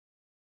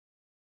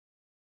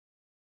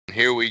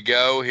Here we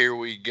go, here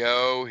we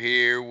go,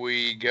 here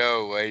we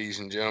go, ladies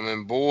and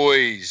gentlemen,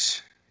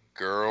 boys,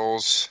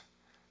 girls,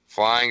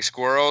 flying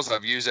squirrels.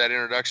 I've used that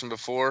introduction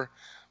before,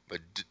 but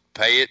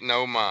pay it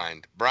no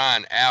mind.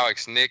 Brian,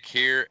 Alex, Nick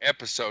here,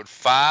 episode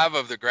 5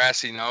 of the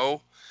Grassy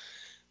Knoll.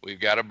 We've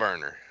got a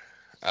burner.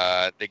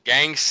 The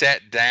gang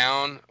sat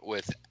down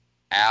with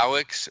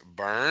Alex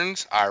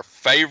Burns, our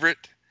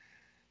favorite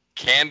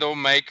candle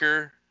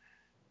maker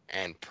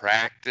and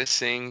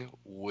practicing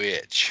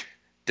witch.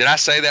 Did I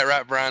say that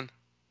right, Brian?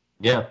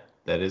 Yeah,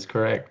 that is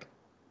correct.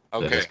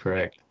 Okay. That is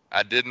correct.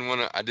 I didn't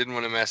want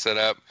to mess that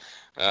up.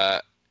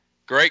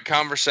 Great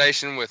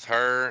conversation with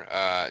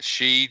her.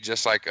 She,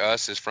 just like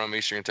us, is from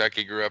Eastern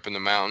Kentucky, grew up in the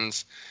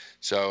mountains.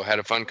 So had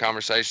a fun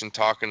conversation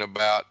talking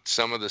about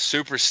some of the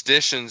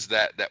superstitions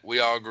that we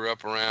all grew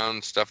up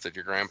around, stuff that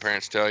your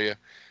grandparents tell you.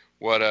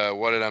 What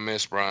did I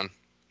miss, Brian?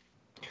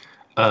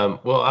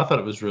 Well, I thought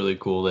it was really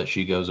cool that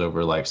she goes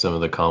over like some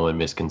of the common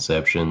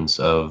misconceptions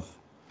of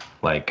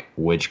like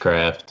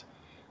witchcraft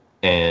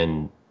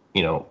and,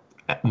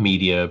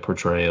 media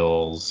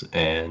portrayals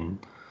and,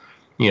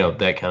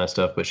 that kind of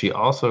stuff. But she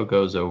also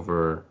goes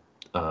over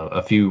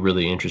a few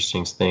really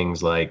interesting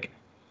things like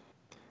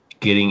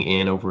getting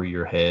in over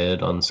your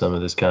head on some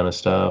of this kind of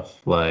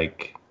stuff.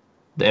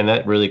 And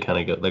that really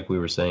kind of like we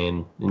were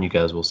saying, and you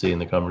guys will see in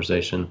the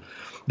conversation,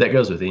 that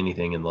goes with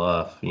anything in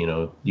life.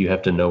 You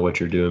have to know what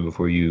you're doing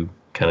before you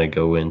kind of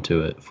go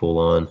into it full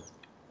on.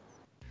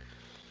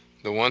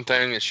 The one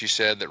thing that she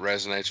said that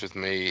resonates with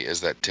me is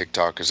that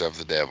TikTok is of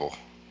the devil.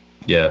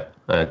 Yeah,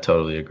 I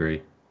totally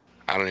agree.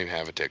 I don't even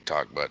have a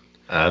TikTok, but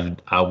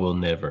I will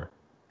never.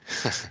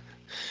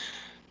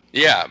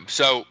 Yeah,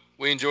 so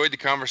we enjoyed the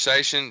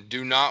conversation.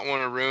 Do not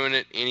want to ruin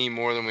it any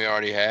more than we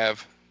already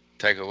have.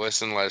 Take a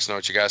listen. Let us know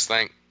what you guys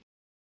think.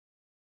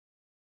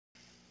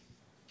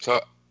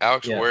 So,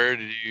 Alex, Where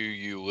do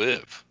you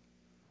live?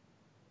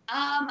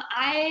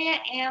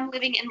 I am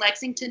living in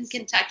Lexington,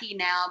 Kentucky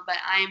now, but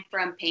I'm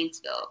from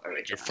Paintsville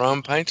originally. You're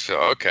from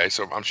Paintsville. Okay,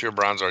 so I'm sure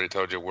Brian's already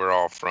told you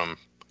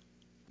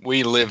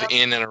we live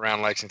in and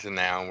around Lexington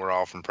now, and we're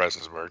all from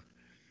Prestonsburg.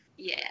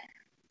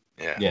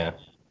 Yeah.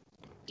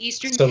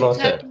 Eastern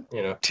Kentucky.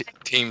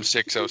 Team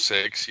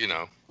 606,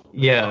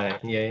 Yeah.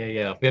 We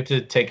have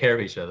to take care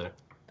of each other.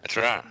 That's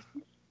right.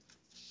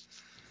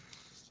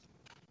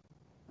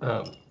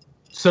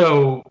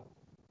 So,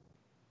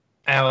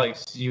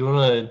 Alex, you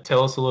want to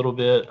tell us a little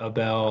bit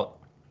about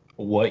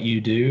what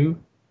you do?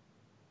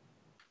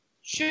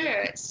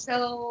 Sure.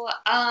 So,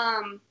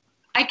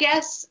 I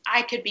guess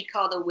I could be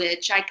called a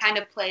witch. I kind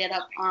of play it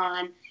up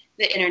on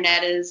the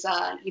internet as,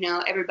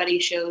 everybody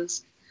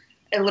shows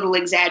a little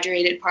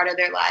exaggerated part of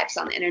their lives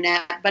on the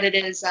internet, but it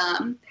is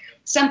a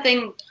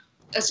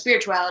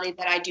spirituality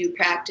that I do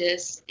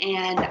practice,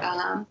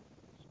 and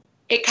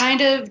it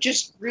kind of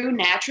just grew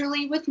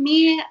naturally with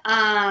me.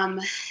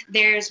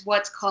 There's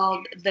what's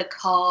called the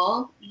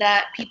call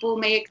that people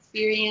may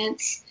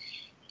experience,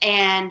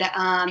 and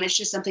it's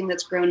just something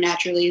that's grown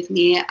naturally with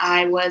me.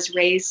 I was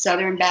raised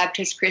Southern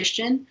Baptist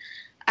Christian.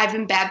 I've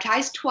been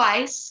baptized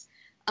twice.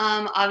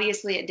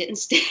 Obviously, it didn't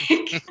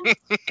stick.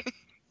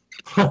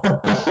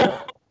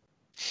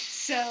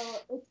 So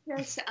it's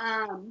just,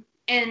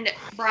 and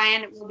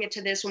Brian, we'll get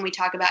to this when we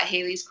talk about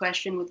Haley's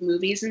question with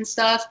movies and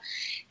stuff.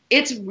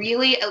 It's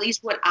really, at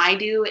least what I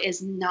do,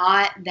 is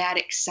not that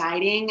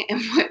exciting and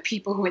what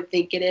people would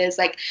think it is.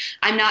 Like,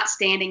 I'm not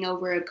standing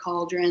over a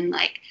cauldron,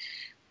 like,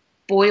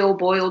 boil,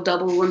 boil,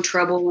 double in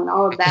trouble, and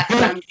all of that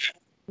fun stuff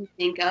you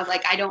think of.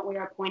 Like, I don't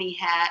wear a pointy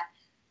hat.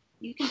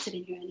 You can sit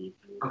in here anything.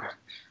 Okay.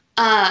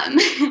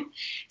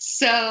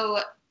 So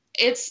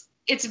it's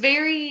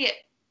very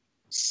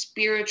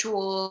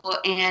spiritual,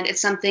 and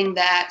it's something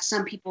that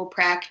some people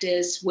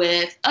practice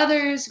with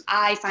others.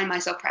 I find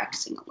myself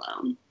practicing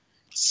alone.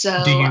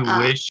 So, do you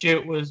wish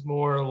it was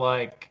more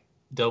like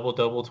double,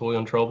 toil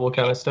and trouble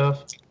kind of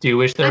stuff? Do you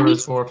wish there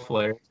was more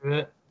flair to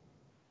it?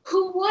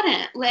 Who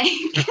wouldn't? Like,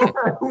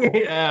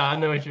 yeah, I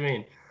know what you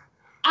mean.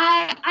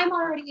 I'm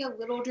already a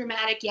little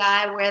dramatic. Yeah,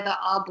 I wear the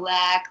all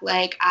black.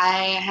 Like,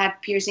 I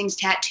have piercings,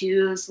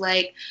 tattoos.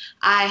 Like,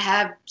 I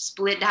have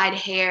split dyed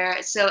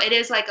hair. So it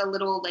is like a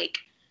little, like,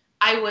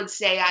 I would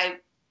say I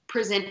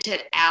present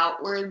it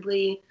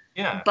outwardly.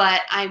 Yeah.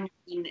 But I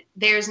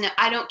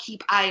don't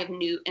keep Eye of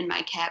Newt in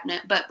my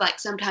cabinet, but like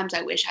sometimes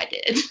I wish I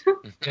did.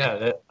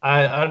 Yeah,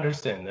 I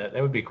understand that.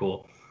 That would be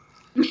cool.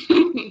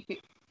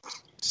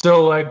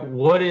 So, like,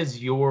 what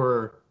is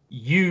your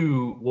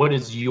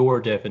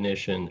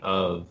definition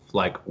of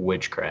like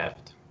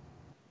witchcraft?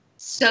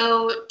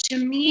 So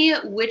to me,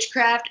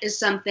 witchcraft is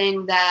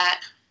something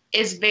that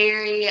is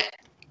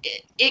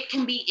it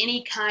can be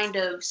any kind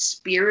of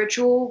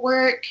spiritual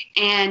work,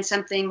 and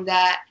something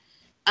that,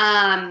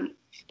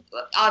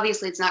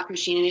 obviously it's not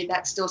Christianity,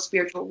 that's still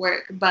spiritual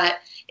work, but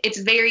it's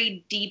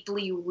very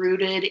deeply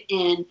rooted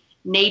in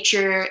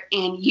nature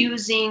and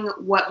using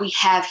what we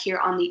have here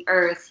on the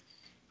earth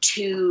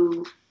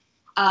to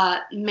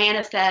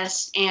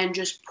manifest and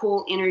just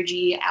pull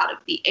energy out of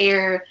the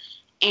air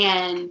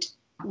and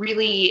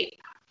really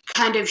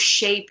kind of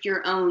shape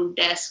your own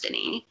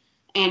destiny.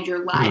 and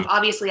your life.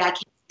 Obviously, I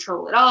can't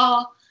control it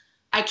all.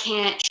 I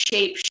can't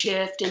shape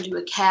shift into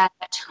a cat.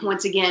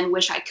 Once again,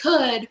 wish I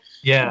could.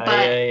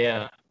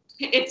 Yeah.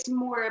 It's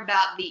more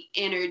about the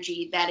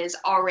energy that is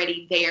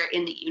already there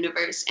in the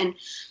universe and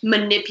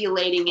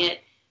manipulating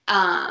it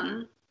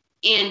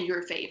in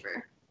your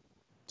favor.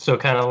 So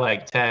kind of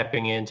like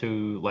tapping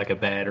into like a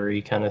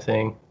battery kind of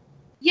thing.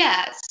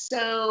 Yeah.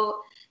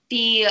 So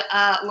the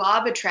law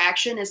of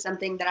attraction is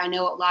something that I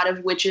know a lot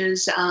of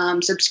witches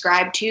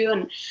subscribe to,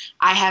 and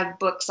I have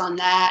books on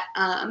that.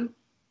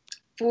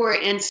 For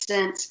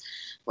instance,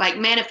 like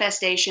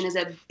manifestation is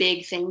a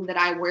big thing that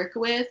I work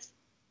with.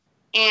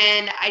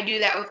 And I do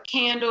that with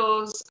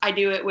candles. I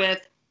do it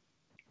with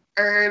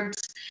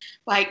herbs.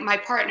 Like my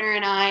partner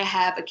and I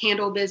have a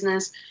candle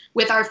business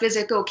with our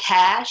physical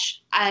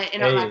cash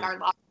in our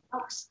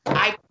lockbox.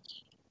 I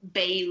keep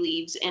bay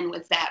leaves in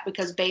with that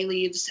because bay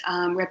leaves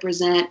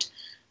represent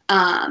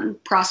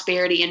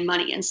prosperity and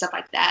money and stuff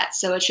like that.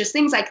 So it's just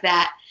things like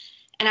that.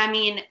 And I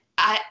mean,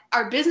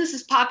 our business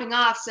is popping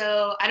off,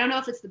 so I don't know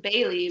if it's the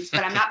bay leaves,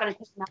 but I'm not going to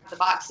take them out of the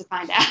box to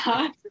find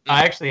out.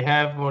 I actually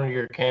have one of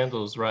your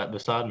candles right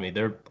beside me.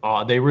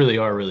 They really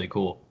are really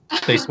cool.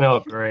 They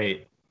smell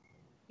great.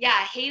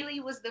 Yeah, Haley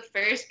was the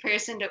first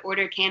person to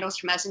order candles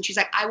from us, and she's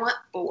like, I want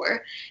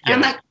 4. And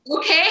I'm like,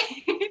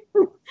 okay.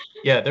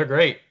 Yeah, they're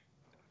great.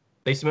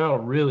 They smell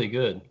really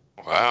good.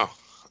 Wow.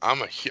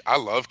 I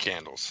love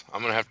candles. I'm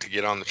going to have to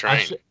get on the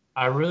train.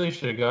 I really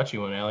should have got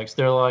you one, Alex.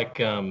 They're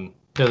like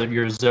they're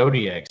your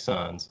zodiac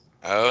signs.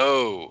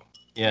 Oh.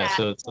 Yeah,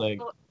 so it's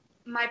like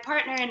my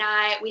partner and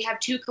I, we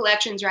have 2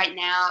 collections right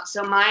now.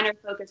 So mine are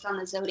focused on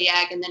the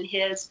zodiac, and then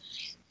his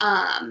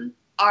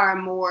are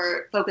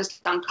more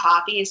focused on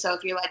coffee. So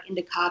if you're like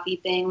into coffee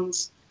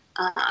things,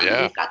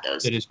 we've got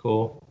those. It is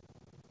cool.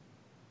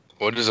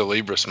 What does a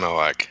Libra smell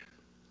like?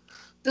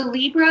 The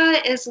Libra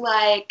is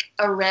like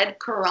a red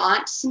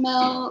currant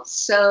smell.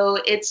 So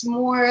it's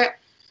more,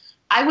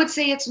 I would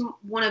say it's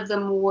one of the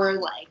more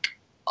like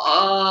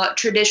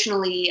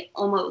traditionally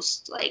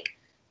almost like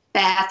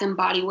Bath and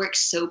Body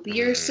Works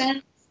soapier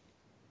scents.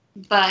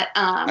 But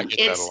I get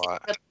it's that a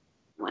lot. The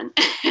one.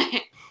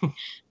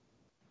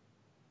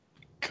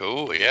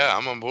 Cool. Yeah,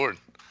 I'm on board.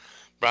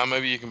 Brian,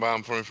 maybe you can buy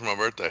them for me for my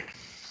birthday.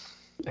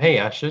 Hey,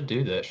 I should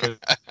do that. Sure.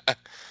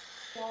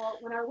 Well,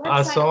 when our website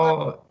I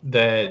saw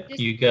that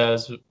you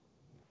guys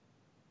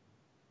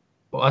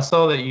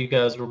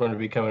were going to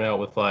be coming out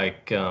with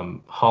like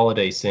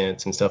holiday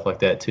scents and stuff like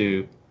that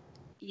too.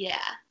 Yeah.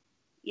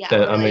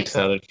 I'm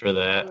excited for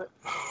that.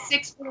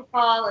 6 for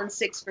fall and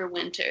 6 for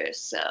winter.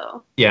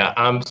 So yeah,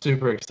 I'm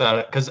super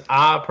excited because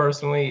I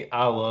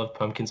love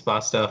pumpkin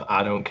spice stuff.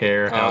 I don't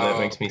care how that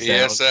makes me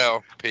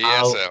sound.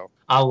 PSL.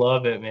 I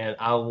love it, man.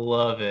 I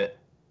love it.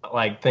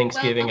 Like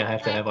Thanksgiving, I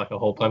have to have like a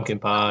whole pumpkin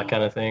pie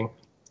kind of thing.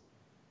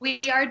 We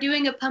are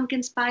doing a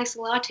pumpkin spice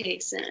latte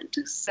scent,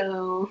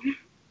 so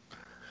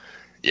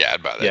yeah,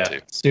 I'd buy that too.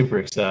 Super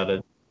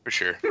excited for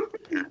sure.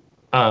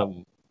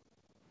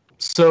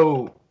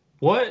 So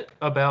what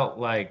about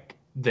like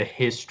the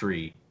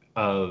history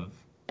of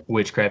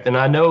witchcraft? And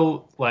I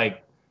know,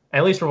 like,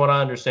 at least from what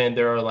I understand,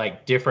 there are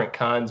like different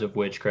kinds of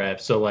witchcraft.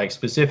 So like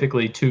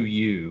specifically to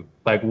you,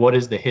 like what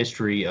is the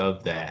history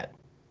of that?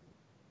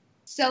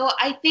 So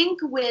I think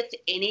with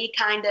any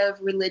kind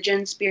of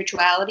religion,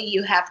 spirituality,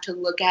 you have to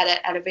look at it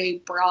at a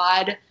very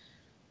broad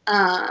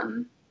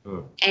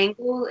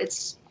angle.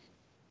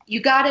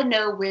 You got to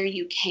know where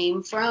you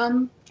came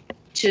from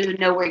to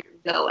know where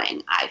you're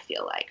going, I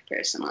feel like,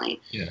 personally.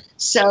 Yeah.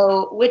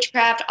 So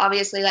witchcraft,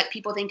 obviously, like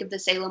people think of the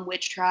Salem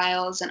witch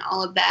trials and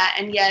all of that.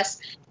 And yes,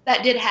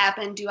 that did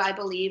happen. Do I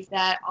believe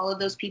that all of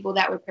those people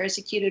that were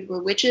persecuted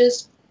were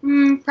witches?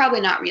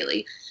 Probably not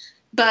really.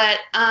 But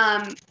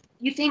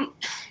you think...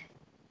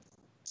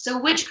 So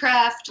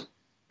witchcraft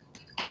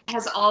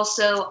has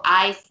also,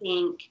 I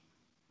think,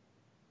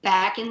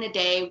 back in the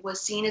day, was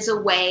seen as a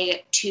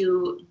way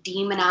to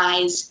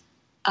demonize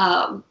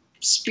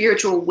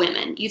spiritual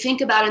women. You think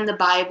about in the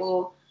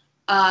Bible,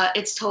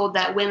 it's told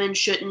that women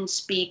shouldn't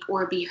speak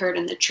or be heard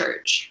in the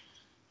church.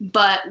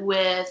 But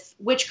with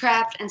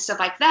witchcraft and stuff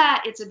like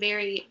that, it's a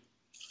very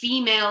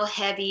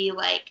female-heavy,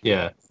 like,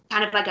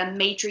 kind of like a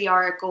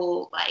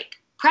matriarchal,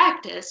 like,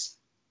 practice.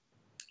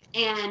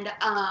 And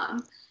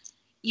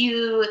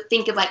you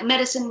think of like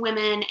medicine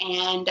women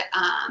and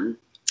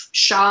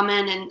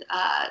shaman and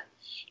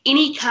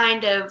any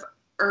kind of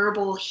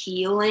herbal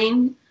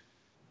healing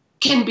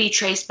can be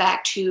traced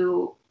back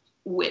to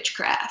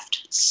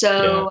witchcraft.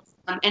 So,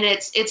 and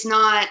it's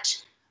not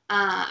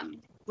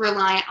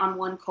reliant on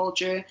one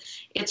culture.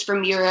 It's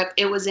from Europe.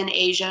 It was in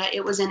Asia.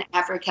 It was in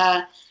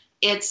Africa.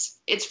 It's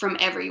from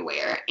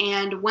everywhere.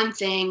 And one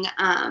thing,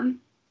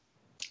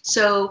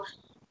 so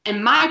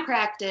in my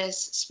practice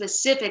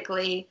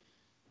specifically,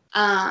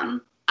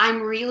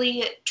 I'm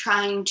really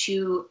trying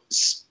to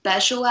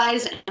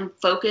specialize and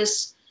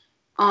focus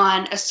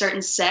on a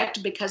certain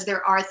sect because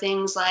there are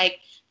things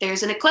like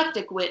there's an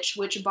eclectic witch,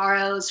 which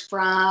borrows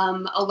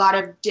from a lot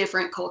of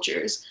different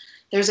cultures.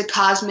 There's a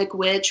cosmic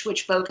witch,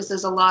 which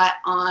focuses a lot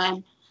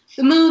on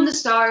the moon, the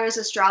stars,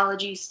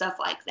 astrology, stuff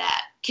like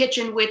that.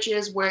 Kitchen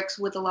witches works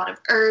with a lot of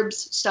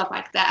herbs, stuff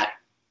like that.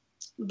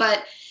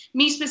 But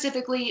me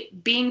specifically,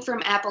 being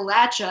from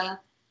Appalachia,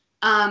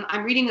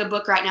 I'm reading a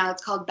book right now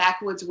that's called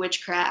Backwoods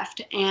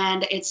Witchcraft,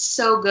 and it's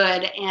so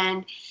good,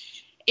 and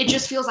it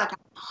just feels like I'm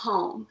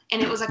home.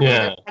 And it was like,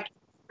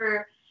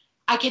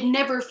 I could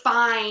never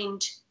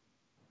find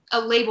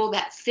a label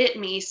that fit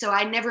me, so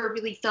I never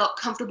really felt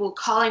comfortable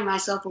calling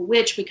myself a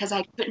witch because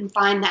I couldn't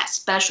find that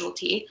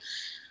specialty.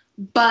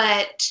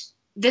 But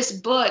this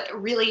book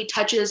really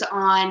touches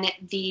on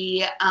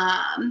the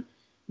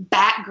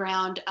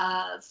background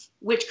of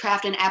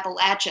witchcraft in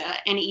Appalachia,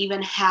 and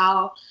even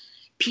how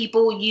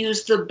people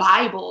use the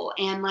Bible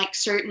and like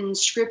certain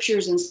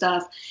scriptures and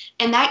stuff.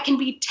 And that can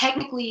be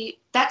technically,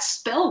 that's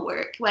spell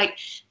work. Like,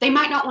 they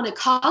might not want to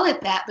call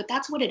it that, but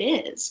that's what it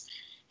is.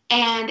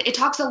 And it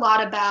talks a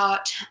lot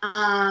about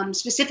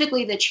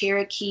specifically the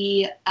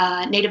Cherokee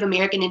Native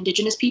American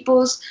indigenous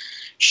peoples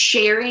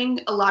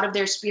sharing a lot of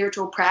their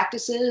spiritual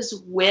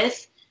practices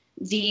with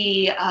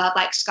the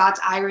like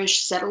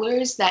Scots-Irish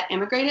settlers that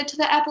immigrated to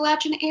the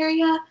Appalachian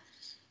area.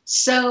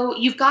 So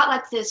you've got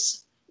like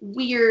this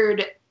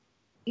weird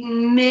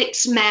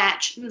mix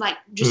match, like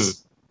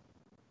just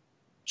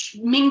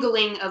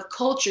mingling of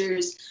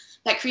cultures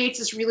that creates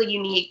this really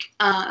unique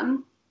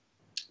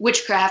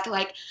witchcraft.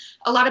 Like,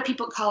 a lot of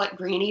people call it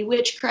granny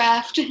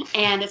witchcraft,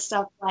 and it's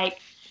stuff like,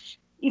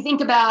 you think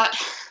about,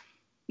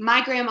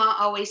 my grandma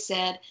always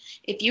said,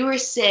 if you were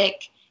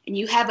sick and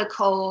you have a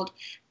cold,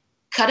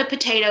 cut a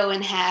potato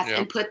in half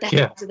and put the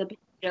halves of the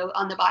potato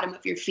on the bottom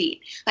of your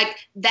feet.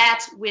 Like,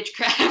 that's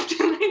witchcraft.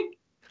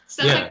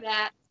 Stuff like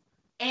that.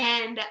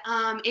 And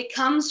it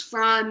comes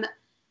from,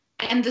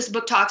 and this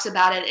book talks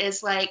about it,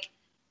 is like,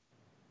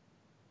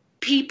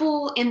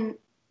 people in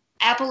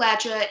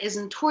Appalachia is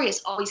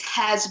notorious, always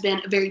has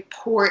been a very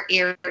poor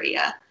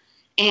area.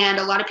 And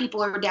a lot of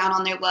people are down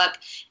on their luck,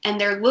 and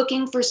they're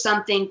looking for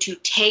something to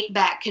take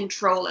back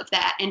control of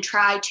that and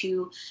try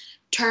to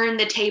turn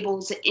the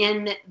tables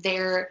in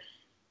their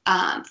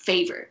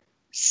favor.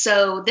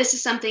 So this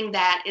is something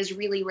that is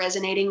really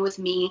resonating with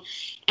me,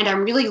 and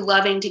I'm really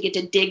loving to get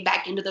to dig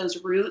back into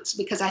those roots,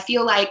 because I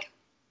feel like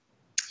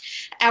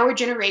our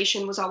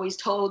generation was always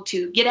told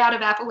to get out of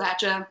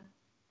Appalachia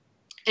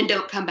and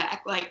don't come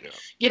back. Like,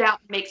 get out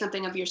and make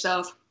something of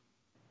yourself.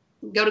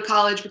 Go to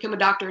college, become a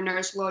doctor,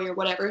 nurse, lawyer,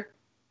 whatever.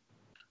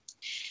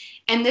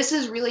 And this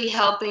is really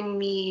helping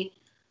me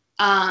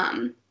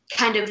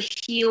kind of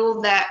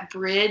heal that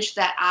bridge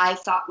that I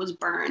thought was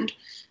burned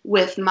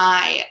with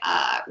my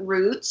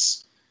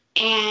roots.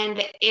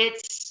 And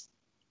it's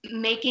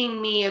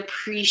making me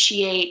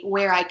appreciate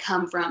where I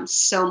come from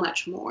so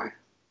much more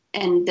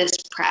in this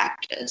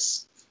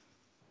practice.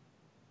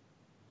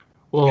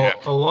 Well,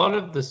 a lot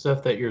of the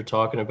stuff that you're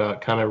talking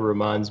about kind of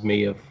reminds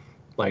me of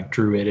like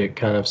Druidic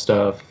kind of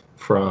stuff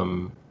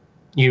from,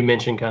 you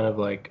mentioned kind of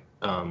like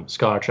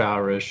Scotch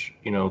Irish,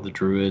 you know, the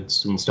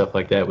Druids and stuff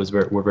like that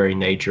were very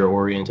nature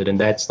oriented. And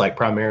that's like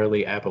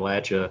primarily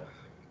Appalachia.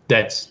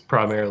 That's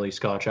primarily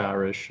Scotch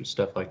Irish,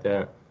 stuff like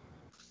that.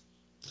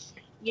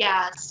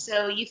 Yeah.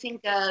 So you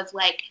think of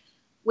like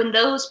when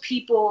those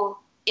people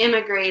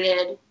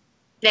immigrated,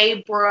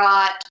 they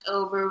brought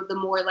over the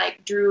more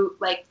like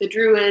the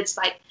Druids,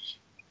 like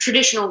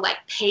traditional like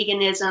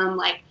paganism,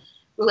 like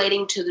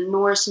relating to the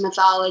Norse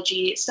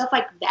mythology, stuff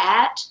like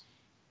that.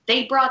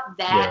 They brought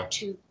that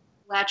to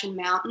Appalachian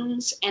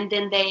Mountains, and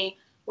then they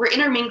were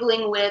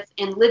intermingling with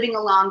and living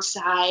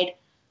alongside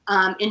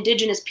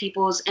indigenous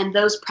peoples, and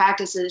those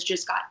practices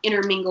just got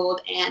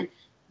intermingled, and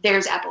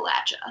there's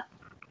Appalachia.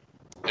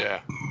 Yeah.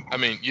 I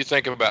mean, you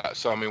think about,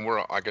 so I mean,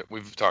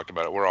 we've talked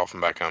about it, we're all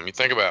from back home. You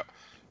think about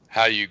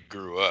how you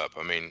grew up.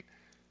 I mean,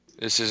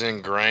 this is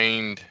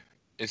ingrained.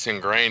 It's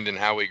ingrained in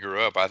how we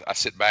grew up. I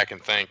sit back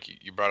and think,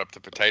 you brought up the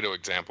potato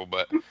example,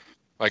 but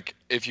like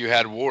if you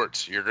had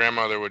warts, your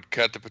grandmother would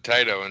cut the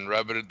potato and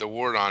rub the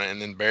wart on it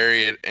and then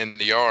bury it in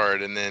the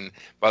yard. And then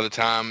by the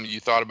time you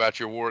thought about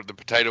your wart, the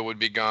potato would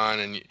be gone.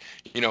 And,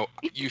 you know,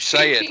 you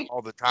say it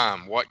all the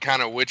time. What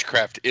kind of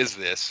witchcraft is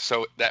this?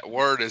 So that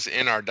word is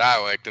in our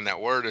dialect, and that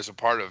word is a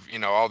part of, you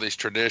know, all these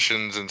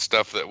traditions and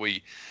stuff that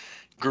we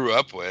grew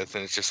up with.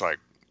 And it's just like,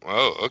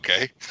 oh,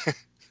 okay.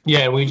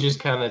 Yeah, and we just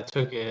kind of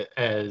took it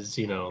as,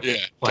 you know,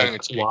 like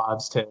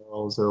wives'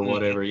 tales or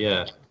whatever,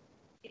 Yeah,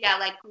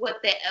 like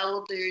what the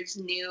elders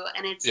knew,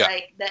 and it's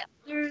like the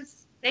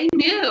elders, they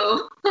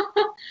knew.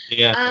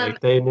 Like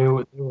they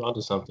knew they were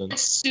onto something. The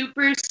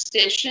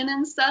superstition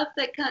and stuff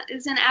that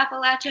is in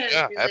Appalachia is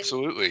really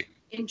absolutely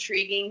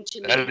intriguing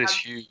to me. That is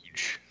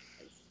huge.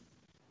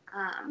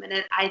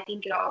 And I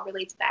think it all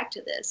relates back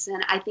to this,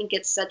 and I think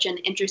it's such an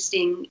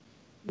interesting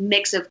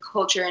mix of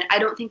culture, and I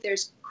don't think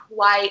there's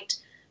quite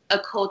a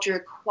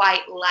culture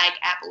quite like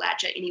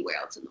Appalachia anywhere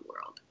else in the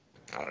world.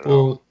 I don't know.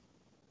 Well,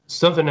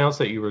 something else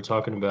that you were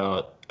talking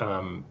about,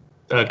 kind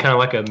of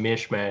like a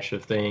mishmash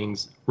of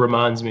things,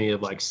 reminds me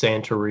of like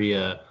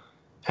Santeria,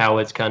 how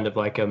it's kind of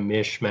like a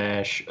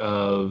mishmash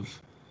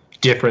of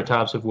different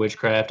types of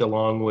witchcraft,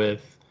 along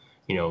with,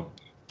 you know,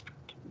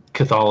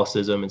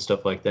 Catholicism and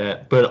stuff like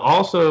that. But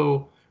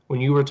also,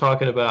 when you were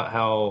talking about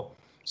how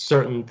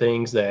certain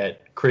things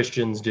that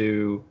Christians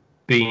do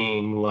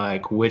being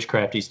like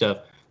witchcrafty stuff,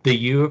 the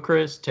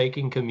Eucharist,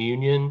 taking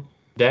communion,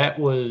 that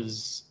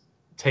was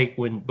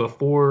when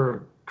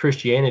before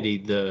Christianity,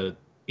 the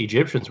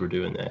Egyptians were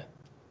doing that.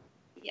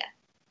 Yeah.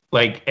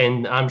 Like,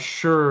 and I'm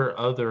sure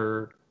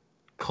other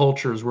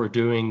cultures were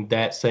doing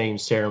that same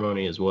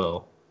ceremony as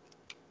well.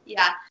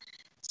 Yeah.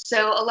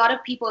 So a lot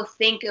of people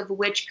think of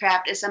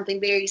witchcraft as something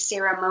very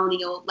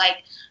ceremonial, like,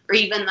 or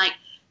even like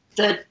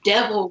the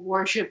devil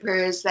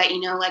worshippers that,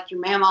 like your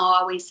mama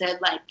always said,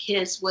 like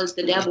Kiss was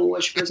the devil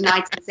worshippers,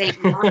 Knights of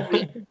Satan,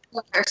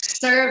 or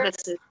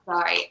services,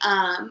 sorry.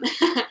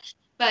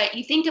 But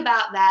you think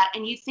about that,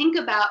 and you think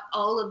about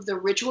all of the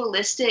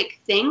ritualistic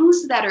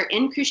things that are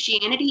in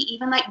Christianity,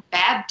 even like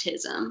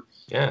baptism,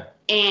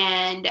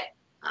 and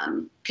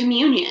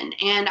communion,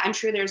 and I'm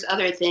sure there's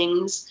other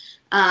things.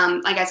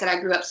 Like I said, I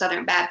grew up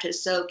Southern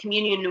Baptist, so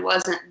communion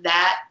wasn't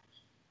that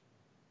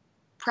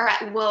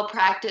well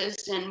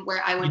practiced, and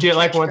where I went to church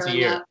like once a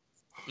year. Up.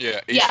 Yeah,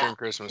 Easter and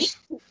Christmas.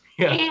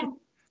 Yeah. And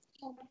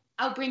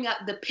I'll bring up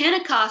the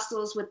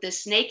Pentecostals with the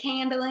snake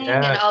handling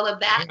and all of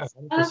that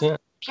stuff.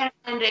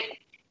 And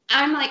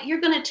I'm like, you're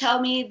going to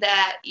tell me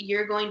that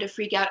you're going to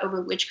freak out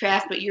over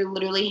witchcraft, but you're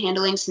literally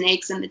handling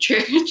snakes in the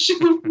church.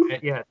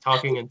 Yeah,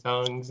 talking in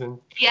tongues and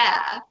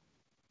yeah,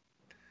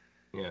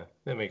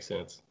 that makes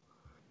sense.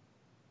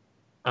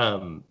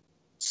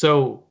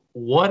 So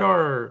what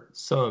are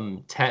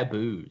some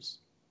taboos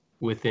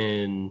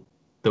within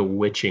the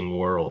witching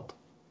world?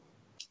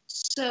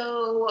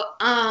 So,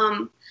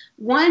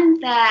 one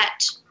that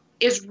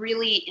is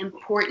really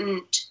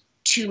important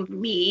to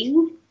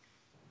me,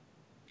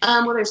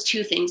 well, there's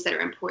two things that are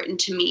important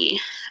to me.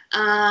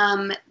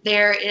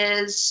 There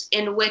is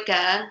in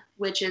Wicca,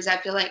 which is, I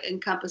feel like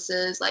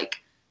encompasses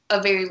like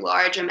a very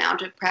large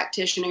amount of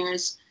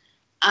practitioners.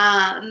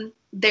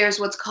 There's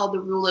what's called the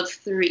rule of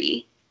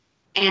three,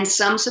 and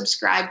some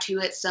subscribe to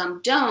it,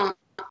 some don't,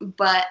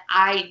 but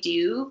I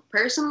do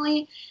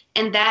personally.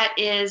 And that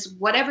is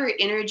whatever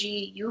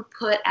energy you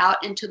put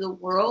out into the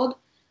world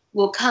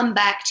will come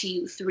back to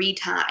you 3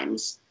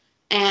 times.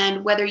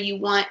 And whether you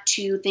want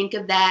to think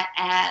of that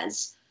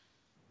as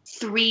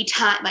 3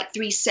 times, like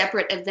 3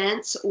 separate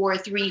events, or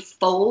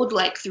 3-fold,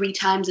 like 3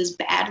 times as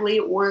badly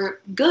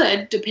or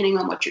good, depending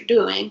on what you're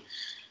doing.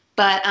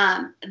 But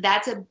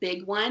that's a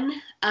big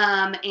one.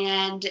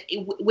 And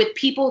with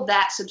people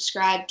that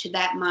subscribe to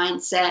that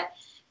mindset,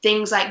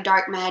 things like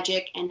dark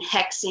magic and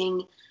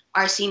hexing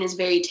are seen as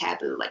very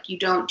taboo. Like, you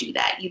don't do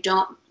that. You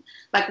don't,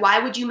 like, why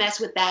would you mess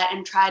with that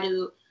and try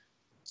to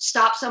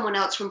stop someone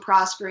else from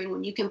prospering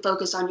when you can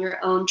focus on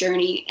your own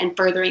journey and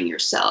furthering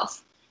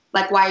yourself?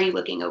 Like, why are you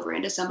looking over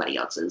into somebody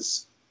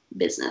else's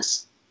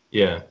business?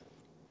 Yeah.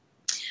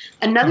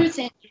 Another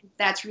thing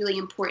that's really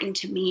important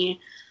to me,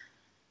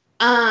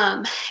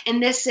 and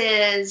this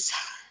is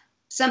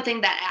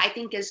something that I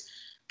think is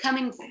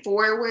coming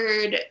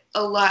forward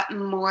a lot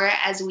more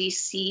as we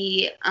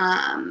see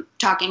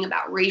talking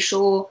about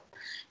racial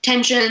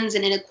tensions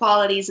and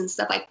inequalities and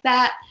stuff like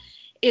that,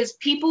 is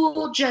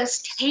people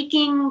just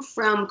taking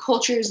from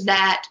cultures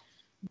that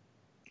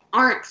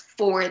aren't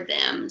for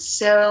them.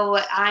 So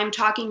I'm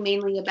talking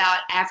mainly about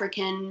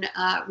African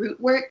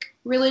root work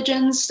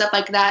religions, stuff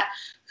like that,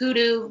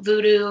 hoodoo,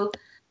 voodoo,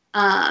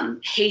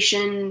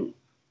 Haitian,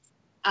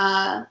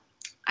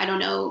 I don't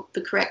know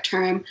the correct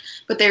term,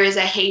 but there is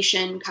a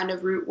Haitian kind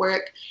of root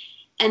work.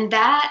 And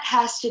that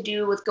has to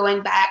do with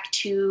going back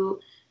to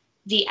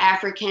the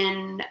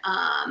African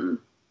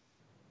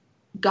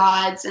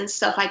gods and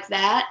stuff like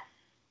that.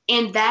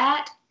 And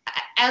that,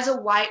 as a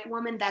white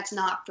woman, that's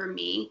not for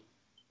me.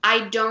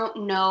 I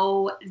don't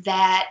know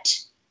that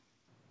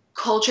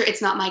culture.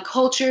 It's not my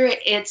culture.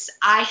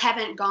 I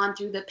haven't gone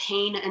through the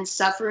pain and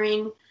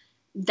suffering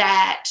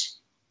that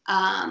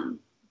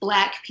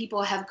Black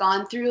people have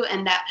gone through,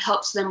 and that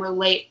helps them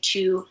relate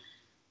to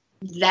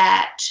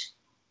that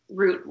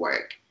root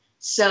work.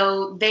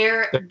 So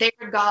their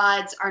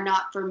gods are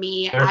not for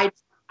me.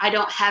 I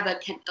don't have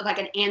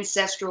an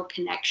ancestral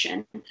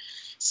connection.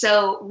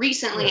 So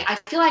recently, I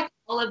feel like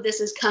all of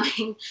this is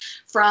coming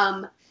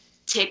from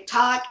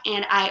TikTok,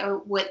 and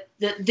what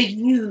the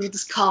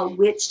youths call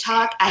witch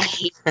talk. I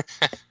hate it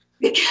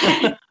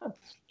because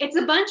it's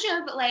a bunch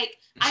of, like,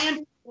 I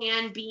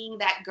understand being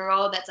that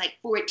girl that's like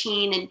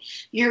 14 and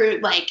you're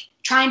like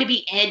trying to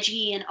be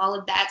edgy and all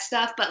of that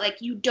stuff, but like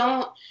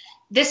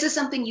this is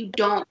something you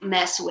don't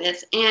mess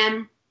with.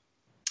 And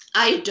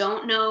I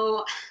don't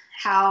know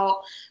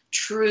how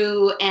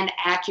true and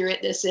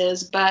accurate this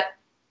is, but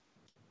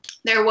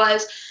there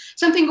was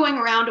something going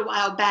around a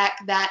while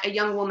back that a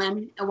young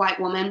woman, a white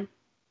woman,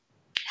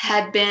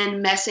 had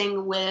been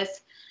messing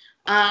with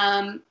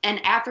an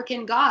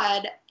African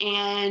god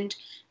and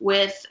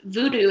with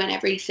voodoo and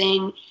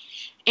everything,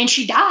 and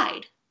she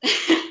died.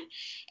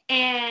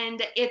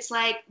 And it's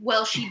like,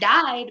 well, she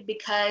died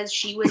because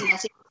she was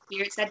messing with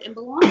spirits that didn't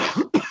belong to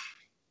her.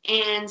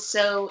 And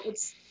so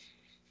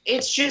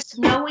it's just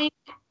knowing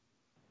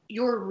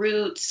your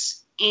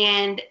roots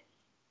and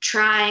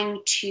trying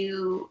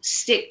to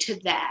stick to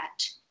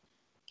that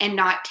and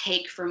not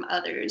take from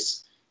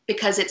others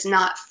because it's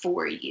not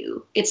for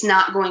you. It's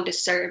not going to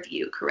serve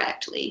you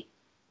correctly.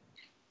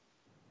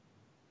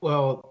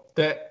 Well,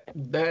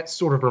 that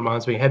sort of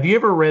reminds me. Have you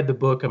ever read the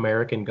book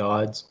American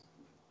Gods?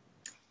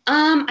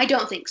 I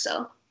don't think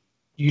so.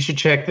 You should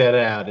check that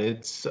out.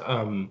 It's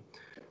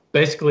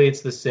basically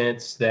it's the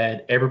sense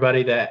that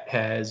everybody that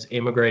has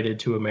immigrated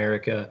to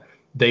America,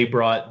 they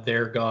brought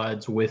their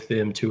gods with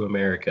them to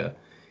America,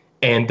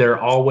 and they're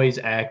always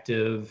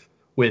active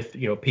with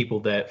people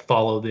that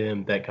follow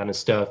them, that kind of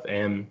stuff.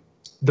 And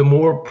the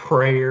more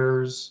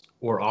prayers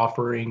or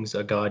offerings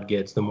a god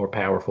gets, the more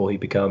powerful he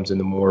becomes, and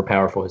the more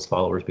powerful his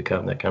followers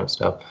become. That kind of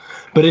stuff.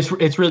 But it's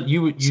really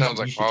you sounds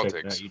like should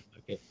politics. check it out.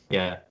 Like it.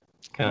 Yeah,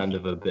 kind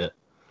of a bit.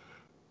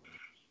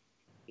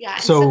 Yeah,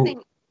 and So,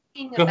 something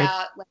go ahead.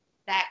 about like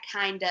that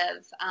kind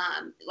of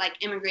like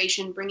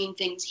immigration bringing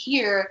things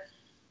here,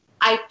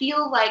 I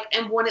feel like,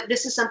 and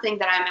this is something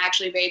that I'm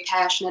actually very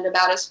passionate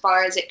about as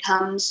far as it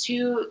comes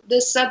to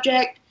this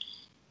subject,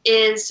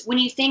 is when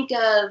you think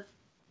of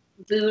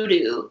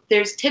voodoo,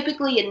 there's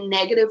typically a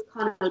negative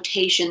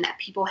connotation that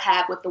people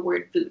have with the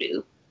word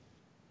voodoo.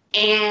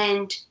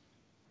 And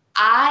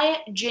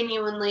I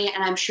genuinely,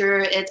 and I'm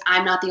sure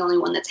I'm not the only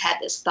one that's had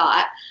this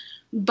thought,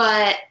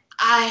 but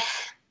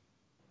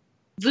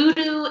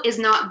voodoo is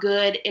not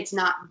good. It's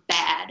not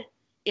bad.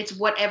 It's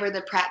whatever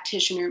the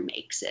practitioner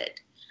makes it.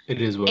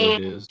 It is what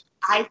it is.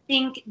 I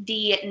think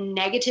the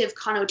negative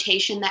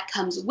connotation that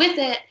comes with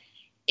it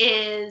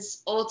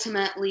is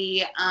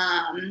ultimately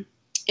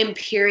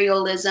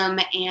imperialism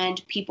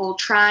and people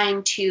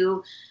trying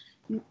to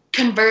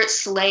convert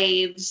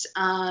slaves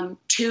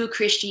to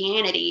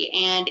Christianity,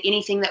 and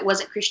anything that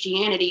wasn't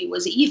Christianity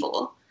was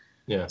evil.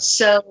 Yeah.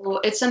 So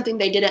it's something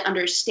they didn't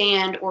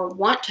understand or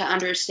want to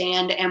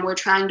understand, and we're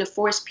trying to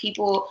force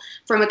people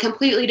from a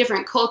completely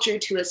different culture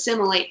to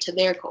assimilate to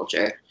their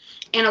culture.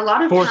 And a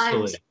lot of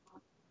times,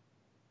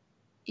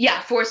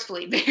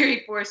 forcefully,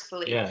 very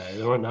forcefully. Yeah,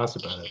 they weren't nice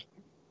about it.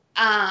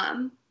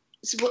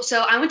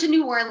 So I went to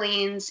New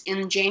Orleans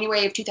in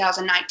January of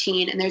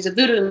 2019, and there's a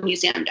voodoo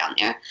museum down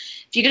there.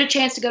 If you get a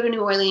chance to go to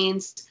New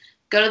Orleans,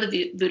 go to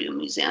the voodoo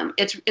museum.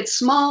 It's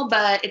small,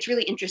 but it's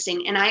really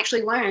interesting. And I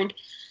actually learned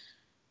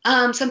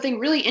something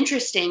really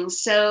interesting.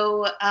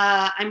 So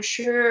I'm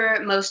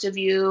sure most of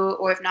you,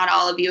 or if not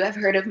all of you, have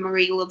heard of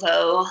Marie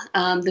Laveau,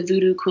 the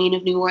voodoo queen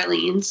of New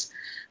Orleans.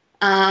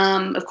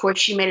 Of course,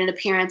 she made an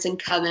appearance in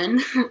Coven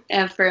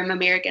from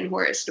American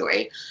Horror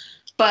Story.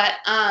 But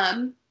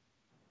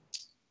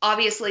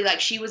obviously, like,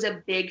 she was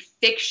a big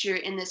fixture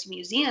in this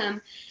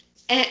museum.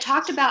 And it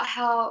talked about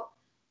how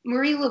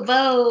Marie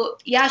Laveau,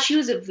 she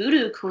was a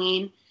voodoo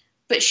queen,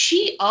 but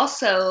she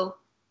also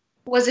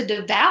was a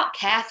devout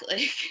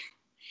Catholic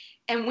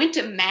and went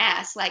to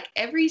mass like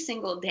every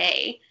single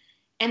day.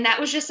 And that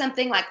was just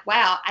something like,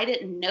 wow, I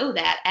didn't know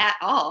that at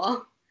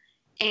all.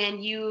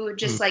 And you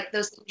just like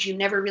those things you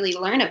never really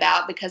learn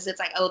about, because it's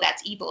like, oh,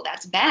 that's evil,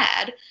 that's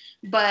bad.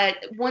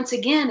 But once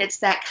again, it's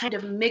that kind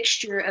of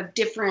mixture of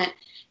different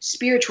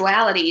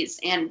spiritualities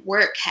and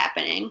work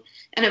happening.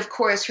 And of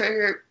course,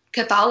 her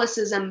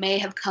Catholicism may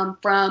have come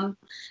from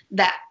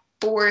that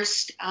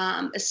forced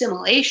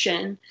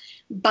assimilation,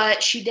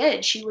 but she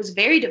was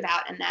very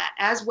devout in that,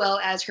 as well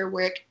as her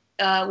work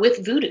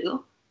with voodoo.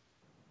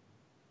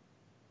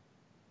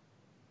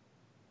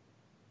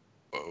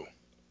 Whoa.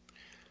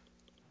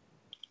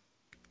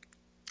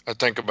 I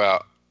think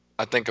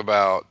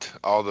about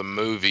all the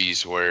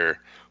movies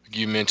where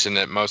you mentioned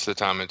that most of the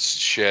time it's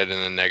shed in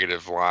a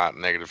negative light,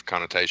 negative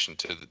connotation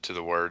to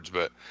the words.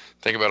 But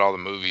think about all the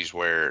movies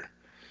where,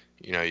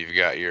 you've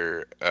got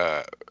your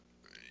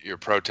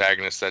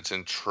protagonist that's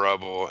in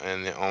trouble,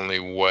 and the only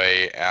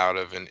way out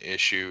of an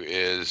issue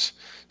is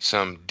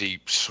some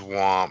deep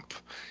swamp,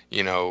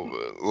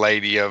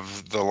 lady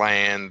of the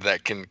land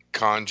that can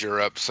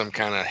conjure up some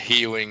kind of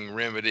healing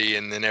remedy,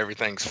 and then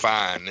everything's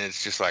fine. And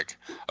it's just like,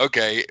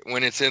 okay,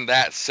 when it's in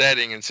that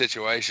setting and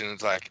situation,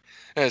 it's like,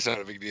 it's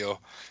not a big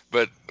deal.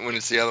 But when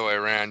it's the other way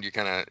around, you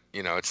kind of,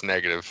 it's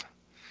negative.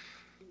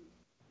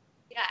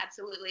 Yeah,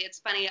 absolutely. It's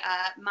funny.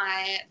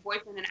 My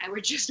boyfriend and I were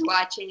just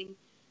watching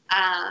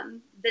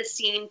the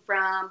scene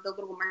from The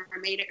Little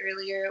Mermaid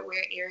earlier,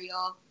 where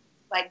Ariel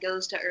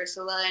goes to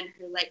Ursula in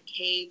her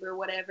cave or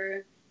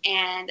whatever,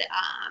 and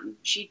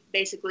she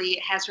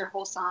basically has her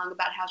whole song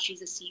about how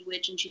she's a sea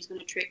witch and she's going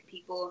to trick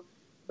people.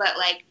 But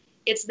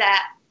it's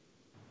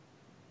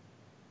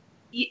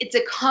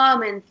a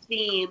common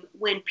theme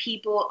when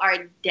people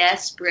are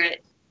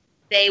desperate,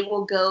 they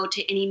will go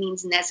to any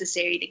means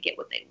necessary to get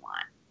what they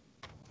want.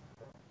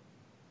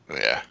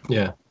 Yeah.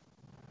 Yeah.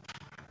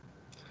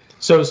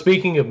 So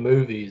speaking of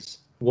movies,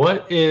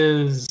 what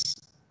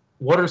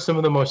are some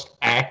of the most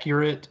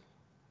accurate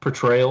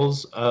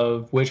portrayals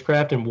of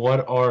witchcraft, and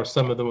what are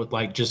some of them with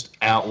just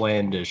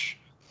outlandish?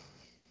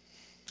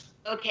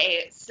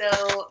 Okay, so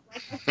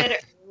like I said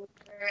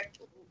earlier,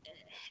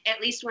 at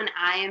least when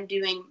I am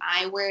doing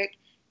my work,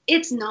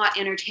 it's not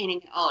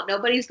entertaining at all.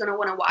 Nobody's going to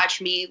want to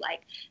watch me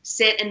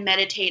sit and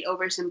meditate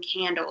over some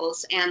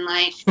candles and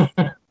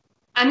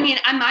I mean,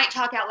 I might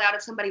talk out loud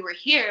if somebody were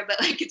here, but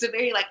like it's a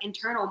very like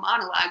internal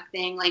monologue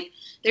thing. Like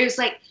there's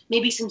like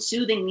maybe some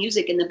soothing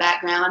music in the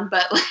background,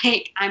 but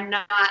like I'm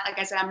not, like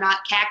I said, I'm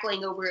not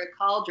cackling over a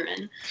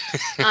cauldron.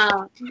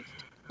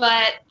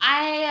 But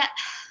I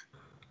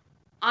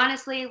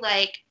honestly,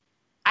 like,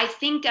 I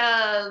think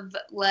of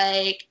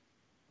like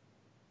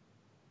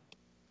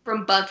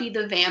from Buffy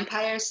the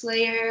Vampire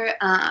Slayer,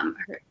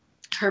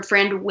 her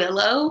friend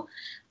Willow.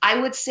 I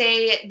would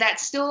say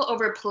that's still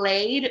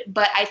overplayed,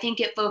 but I think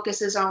it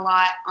focuses a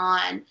lot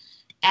on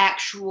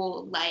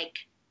actual like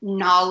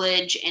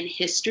knowledge and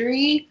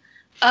history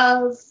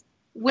of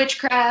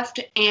witchcraft.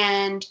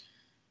 And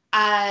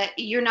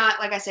you're not,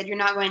 like I said, you're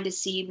not going to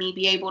see me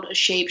be able to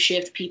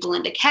shapeshift people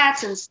into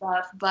cats and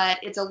stuff, but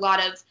it's a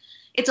lot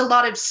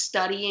of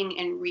studying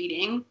and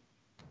reading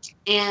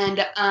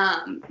and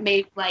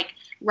maybe like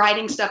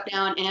writing stuff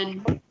down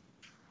in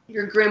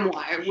your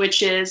grimoire,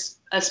 which is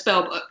a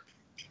spell book.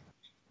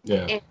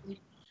 Yeah. And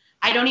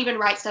I don't even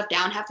write stuff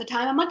down half the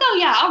time. I'm like, oh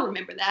yeah, I'll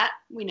remember that.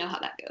 We know how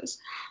that goes.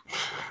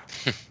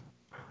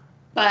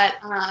 But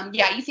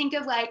yeah, you think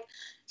of like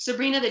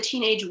Sabrina the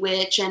Teenage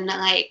Witch and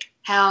like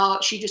how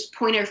she just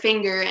point her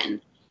finger and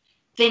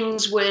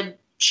things would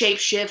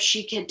shapeshift.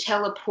 She could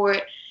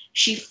teleport.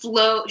 She used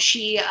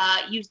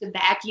the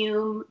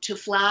vacuum to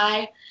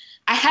fly.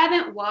 I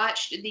haven't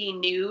watched the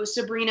new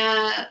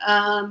Sabrina,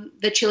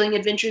 The Chilling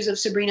Adventures of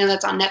Sabrina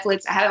that's on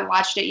Netflix. I haven't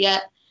watched it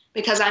yet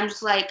because I'm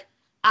just like,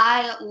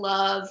 I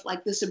love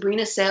like the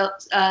Sabrina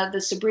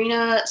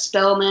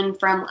Spellman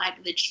from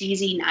like the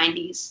cheesy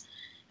 90s.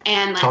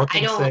 And like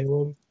Talking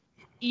Salem.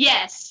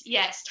 Yes,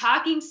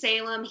 Talking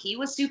Salem. He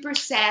was super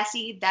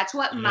sassy. That's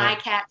what my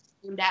cat's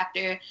named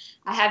after.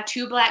 I have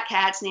 2 black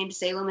cats named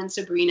Salem and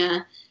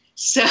Sabrina.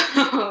 So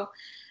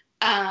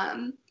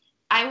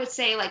I would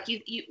say like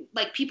you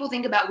like people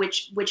think about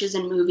witches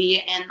in movie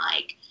and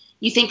like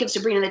you think of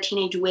Sabrina the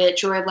Teenage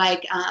Witch or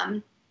like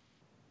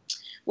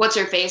what's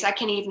her face? I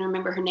can't even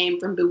remember her name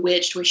from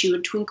Bewitched, where she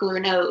would twinkle her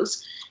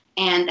nose,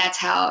 and that's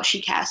how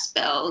she cast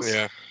spells.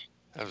 Yeah.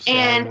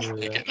 And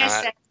like I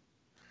said,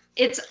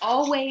 it's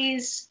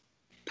always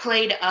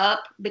played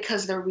up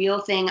because the real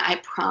thing, I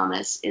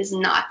promise, is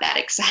not that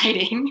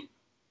exciting.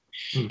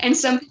 And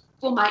some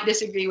people might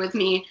disagree with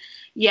me.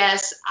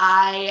 Yes,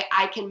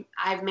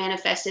 I've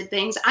manifested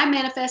things. I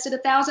manifested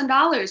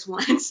 $1,000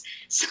 once.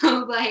 So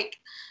like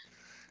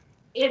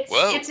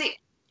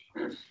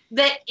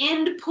the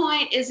end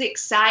point is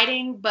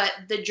exciting, but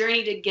the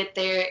journey to get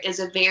there is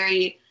a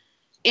very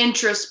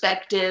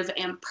introspective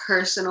and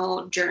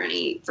personal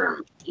journey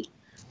for me.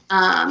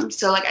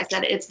 So like I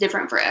said, it's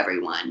different for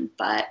everyone,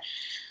 but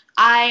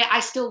I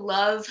still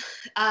love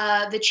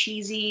the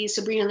cheesy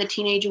Sabrina the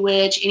Teenage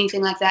Witch,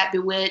 anything like that,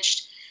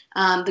 Bewitched,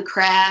 The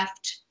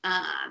Craft,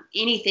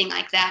 anything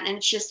like that. And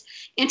it's just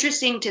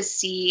interesting to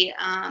see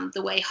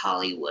the way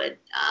Hollywood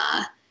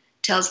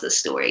tells the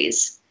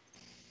stories.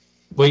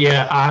 Well,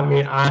 yeah, I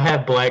mean, I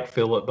have Black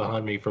Phillip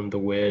behind me from The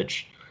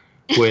Witch,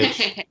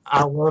 which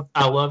I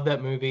love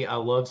that movie. I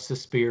love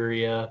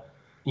Suspiria,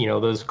 you know,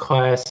 those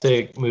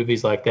classic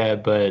movies like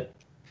that. But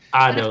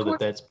I know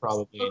that's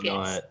probably Hocus.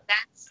 not.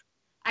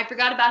 I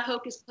forgot about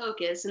Hocus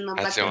Pocus and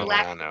that's the only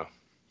one I know.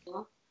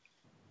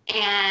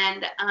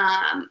 And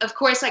of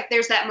course, like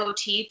there's that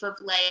motif of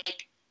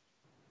like,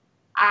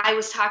 I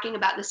was talking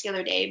about this the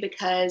other day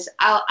because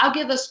I'll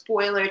give a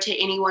spoiler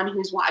to anyone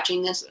who's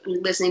watching this,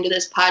 listening to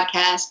this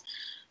podcast.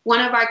 One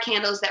of our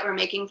candles that we're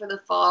making for the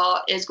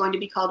fall is going to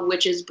be called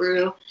Witch's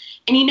Brew.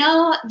 And you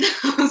know,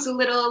 those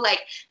little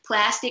like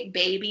plastic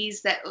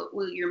babies that,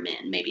 well, you're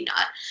men, maybe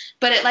not,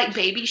 but at like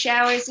baby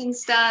showers and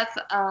stuff,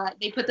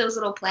 they put those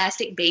little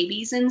plastic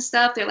babies and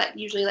stuff. They're like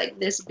usually like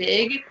this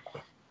big.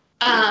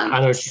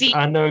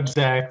 I know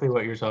exactly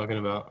what you're talking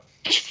about.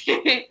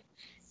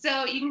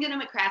 So you can get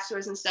them at craft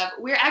stores and stuff.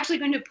 We're actually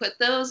going to put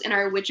those in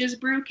our Witch's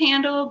Brew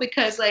candle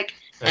because like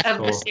of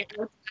the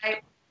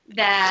stereotype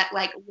that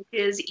like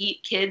witches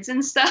eat kids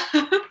and stuff.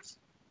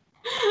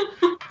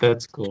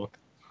 That's cool.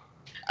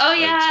 Oh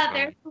yeah,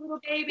 there's the little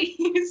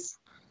babies.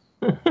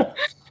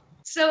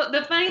 So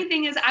the funny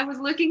thing is I was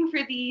looking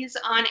for these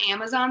on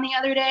Amazon the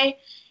other day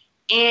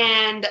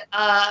and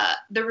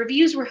the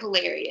reviews were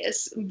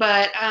hilarious,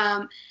 but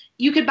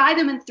you could buy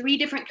them in 3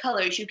 different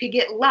colors. You could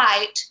get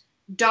light,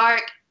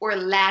 dark, or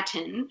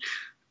Latin.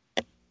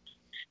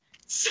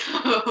 So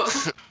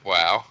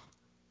wow.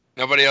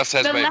 Nobody else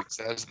has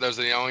babies. Those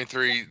are the only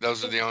 3.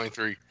 Those are the only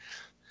 3.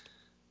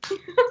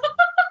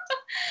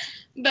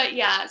 But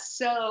yeah,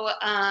 so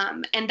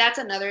and that's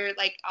another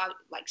like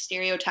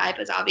stereotype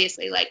is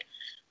obviously like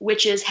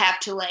witches have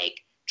to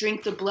like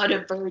drink the blood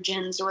of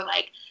virgins or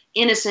like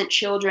innocent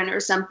children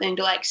or something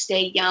to like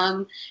stay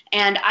young.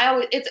 And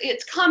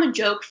it's common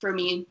joke for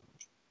me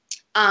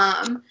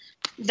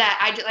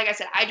that like I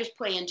said, I just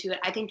play into it.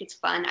 I think it's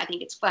fun. I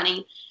think it's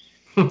funny.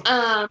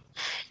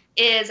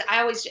 is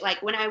I always,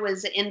 like, when I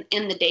was in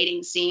the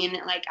dating scene,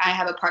 like, I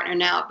have a partner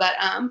now, but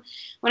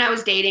when I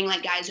was dating,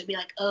 like, guys would be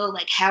like, oh,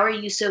 like, how are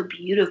you so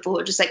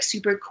beautiful? Just, like,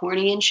 super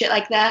corny and shit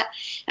like that.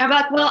 And I'm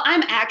like, well,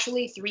 I'm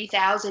actually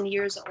 3,000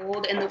 years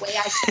old, and the way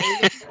I say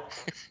it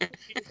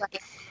is,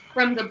 like,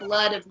 from the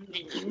blood of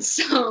men.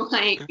 So,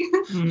 like...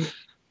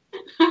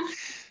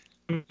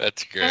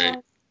 That's great.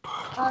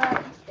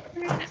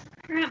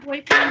 Current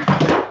boyfriend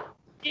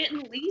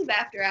didn't leave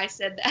after I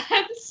said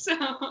that,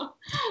 so...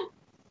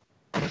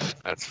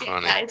 That's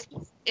funny.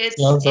 Yeah,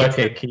 Sounds like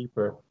a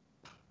keeper.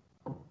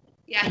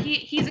 Yeah,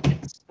 he's a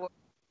good sport.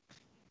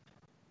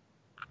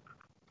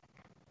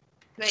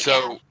 But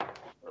so yeah,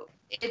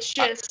 it's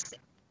just,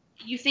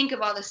 you think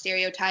of all the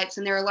stereotypes,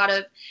 and there are a lot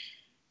of,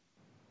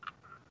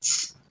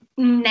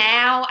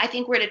 now I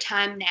think we're at a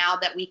time now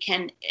that we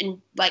can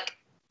like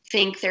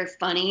think they're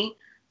funny,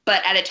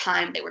 but at a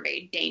time they were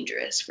very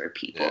dangerous for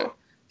people. Yeah.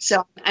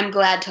 So I'm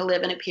glad to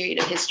live in a period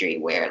of history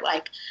where,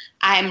 like,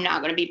 I'm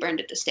not going to be burned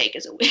at the stake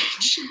as a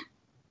witch.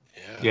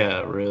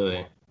 Yeah,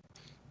 really.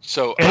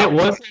 So, and it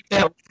wasn't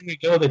that long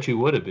ago that you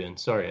would have been.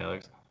 Sorry,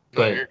 Alex.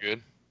 But no, you're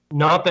good.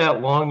 Not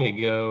that long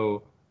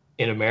ago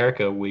in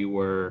America, we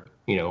were,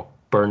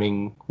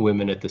 burning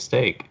women at the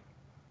stake.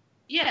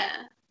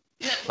 Yeah.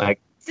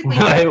 Like,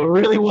 no, it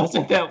really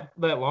wasn't that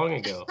long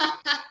ago.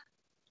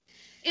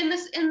 in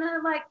the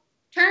like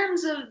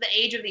terms of the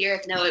age of the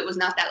earth, no, it was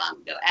not that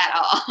long ago at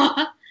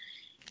all.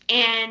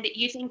 And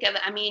you think of,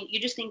 you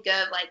just think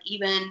of, like,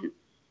 even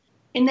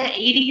in the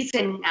 80s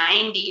and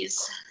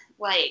 90s,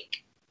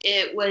 like,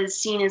 it was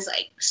seen as,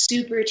 like,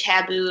 super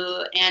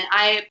taboo. And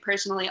I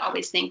personally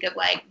always think of,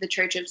 like, the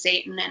Church of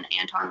Satan and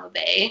Anton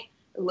LaVey,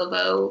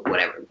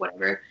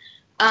 whatever.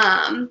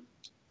 And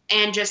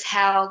just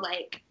how,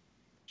 like,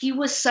 he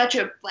was such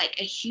a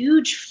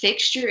huge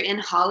fixture in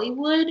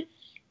Hollywood.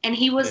 And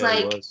he was,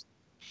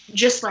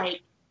 just,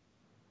 like,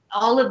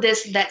 all of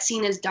this that's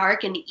seen as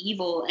dark and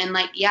evil. And,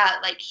 like, yeah,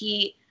 like,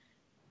 he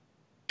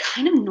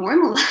kind of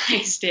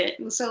normalized it.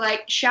 And so,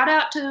 like, shout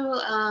out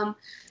to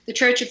the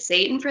Church of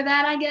Satan for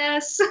that, I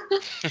guess.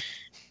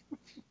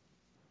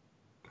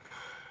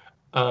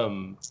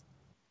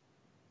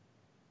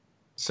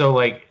 So,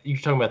 like, you're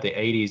talking about the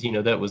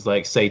 80s, that was,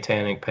 like,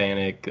 Satanic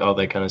Panic, all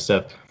that kind of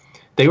stuff.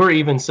 They were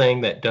even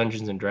saying that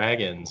Dungeons and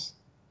Dragons,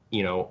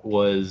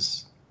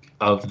 was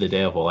of the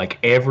devil. Like,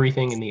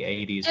 everything in the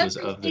 80s was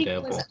of the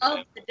devil. Was of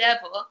the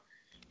devil.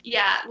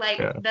 Yeah, like,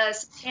 the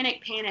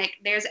Satanic Panic,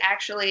 there's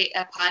actually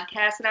a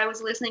podcast that I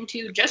was listening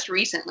to just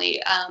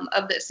recently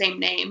of the same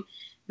name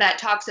that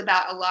talks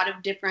about a lot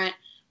of different,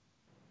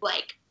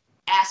 like,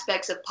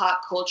 aspects of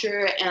pop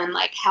culture and,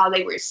 like, how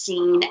they were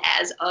seen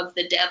as of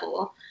the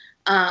devil.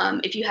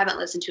 If you haven't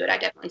listened to it, I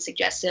definitely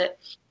suggest it.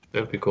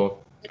 That'd be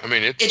cool.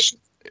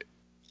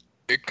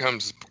 It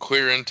comes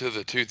clear into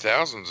the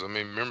 2000s.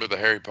 Remember the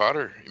Harry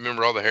Potter? You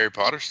remember all the Harry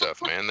Potter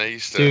stuff, man? They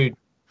used to... Dude,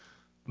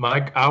 my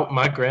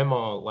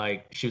grandma,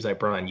 like, she was like,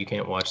 Brian, you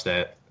can't watch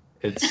that.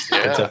 It's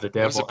of the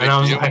devil. And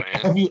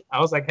I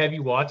was like, have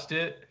you watched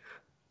it?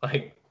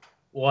 Like,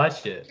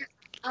 watched it.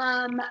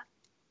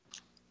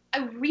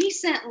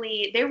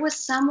 Recently, there was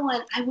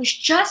someone, I was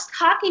just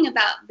talking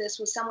about this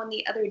with someone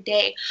the other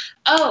day.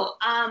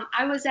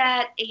 I was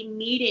at a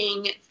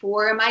meeting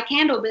for my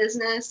candle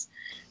business,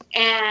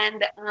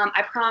 and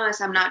I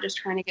promise I'm not just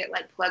trying to get,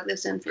 like, plug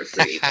this in for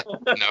free.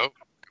 No,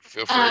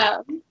 feel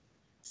free.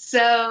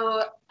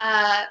 So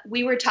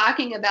we were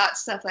talking about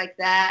stuff like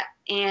that,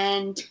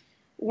 and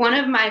one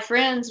of my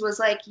friends was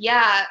like,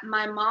 yeah,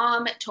 my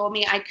mom told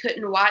me I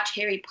couldn't watch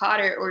Harry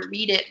Potter or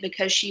read it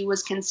because she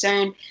was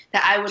concerned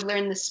that I would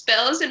learn the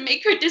spells and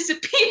make her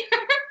disappear.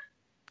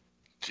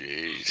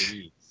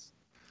 Jeez.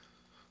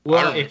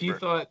 Well, if you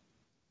thought...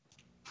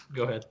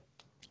 Go ahead.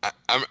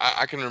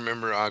 I can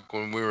remember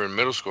when we were in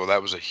middle school,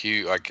 that was a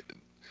huge, like,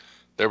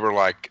 there were,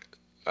 like,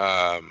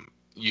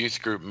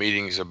 youth group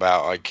meetings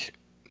about, like,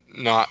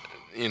 not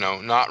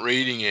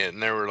reading it,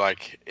 and they were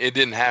like, it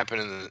didn't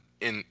happen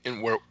in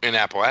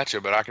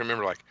Appalachia, but I can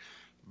remember, like,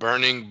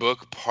 burning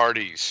book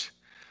parties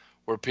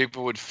where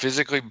people would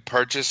physically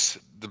purchase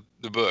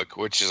the book,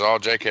 which is all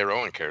J.K.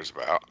 Rowling cares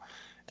about,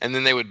 and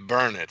then they would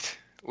burn it,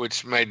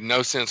 which made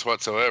no sense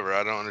whatsoever.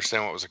 I don't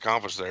understand what was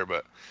accomplished there,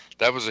 but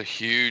that was a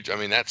huge,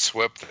 that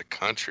swept the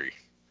country.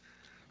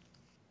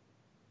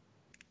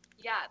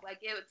 Yeah, like,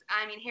 it was,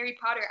 Harry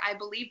Potter, I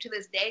believe to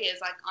this day, is,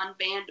 like, on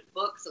banned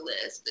books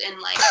list and,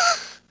 like,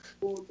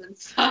 schools and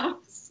stuff,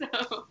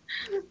 so.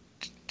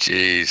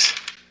 Jeez.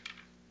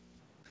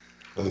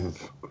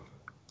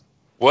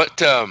 What,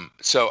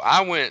 so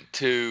I went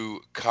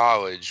to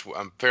college,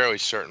 I'm fairly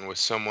certain, with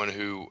someone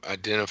who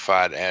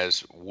identified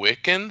as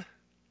Wiccan.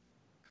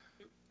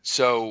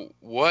 So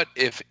what,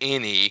 if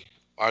any,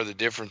 are the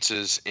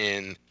differences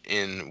in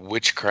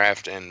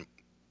witchcraft and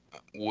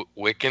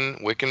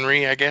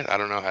Wiccanry, I guess? I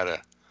don't know how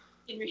to...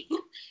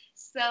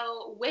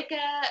 So Wicca,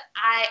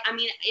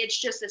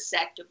 it's just a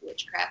sect of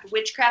witchcraft.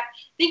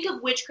 Think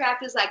of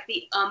witchcraft as, like,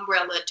 the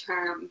umbrella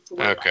term for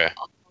like,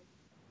 all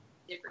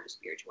different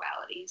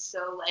spiritualities.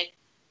 So, like,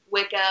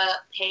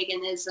 Wicca,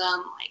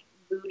 paganism, like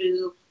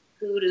voodoo,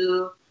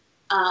 hoodoo,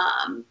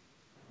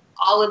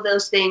 all of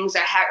those things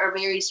are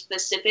very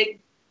specific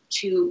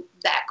to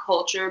that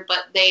culture,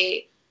 but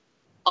they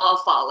all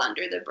fall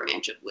under the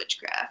branch of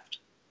witchcraft.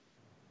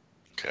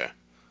 Okay.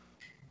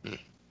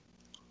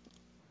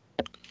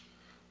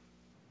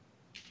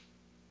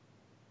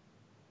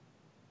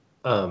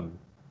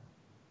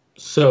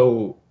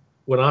 So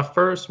when I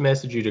first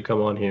messaged you to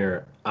come on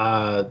here,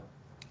 I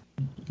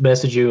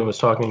messaged you and was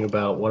talking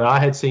about what I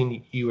had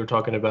seen. You were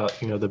talking about,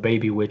 the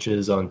baby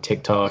witches on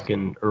TikTok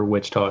or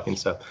Witch Talk and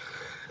stuff.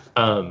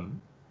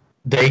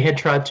 They had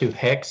tried to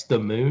hex the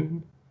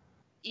moon.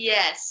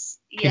 Yes.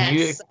 Can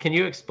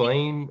you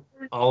explain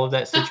all of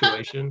that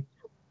situation?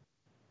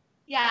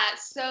 Yeah.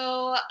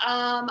 So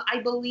I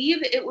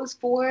believe it was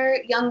 4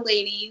 young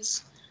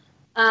ladies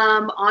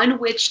on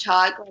Witch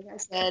Talk, like I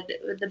said,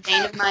 the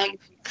bane of my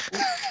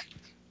existence.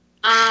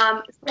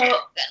 So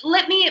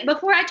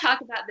before I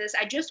talk about this,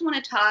 I just want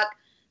to talk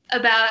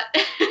about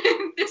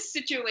this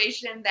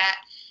situation that,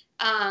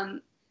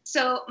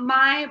 so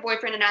my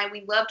boyfriend and I,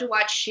 we love to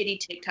watch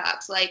shitty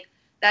TikToks. Like,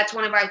 that's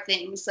one of our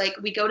things. Like,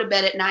 we go to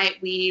bed at night,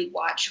 we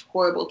watch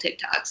horrible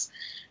TikToks.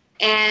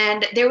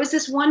 And there was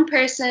this one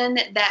person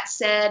that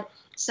said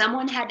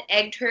someone had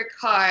egged her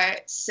car,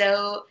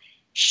 so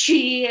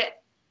she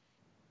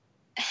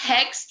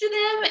hexed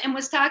them and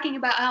was talking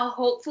about how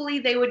hopefully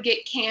they would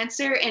get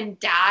cancer and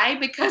die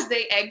because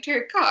they egged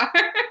her car.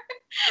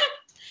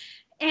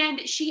 And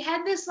she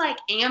had this like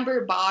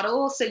amber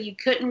bottle, so you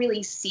couldn't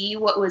really see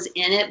what was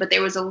in it, but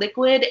there was a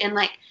liquid and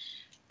like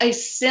a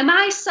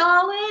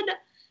semi-solid,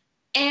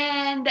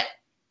 and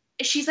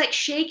she's like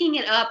shaking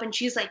it up and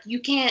she's like,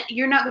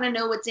 you're not going to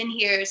know what's in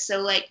here,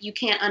 so like you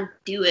can't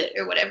undo it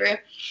or whatever.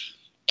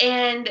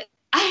 And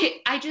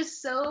I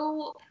just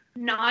so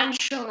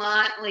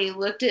nonchalantly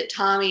looked at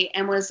Tommy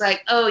and was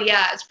like, oh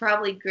yeah, it's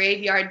probably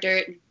graveyard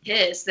dirt and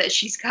piss that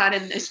she's got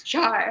in this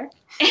jar.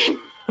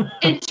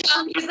 And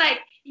Tommy's like,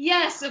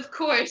 yes, of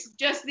course,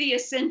 just the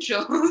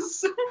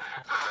essentials.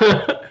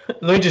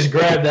 Let me just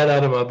grab that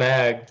out of my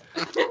bag.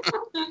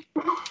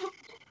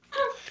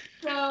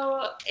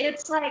 So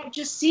it's like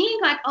just seeing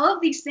like all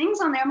of these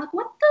things on there. I'm like,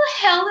 what the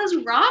hell is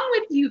wrong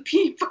with you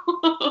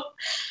people?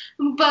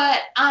 But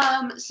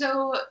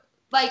so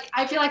like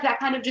I feel like that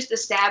kind of just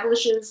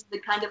establishes the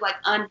kind of like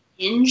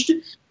unhinged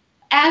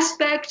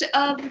aspect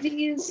of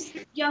these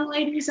young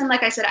ladies. And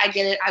like I said, I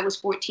get it. I was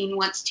 14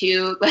 once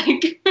too.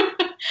 Like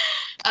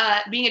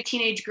being a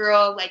teenage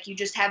girl, like you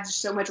just have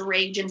so much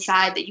rage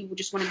inside that you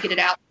just want to get it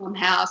out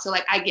somehow. So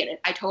like I get it.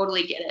 I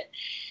totally get it.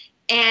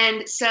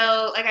 And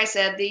so, like I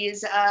said,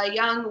 these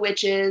young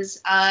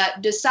witches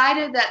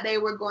decided that they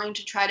were going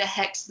to try to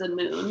hex the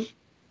moon.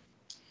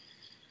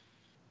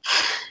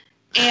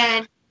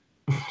 And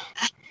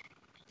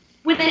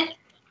when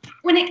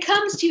it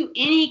comes to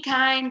any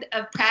kind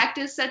of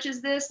practice such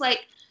as this,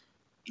 like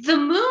the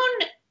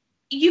moon,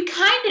 you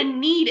kind of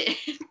need it.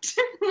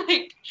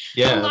 Like,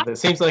 yeah, that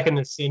seems like an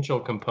essential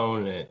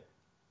component.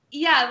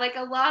 Yeah, like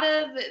a lot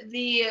of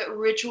the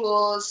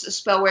rituals,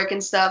 spell work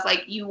and stuff,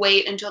 like you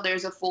wait until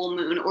there's a full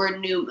moon or a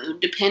new moon,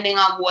 depending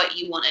on what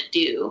you want to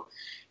do.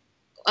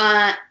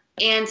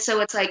 And so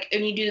it's like,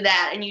 and you do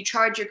that, and you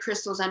charge your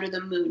crystals under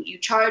the moon. You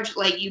charge,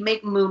 like, you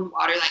make moon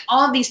water, like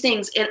all of these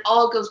things, it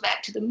all goes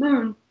back to the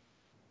moon.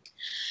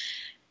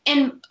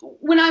 And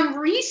when I'm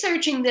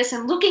researching this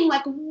and looking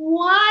like,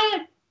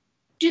 why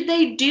did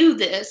they do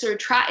this or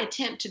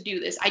attempt to do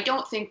this? I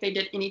don't think they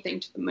did anything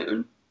to the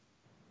moon.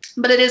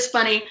 But it is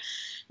funny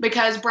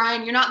because,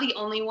 Brian, you're not the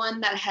only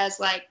one that has,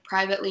 like,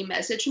 privately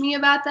messaged me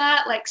about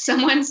that. Like,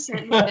 someone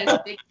sent me this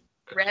big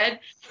thread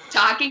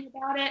talking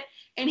about it,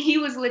 and he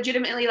was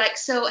legitimately like,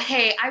 so,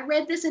 hey, I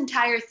read this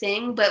entire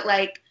thing, but,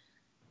 like,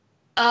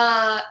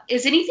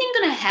 is anything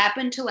going to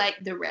happen to,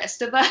 like, the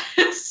rest of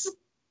us?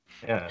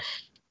 Yeah.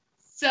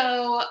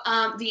 So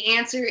the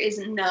answer is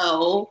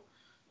no,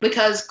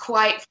 because,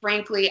 quite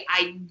frankly,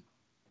 I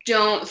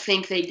don't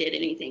think they did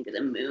anything to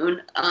the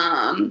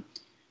moon.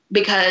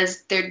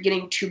 Because they're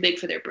getting too big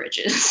for their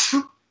britches.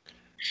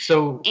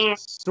 So,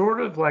 sort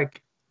of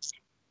like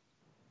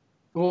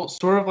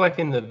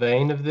in the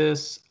vein of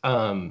this,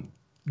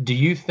 do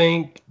you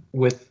think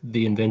with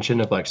the invention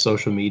of like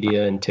social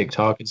media and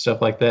TikTok and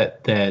stuff like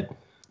that, that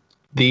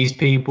these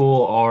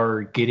people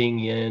are getting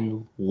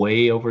in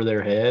way over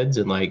their heads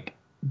and like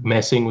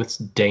messing with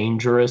stuff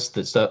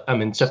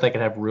that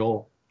could have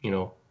real,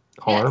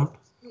 harm? Yes.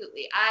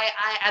 Absolutely.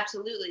 I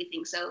absolutely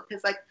think so.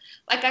 Because like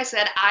I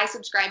said, I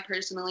subscribe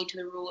personally to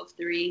the rule of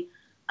 3.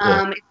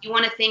 If you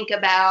want to think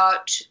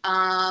about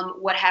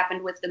what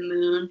happened with the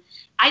moon,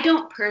 I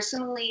don't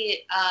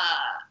personally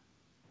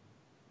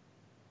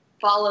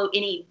follow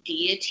any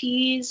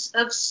deities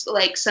of,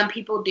 like, some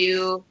people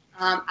do.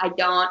 I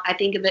don't. I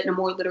think of it in a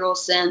more literal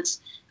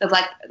sense of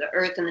like the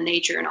earth and the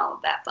nature and all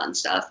of that fun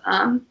stuff.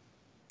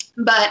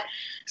 But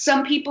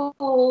some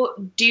people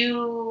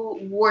do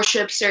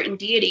worship certain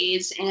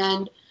deities,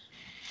 and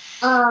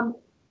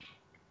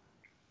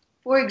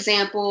for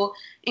example,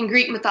 in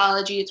Greek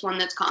mythology, it's one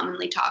that's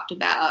commonly talked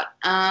about,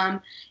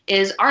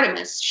 is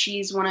Artemis.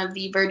 She's one of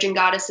the virgin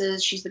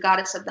goddesses. She's the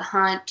goddess of the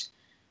hunt.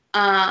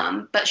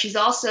 But she's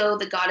also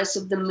the goddess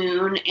of the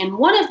moon and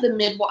one of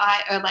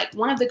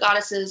the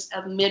goddesses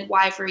of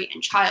midwifery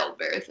and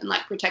childbirth and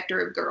like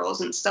protector of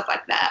girls and stuff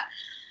like that.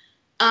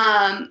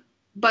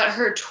 But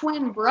her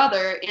twin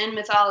brother in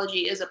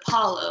mythology is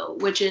Apollo,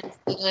 which is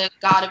the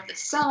god of the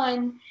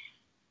sun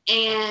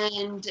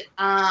and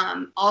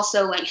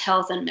also like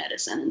health and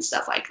medicine and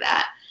stuff like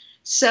that.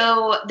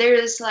 So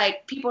there's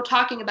like people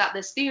talking about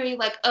this theory,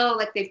 like, oh,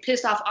 like they've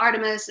pissed off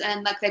Artemis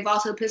and like they've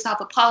also pissed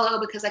off Apollo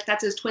because like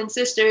that's his twin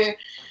sister.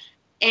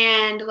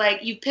 And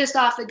like you've pissed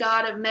off the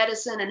god of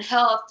medicine and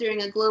health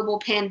during a global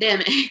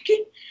pandemic.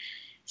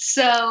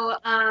 So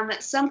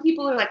some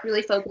people are like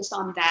really focused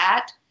on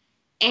that.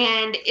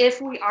 And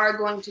if we are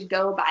going to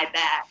go by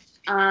that,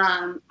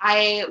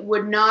 I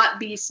would not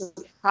be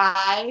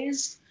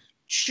surprised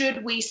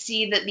should we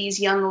see that these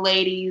young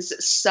ladies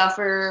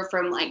suffer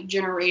from like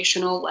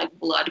generational like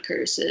blood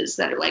curses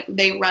that are like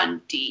they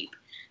run deep.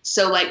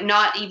 So like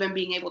not even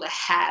being able to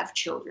have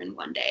children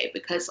one day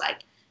because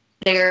like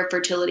their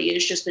fertility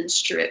has just been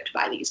stripped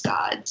by these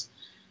gods.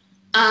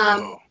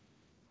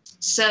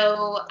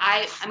 So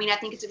I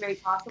think it's very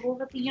possible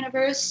that the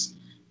universe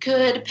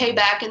could pay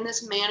back in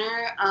this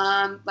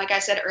manner. Like I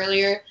said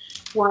earlier,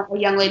 a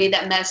young lady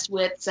that messed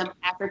with some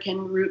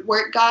African root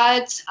work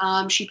gods,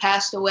 she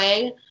passed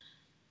away.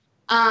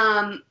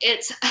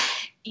 It's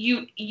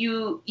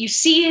you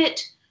see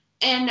it,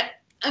 and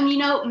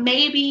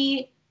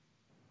maybe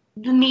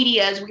the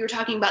media, as we were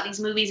talking about these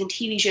movies and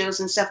TV shows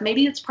and stuff,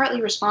 maybe it's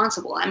partly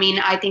responsible. I mean,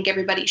 I think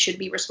everybody should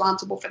be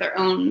responsible for their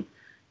own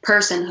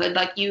personhood.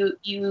 Like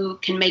you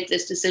can make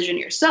this decision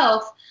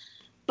yourself,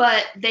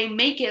 but they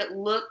make it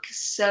look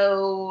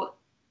so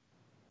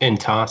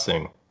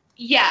enticing.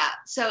 Yeah,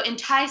 so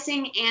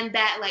enticing and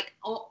that like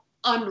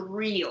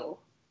unreal.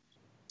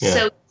 Yeah.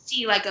 So you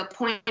see like a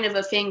point of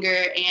a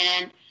finger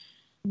and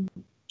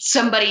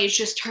somebody is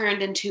just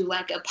turned into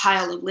like a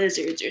pile of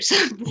lizards or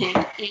something.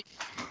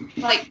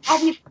 Like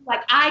obviously,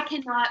 like I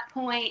cannot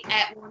point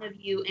at one of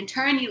you and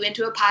turn you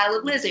into a pile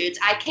of lizards.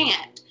 I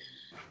can't.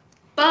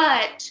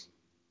 But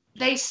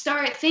they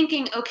start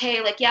thinking,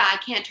 okay, like, yeah, I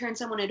can't turn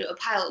someone into a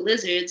pile of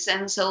lizards.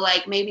 And so,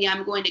 like, maybe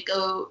I'm going to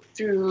go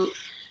through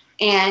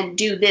and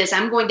do this.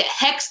 I'm going to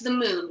hex the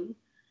moon.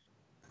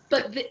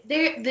 But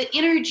the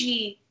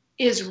energy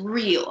is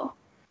real.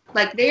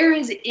 Like, there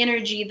is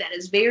energy that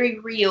is very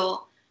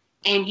real,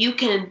 and you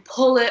can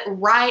pull it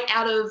right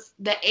out of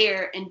the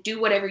air and do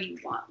whatever you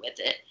want with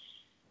it.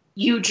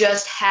 You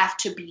just have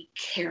to be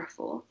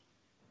careful.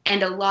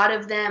 And a lot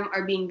of them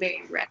are being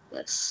very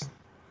reckless.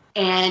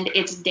 And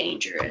it's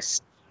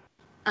dangerous.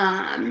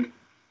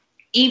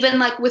 Even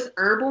like with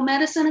herbal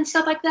medicine and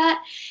stuff like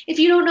that, if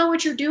you don't know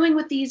what you're doing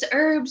with these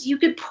herbs, you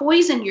could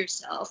poison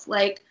yourself.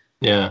 Like,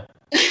 yeah,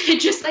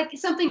 just like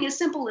something as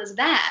simple as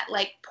that,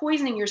 like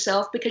poisoning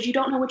yourself because you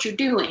don't know what you're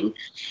doing.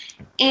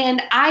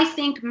 And I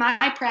think my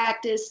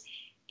practice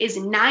is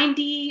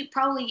 90,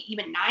 probably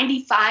even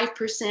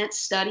 95%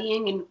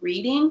 studying and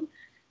reading,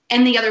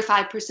 and the other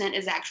 5%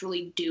 is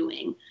actually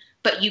doing.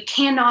 But you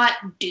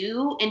cannot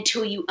do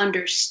until you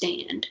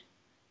understand.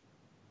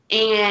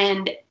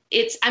 And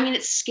it's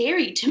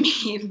scary to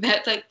me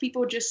that like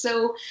people just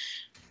so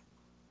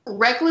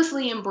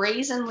recklessly and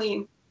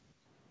brazenly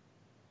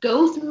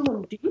go through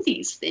and do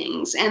these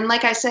things. And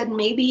like I said,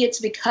 maybe it's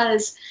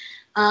because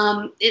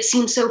it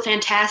seems so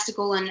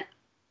fantastical and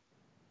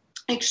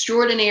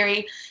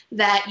extraordinary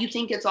that you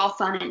think it's all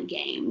fun and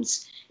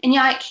games. And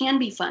yeah, it can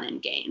be fun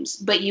and games,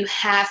 but you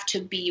have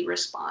to be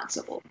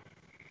responsible.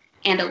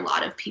 And a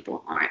lot of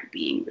people aren't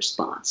being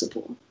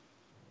responsible.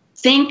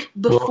 Think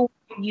before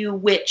you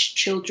witch,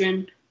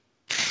 children.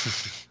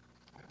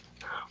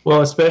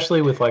 Well,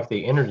 especially with like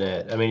the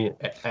internet. I mean,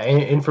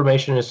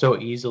 information is so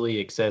easily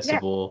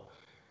accessible,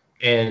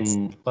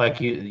 and like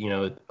you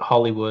know,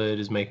 Hollywood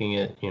is making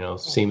it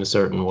seem a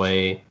certain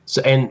way.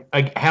 So, and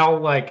like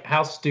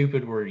how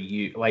stupid were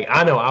you? Like,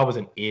 I know I was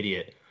an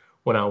idiot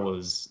when I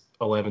was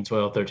 11,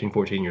 12, 13,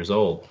 14 years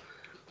old.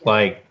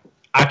 Like,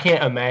 I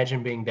can't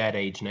imagine being that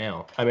age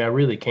now. I mean, I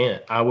really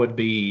can't. I would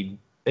be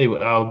a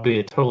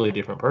totally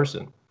different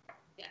person.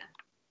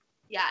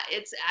 Yeah,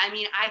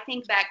 I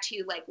think back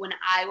to like when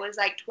I was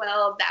like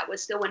 12, that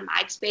was still when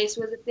MySpace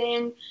was a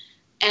thing.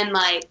 And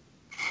like,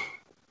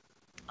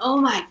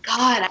 oh my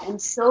God, I'm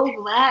so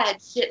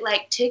glad shit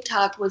like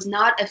TikTok was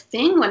not a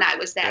thing when I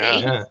was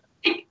that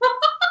age.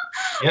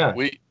 Yeah.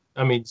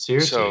 I mean,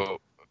 seriously. So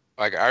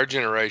like our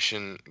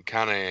generation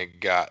kind of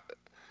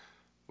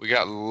we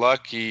got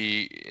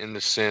lucky in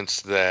the sense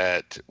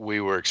that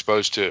we were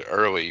exposed to it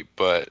early,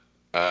 but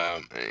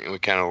we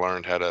kind of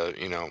learned how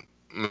to,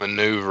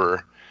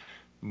 maneuver.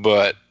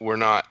 But we're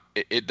not.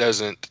 It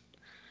doesn't.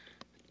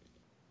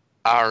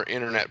 Our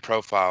internet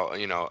profile,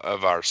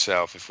 of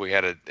ourself. If we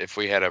had a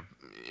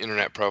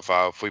internet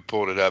profile, if we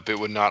pulled it up, it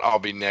would not all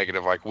be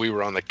negative. Like we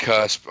were on the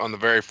cusp, on the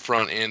very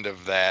front end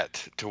of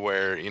that, to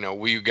where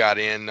we got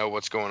in, know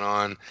what's going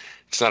on.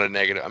 It's not a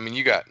negative. I mean,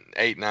 you got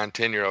 8, 9,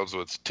 10-year-olds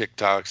with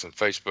TikToks and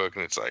Facebook,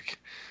 and it's like,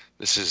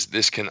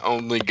 this can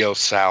only go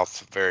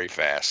south very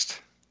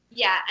fast.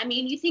 Yeah, I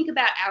mean, you think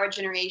about our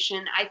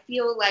generation, I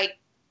feel like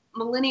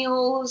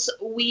millennials,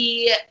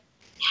 we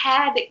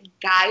had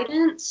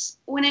guidance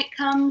when it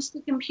comes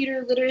to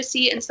computer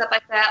literacy and stuff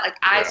like that. Like,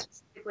 I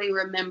specifically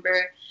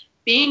remember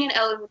being in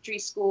elementary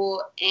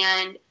school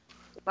and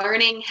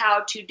learning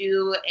how to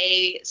do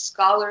a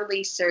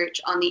scholarly search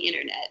on the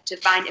internet to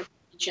find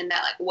information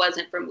that like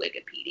wasn't from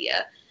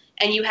Wikipedia.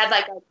 And you had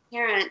like our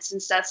parents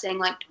and stuff saying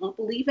like, don't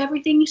believe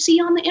everything you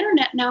see on the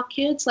internet now,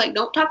 kids. Like,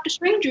 don't talk to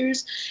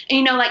strangers. And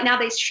you know, like now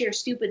they share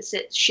stupid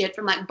shit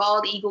from like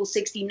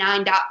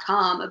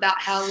baldeagle69.com about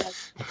how like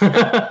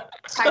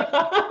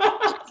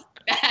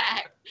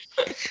back.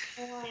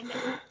 And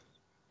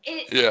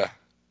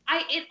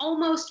it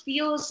almost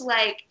feels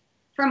like,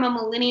 from a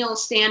millennial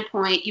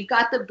standpoint, you've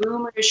got the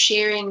boomers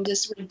sharing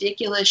this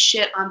ridiculous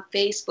shit on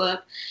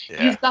Facebook.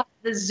 Yeah. You've got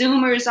the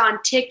Zoomers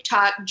on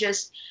TikTok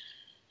just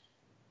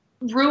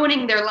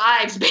ruining their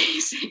lives,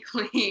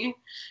 basically.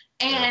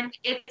 And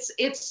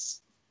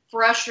it's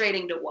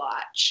frustrating to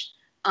watch.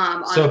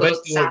 So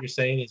basically what you're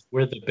saying is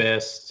we're the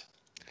best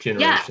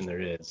generation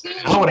there is.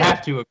 I would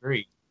have to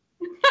agree.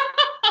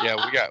 Yeah,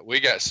 we got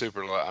we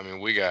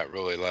got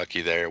really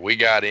lucky there. We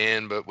got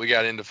into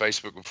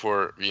Facebook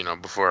before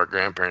our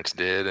grandparents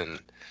did, and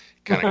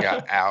kind of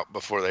got out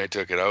before they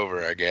took it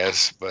over, I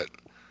guess. But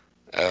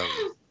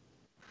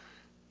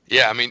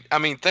yeah, I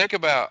mean, think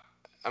about,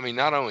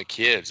 not only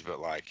kids, but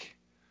like,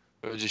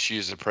 we'll just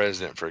use the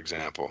president for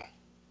example.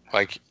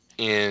 Like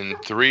in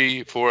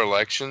 3-4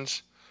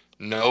 elections,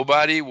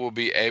 nobody will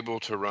be able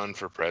to run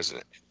for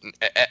president.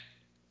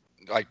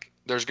 Like,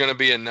 there's going to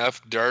be enough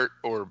dirt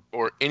or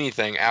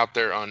anything out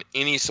there on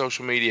any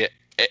social media,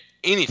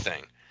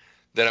 anything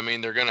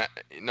that,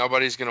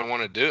 nobody's going to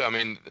want to do.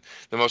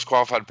 The most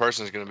qualified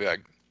person is going to be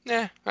like,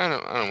 nah, I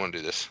don't want to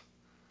do this.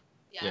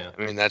 Yeah.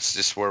 That's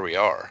just where we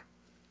are.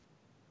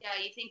 Yeah.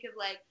 You think of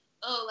like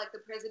the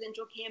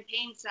presidential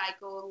campaign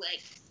cycle,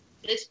 like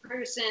this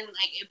person,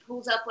 like it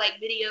pulls up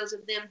like videos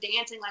of them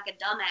dancing like a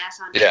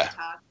dumbass on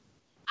TikTok.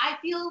 I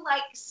feel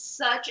like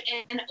such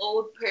an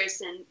old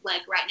person,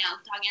 like right now,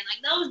 talking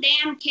like those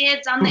damn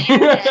kids on the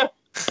internet,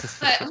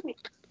 but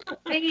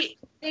like,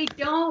 they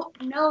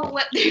don't know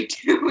what they're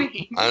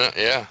doing.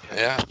 Yeah.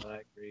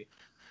 I agree.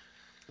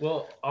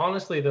 Well,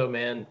 honestly, though,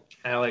 man,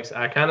 Alex,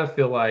 I kind of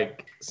feel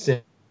like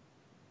since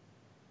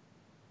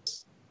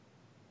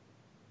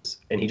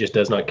and he just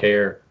does not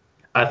care,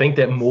 I think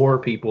that more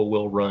people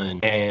will run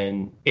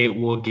and it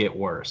will get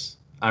worse.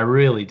 I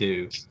really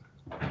do.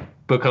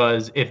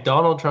 Because if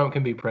Donald Trump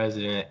can be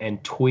president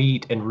and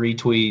tweet and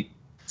retweet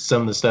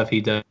some of the stuff he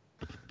does,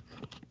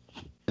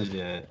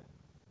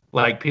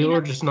 like, people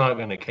are just not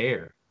going to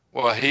care.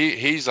 Well,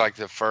 he's like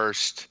the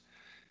first.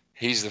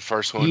 He's the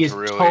first one to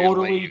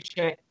really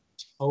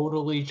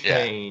totally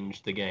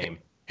change the game.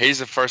 He's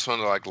the first one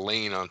to like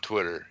lean on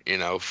Twitter,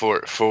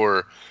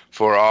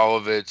 for all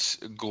of its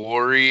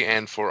glory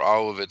and for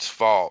all of its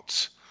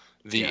faults.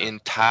 The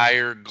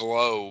entire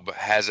globe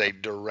has a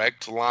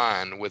direct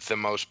line with the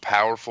most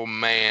powerful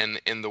man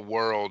in the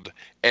world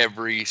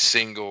every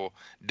single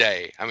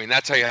day.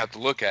 That's how you have to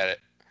look at it.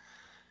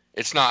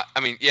 It's not,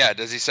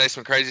 does he say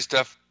some crazy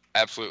stuff?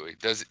 Absolutely.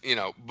 Does,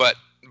 but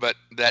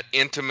that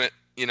intimate,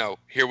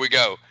 here we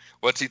go.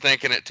 What's he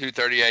thinking at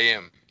 2:30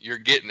 a.m.? You're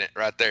getting it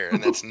right there,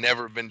 and that's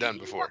never been done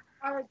before.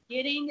 You are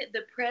getting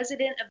the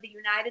president of the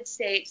United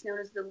States, known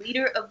as the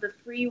leader of the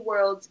free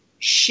world's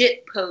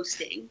shit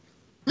posting.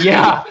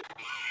 Yeah.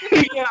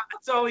 Yeah,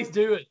 that's all he's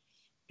doing.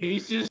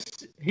 He's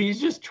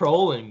just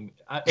trolling.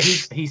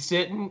 He's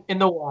sitting in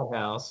the White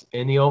House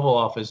in the Oval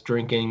Office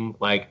drinking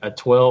like a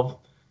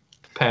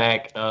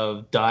 12-pack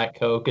of Diet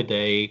Coke a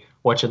day,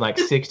 watching like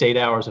 6 to 8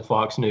 hours of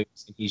Fox News.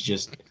 And he's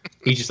just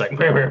like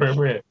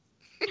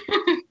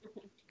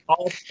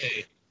all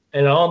day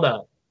and all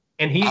night.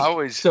 And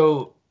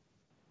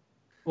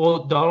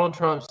Donald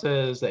Trump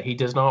says that he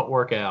does not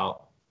work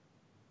out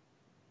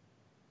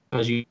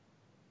because you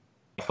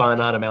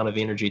finite amount of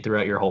energy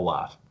throughout your whole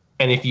life,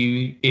 and if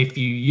you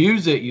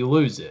use it, you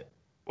lose it.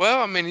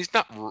 Well, he's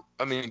not.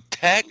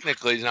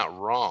 Technically, he's not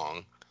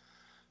wrong.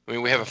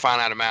 We have a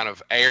finite amount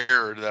of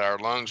air that our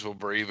lungs will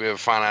breathe. We have a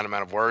finite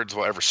amount of words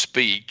we'll ever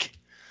speak.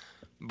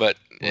 But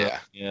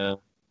yeah.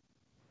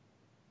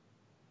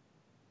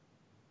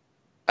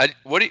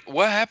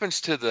 What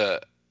happens to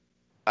the?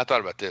 I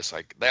thought about this.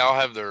 Like, they all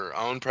have their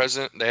own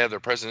president. They have their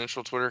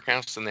presidential Twitter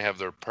accounts, and they have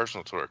their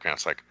personal Twitter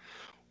accounts. Like,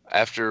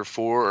 after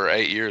 4 or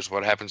 8 years,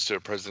 what happens to a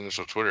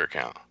presidential Twitter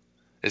account?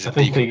 Is it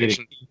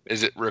decommissioned?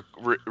 Is it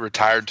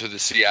retired to the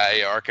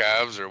CIA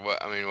archives, or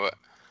what? What?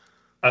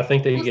 I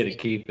think they get to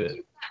keep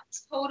it.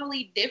 It's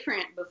totally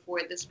different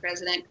before this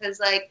president, because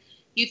like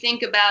you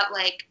think about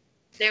like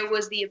there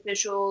was the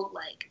official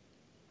like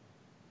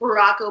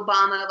Barack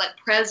Obama, like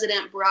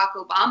President Barack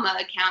Obama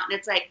account, and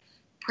it's like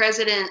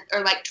president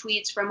or like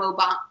tweets from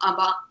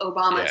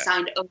Obama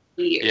signed over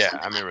the years. Yeah,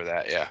 I remember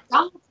that. Yeah,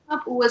 Donald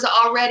Trump was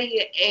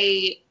already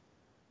a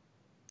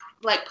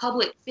like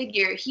public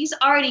figure. He's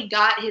already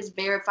got his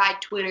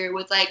verified Twitter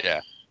with like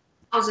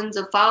thousands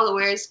of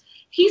followers.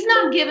 he's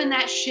not giving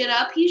that shit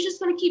up. He's just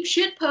going to keep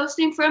shit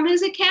posting from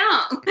his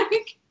account.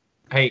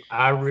 Hey,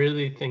 I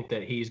really think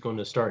that he's going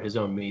to start his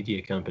own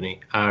media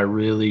company. I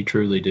really,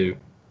 truly do.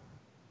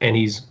 And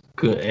he's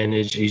good, and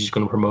he's just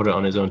going to promote it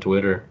on his own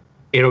Twitter.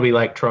 It'll be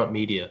like Trump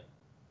Media,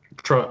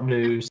 Trump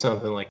News,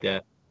 something like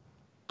that.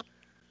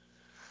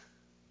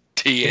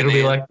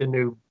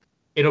 TNN.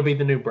 It'll be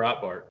the new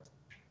Breitbart.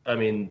 I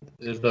mean,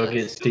 they'll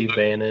get Steve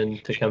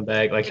Bannon to come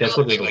back. Like, that's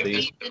what it'll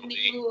be. The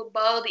new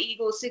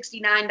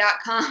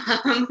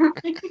baldeagle69.com.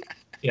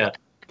 Yeah,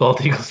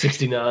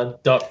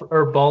 baldeagle69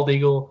 or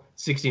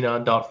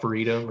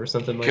baldeagle69.freedom or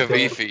something like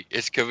Kavifi.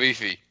 It's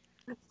Kavifi.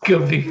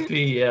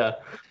 Kavifi, yeah.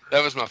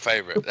 That was my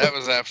favorite. That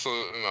was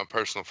absolutely my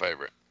personal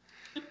favorite.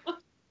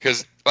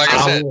 Because, like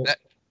I said,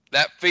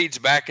 that feeds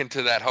back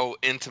into that whole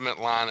intimate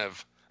line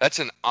of, that's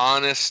an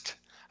honest,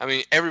 I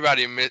mean,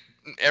 everybody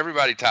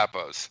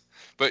typos.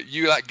 But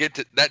you like get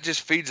to, that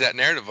just feeds that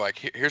narrative,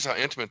 like, here's how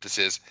intimate this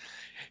is.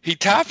 He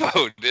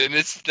typoed, and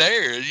it's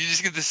there. You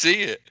just get to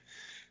see it.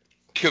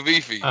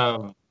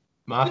 Kavifi.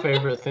 My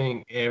favorite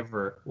thing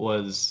ever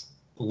was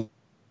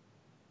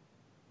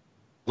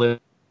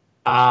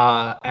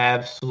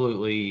I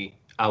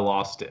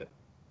lost it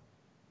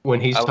when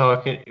he was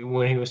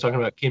talking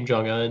about Kim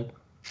Jong-un.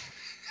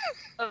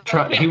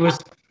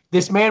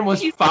 This man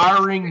was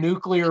firing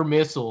nuclear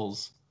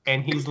missiles,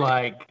 and he's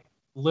like,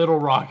 Little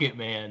Rocket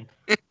Man.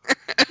 I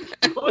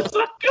was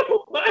like,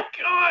 oh my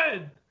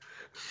god.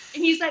 And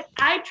he's like,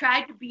 I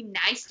tried to be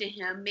nice to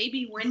him.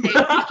 Maybe one day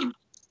we can be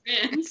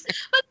friends.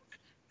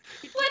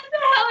 But what the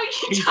hell are you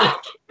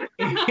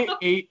talking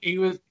about?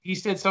 He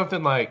said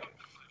something like,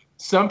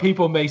 some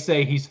people may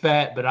say he's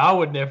fat, but I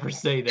would never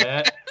say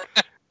that.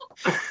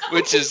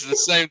 Which is the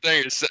same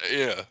thing as,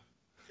 yeah.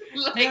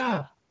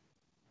 Yeah.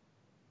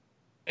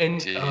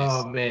 And,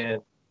 oh man,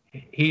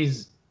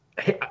 seriously,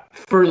 I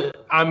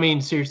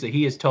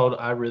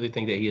really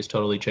think that he has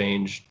totally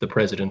changed the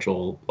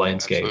presidential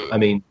landscape. Absolutely. I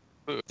mean,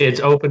 it's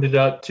opened it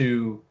up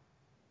to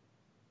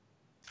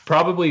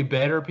probably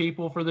better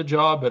people for the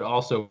job, but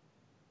also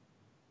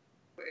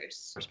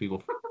worse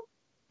people.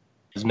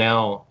 Because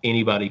now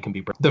anybody can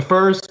be president. The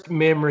first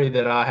memory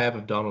that I have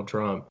of Donald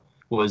Trump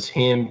was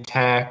him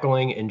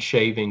tackling and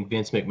shaving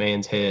Vince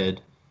McMahon's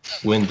head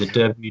when the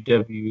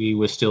WWE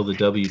was still the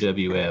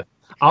WWF.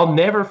 I'll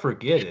never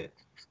forget it.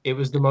 It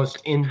was the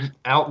most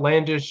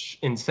outlandish,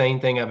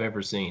 insane thing I've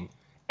ever seen.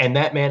 And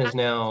that man is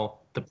now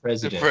the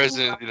president. The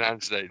president of the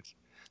United States.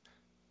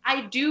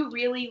 I do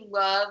really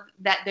love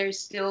that therethere's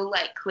still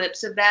like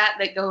clips of that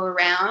go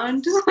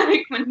around,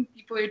 like when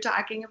people are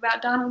talking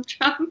about Donald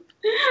Trump.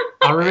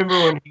 I remember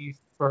when he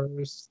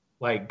first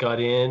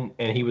got in,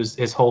 and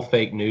his whole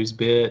fake news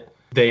bit.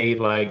 They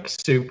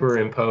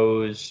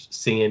superimposed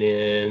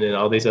CNN and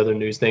all these other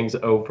news things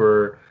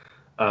over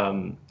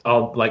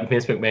all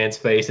Vince McMahon's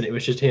face, and it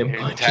was just him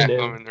punching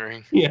him in the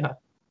ring. Yeah,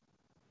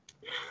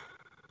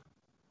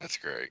 that's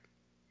great. It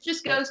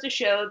just goes to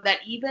show that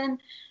even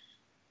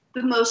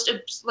the most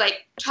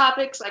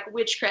topics like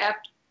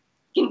witchcraft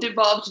can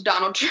devolve to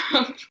Donald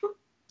Trump.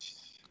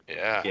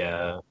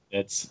 Yeah,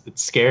 it's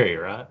scary,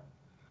 right?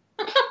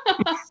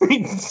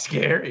 It's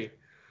scary.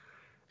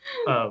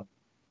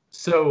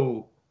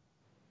 So,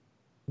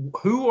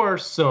 who are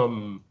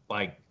some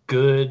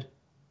good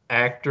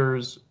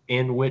actors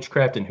in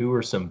witchcraft, and who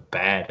are some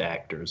bad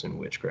actors in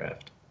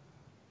witchcraft?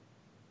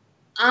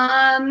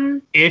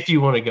 If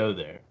you want to go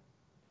there.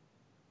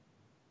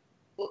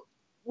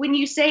 When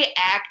you say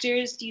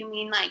actors, do you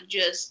mean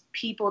just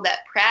people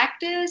that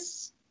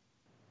practice?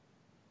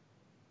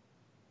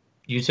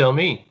 You tell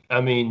me.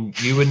 I mean,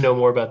 you would know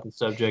more about the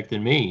subject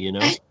than me, you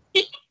know?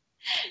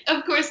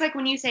 Of course,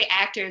 when you say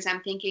actors,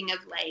 I'm thinking of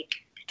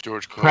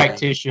George Clooney.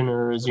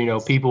 Practitioners,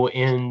 people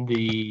in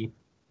the...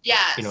 Yeah,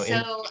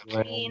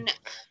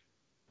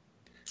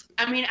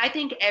 I mean, I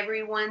think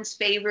everyone's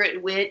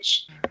favorite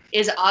witch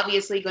is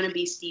obviously going to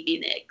be Stevie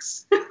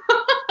Nicks.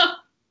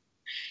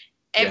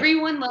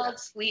 Everyone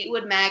loves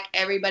Fleetwood Mac.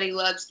 Everybody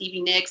loves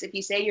Stevie Nicks. If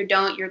you say you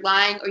don't, you're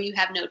lying or you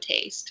have no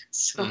taste.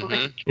 So,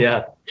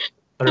 yeah,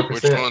 100%.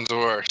 Which one's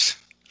worse?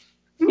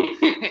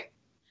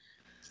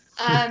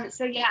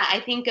 So yeah,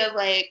 I think of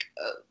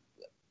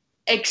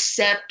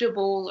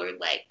acceptable or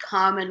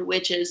common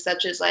witches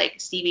such as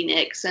Stevie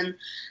Nicks, and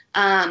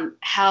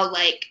how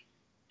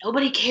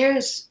nobody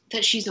cares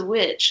that she's a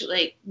witch,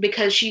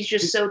 because she's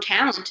just so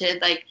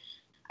talented.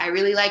 I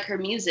really like her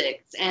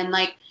music, and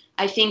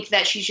I think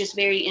that she's just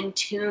very in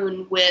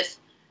tune with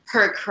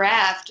her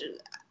craft.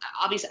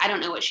 Obviously, I don't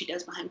know what she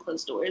does behind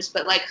closed doors,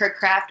 but her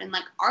craft and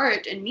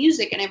art and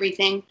music and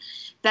everything,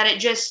 that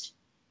it's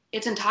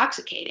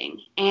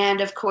intoxicating. And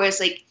of course,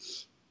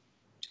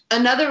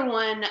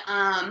 another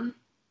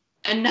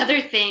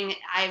thing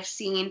I've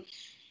seen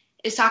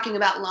is talking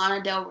about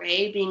Lana Del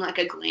Rey being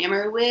a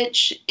glamour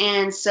witch.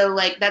 And so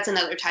that's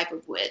another type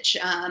of witch.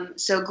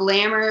 So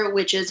glamour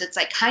witches, it's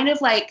kind of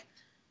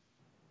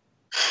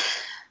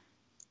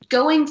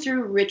going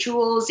through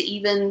rituals,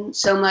 even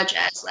so much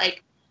as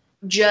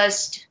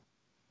just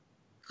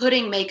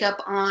putting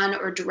makeup on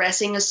or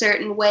dressing a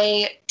certain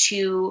way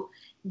to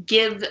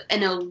give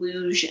an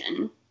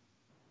illusion.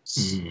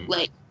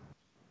 Like,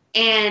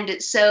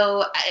 and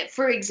so,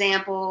 for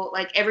example,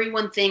 like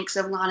everyone thinks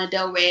of Lana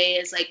Del Rey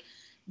as like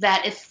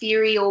that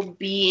ethereal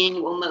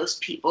being. Well,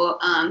 most people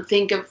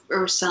think of,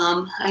 or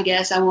some, I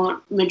guess I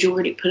won't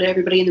put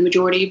everybody in the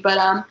majority,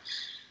 but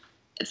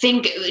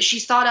think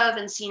she's thought of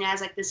and seen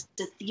as like this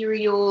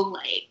ethereal,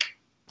 like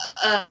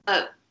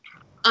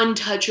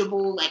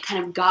untouchable, like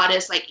kind of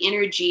goddess like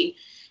energy.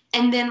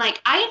 And then like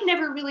I had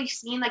never really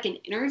seen like an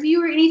interview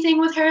or anything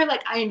with her.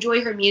 Like I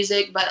enjoy her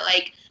music, but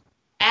like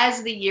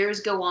as the years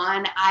go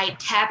on, I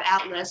tap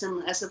out less and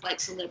less of like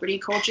celebrity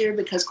culture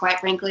because quite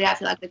frankly, I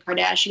feel like the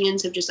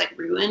Kardashians have just like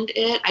ruined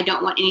it. I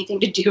don't want anything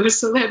to do with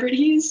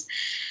celebrities.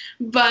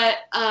 But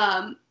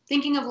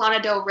thinking of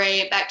Lana Del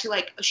Rey, back to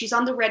like she's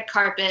on the red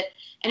carpet,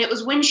 and it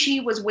was when she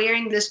was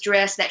wearing this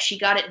dress that she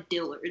got at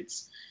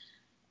Dillard's.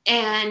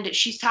 And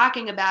she's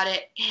talking about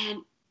it,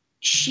 and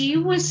she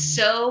was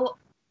so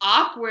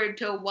awkward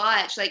to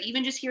watch. Like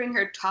even just hearing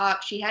her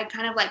talk, she had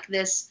kind of like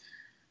this,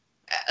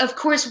 of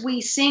course we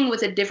sing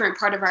with a different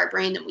part of our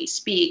brain than we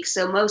speak,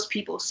 so most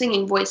people's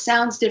singing voice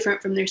sounds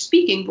different from their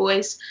speaking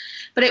voice,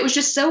 but it was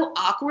just so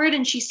awkward,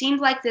 and she seemed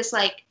like this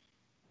like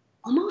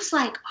almost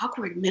like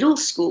awkward middle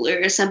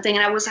schooler or something,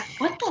 and I was like,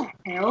 what the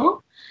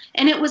hell?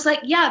 And it was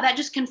like, yeah, that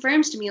just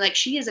confirms to me like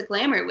she is a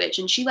glamour witch,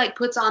 and she like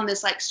puts on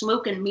this like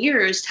smoke and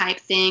mirrors type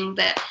thing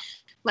that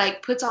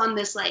like puts on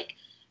this like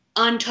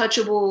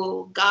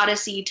untouchable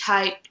goddessy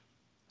type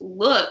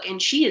look,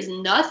 and she is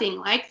nothing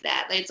like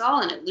that. Like, it's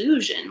all an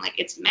illusion. Like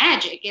it's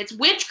magic, it's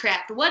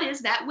witchcraft. What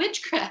is that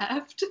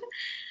witchcraft?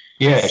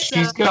 Yeah,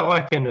 she's got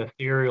like an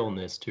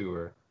etherealness to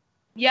her.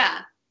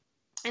 Yeah,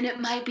 and it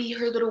might be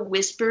her little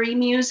whispery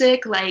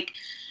music, like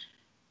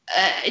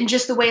and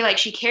just the way like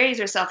she carries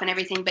herself and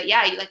everything. But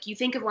yeah, you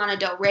think of Lana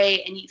Del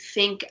Rey and you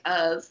think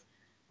of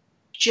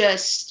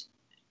just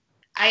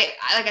I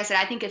like I said,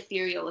 I think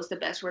ethereal is the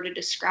best word to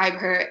describe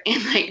her.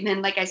 And like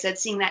then, like I said,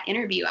 seeing that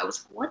interview, I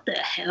was like, what the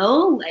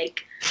hell?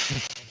 Like,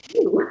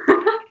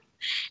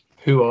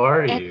 who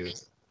are you?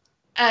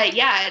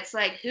 Yeah, it's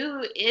like,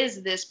 who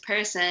is this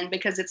person?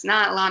 Because it's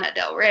not Lana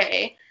Del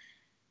Rey.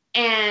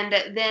 And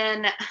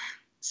then,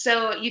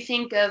 so you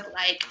think of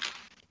like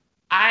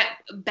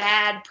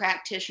bad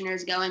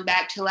practitioners going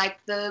back to like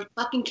the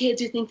fucking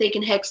kids who think they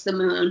can hex the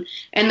moon,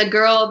 and the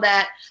girl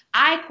that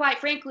I quite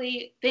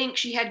frankly think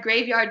she had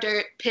graveyard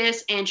dirt,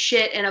 piss, and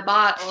shit in a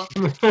bottle.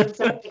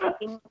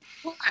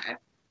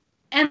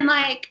 And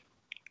like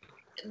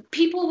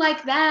people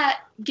like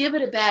that give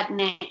it a bad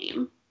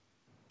name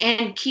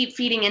and keep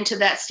feeding into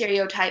that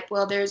stereotype.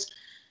 Well,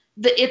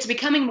 it's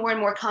becoming more and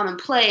more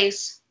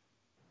commonplace,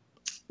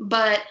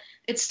 but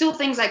it's still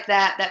things like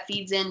that that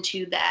feeds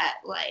into that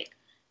like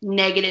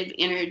negative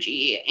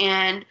energy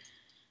and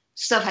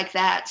stuff like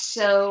that.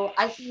 So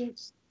I think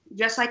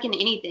just like in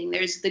anything,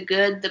 there's the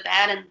good, the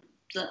bad, and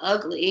the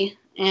ugly,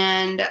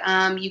 and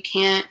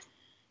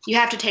you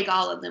have to take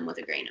all of them with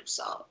a grain of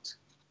salt.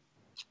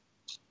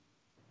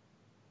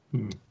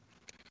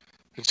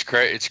 It's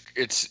great.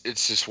 It's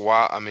just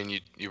wild. I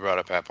mean, you brought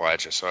up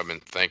Appalachia, so I've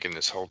been thinking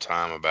this whole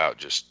time about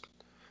just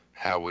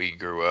how we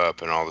grew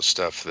up and all the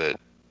stuff that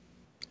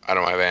I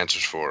don't have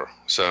answers for.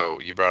 So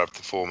you brought up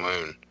the full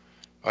moon.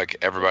 Like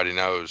everybody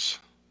knows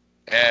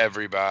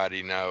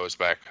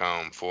back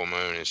home, full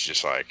moon is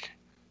just like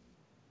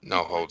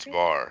no holds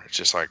bar. It's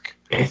just like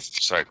it's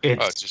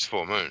just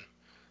full moon,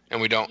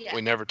 and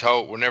we're never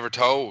told.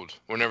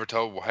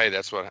 Well, hey,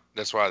 that's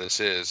why this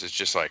is. It's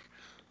just like,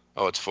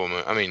 oh, it's full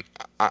moon. I mean,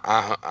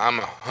 I'm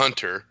a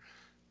hunter,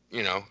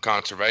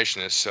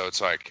 conservationist, so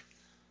it's like,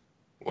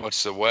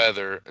 what's the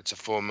weather? It's a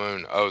full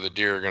moon. Oh, the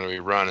deer are going to be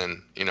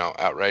running,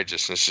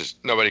 outrageous, and it's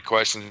just nobody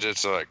questions it.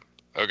 It's like,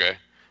 okay.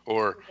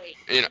 Or,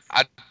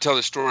 I tell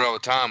this story all the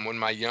time.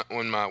 When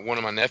one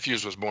of my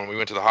nephews was born, we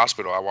went to the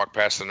hospital. I walked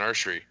past the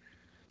nursery.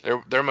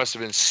 There must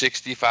have been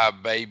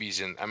 65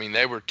 babies, and I mean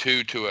they were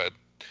 2 to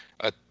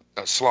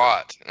a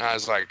slot. And I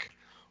was like,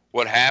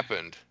 "What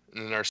happened?"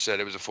 And the nurse said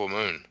it was a full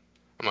moon.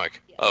 I'm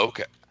like, "Oh,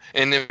 okay."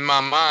 And in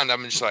my mind,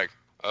 I'm just like,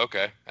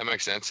 "Okay, that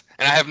makes sense."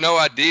 And I have no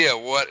idea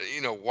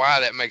why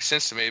that makes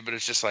sense to me. But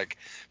it's just like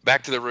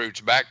back to the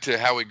roots, back to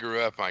how we grew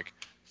up. Like,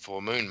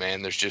 full moon,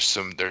 man. There's just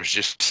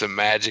some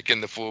magic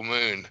in the full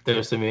moon.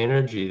 There's some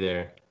energy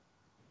there.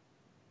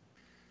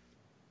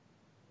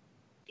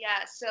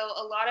 Yeah, so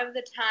a lot of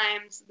the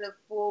times the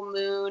full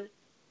moon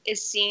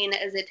is seen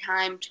as a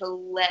time to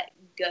let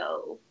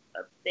go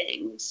of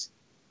things.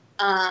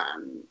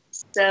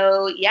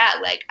 So yeah,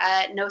 like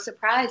no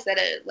surprise that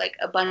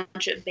a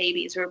bunch of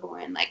babies were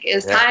born. Like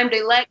it's time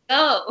to let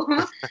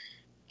go.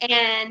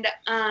 And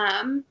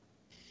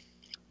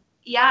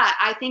yeah,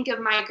 I think of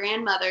my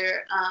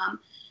grandmother,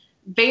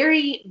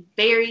 very,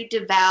 very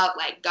devout,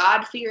 like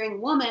God-fearing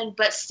woman,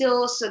 but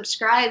still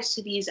subscribes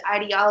to these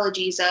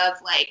ideologies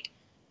of like,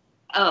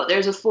 oh,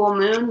 there's a full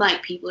moon,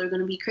 like people are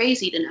going to be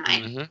crazy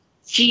tonight. Mm-hmm.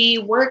 She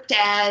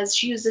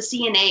was a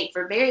CNA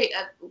for a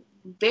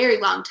very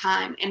long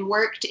time and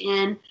worked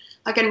in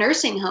like a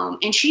nursing home.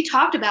 And she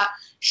talked about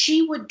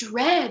she would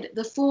dread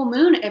the full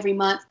moon every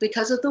month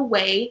because of the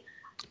way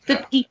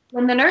the people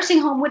in the nursing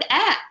home would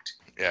act.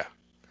 Yeah.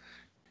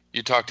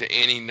 You talk to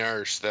any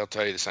nurse, they'll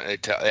tell you the same.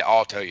 They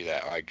all tell you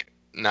that. Like,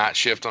 night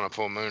shift on a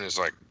full moon is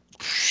like,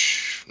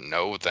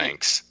 no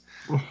thanks.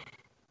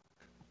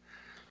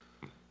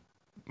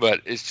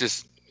 But it's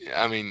just,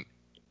 I mean,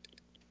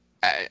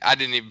 I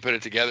didn't even put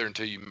it together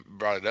until you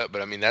brought it up.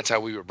 But I mean, that's how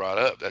we were brought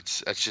up.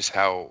 That's just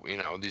how, you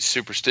know, these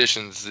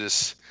superstitions,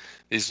 this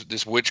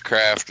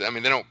witchcraft. I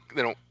mean,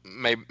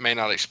 they may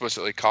not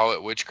explicitly call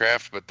it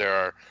witchcraft, but there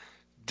are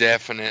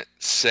definite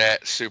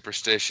set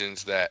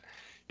superstitions that,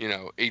 you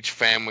know, each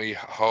family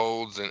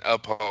holds and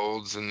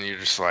upholds, and you're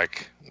just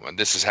like, well,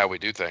 this is how we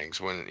do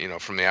things. When, you know,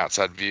 from the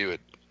outside view,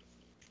 it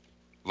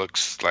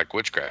looks like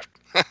witchcraft.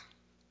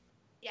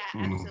 Yeah,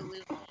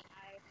 absolutely.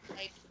 I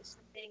like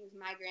some things.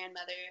 My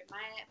grandmother,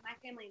 my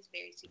family is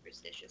very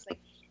superstitious. Like,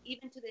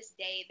 even to this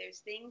day, there's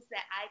things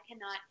that I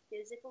cannot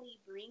physically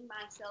bring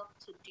myself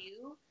to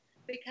do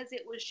because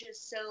it was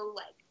just so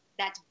like,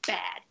 that's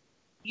bad.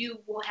 You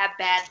will have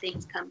bad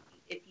things come to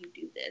you if you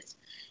do this.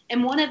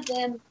 And one of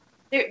them,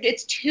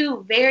 it's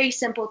two very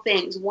simple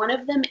things. One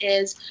of them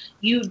is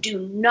you do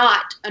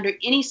not, under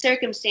any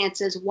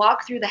circumstances,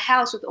 walk through the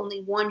house with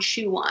only one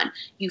shoe on.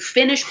 You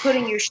finish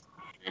putting your shoe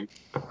on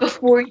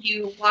before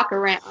you walk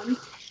around.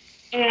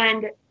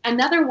 And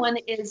another one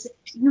is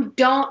you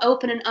don't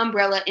open an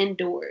umbrella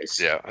indoors.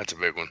 Yeah, that's a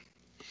big one.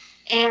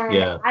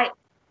 And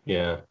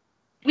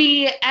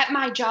we, at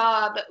my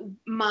job,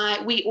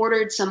 we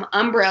ordered some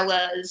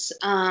umbrellas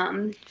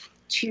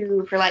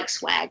for like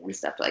swag and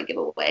stuff to like give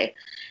away.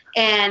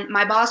 And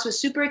my boss was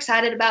super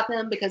excited about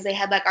them because they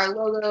had like our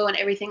logo and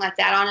everything like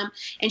that on them.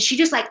 And she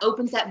just like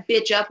opens that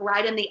bitch up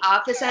right in the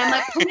office. And I'm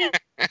like,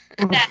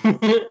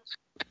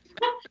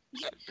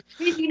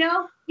 please. You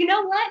know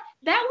what?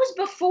 That was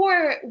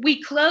before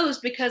we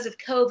closed because of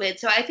COVID.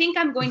 So I think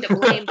I'm going to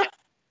blame that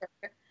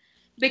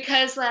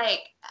because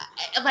like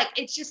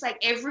it's just like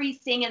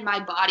everything in my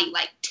body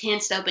like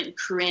tensed up and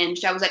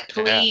cringed. I was like,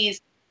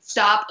 please.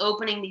 Stop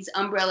opening these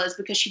umbrellas,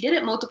 because she did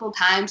it multiple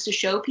times to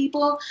show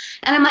people.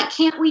 And I'm like,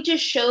 can't we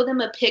just show them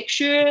a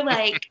picture?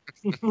 Like,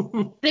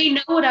 they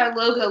know what our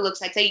logo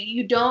looks like.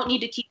 You don't need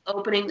to keep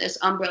opening this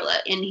umbrella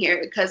in here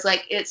because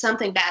like it's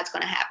something bad's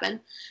going to happen.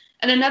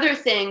 And another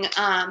thing,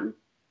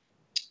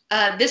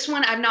 this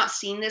one, I've not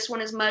seen this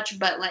one as much,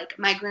 but like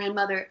my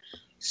grandmother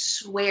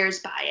swears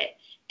by it.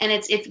 And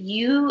it's if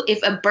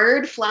a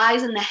bird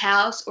flies in the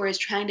house or is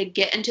trying to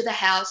get into the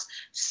house,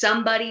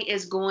 somebody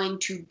is going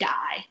to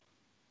die.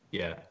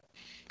 Yeah.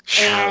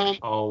 And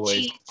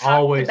always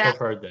have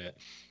heard that.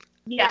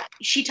 Yeah.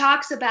 She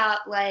talks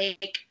about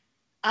like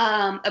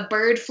a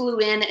bird flew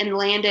in and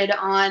landed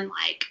on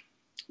like,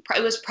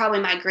 it was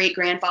probably my great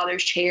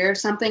grandfather's chair or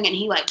something, and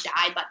he like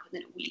died like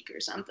within a week or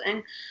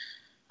something.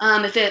 I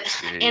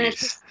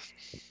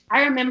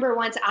remember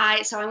once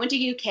I went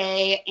to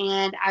UK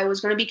and I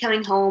was going to be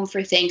coming home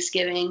for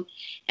Thanksgiving,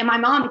 and my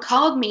mom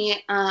called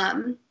me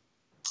and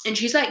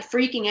she's like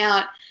freaking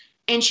out.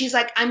 And she's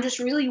like, I'm just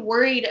really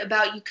worried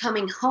about you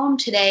coming home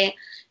today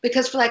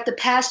because for like the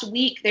past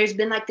week, there's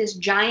been like this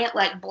giant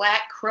like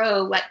black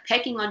crow like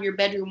pecking on your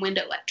bedroom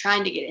window, like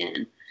trying to get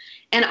in.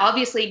 And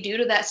obviously due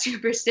to that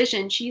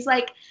superstition, she's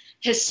like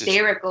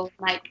hysterical,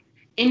 like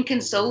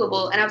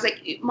inconsolable. And I was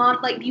like, Mom,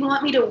 like, do you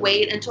want me to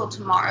wait until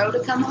tomorrow to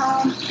come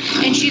home?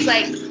 And she's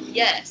like,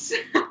 yes.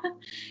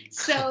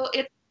 So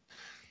it's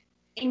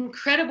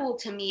incredible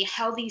to me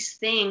how these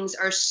things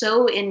are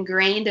so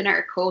ingrained in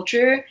our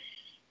culture.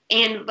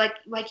 And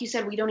like you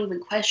said, we don't even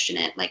question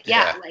it. Like,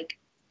 like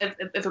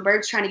if a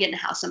bird's trying to get in the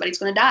house, somebody's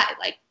going to die.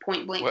 Like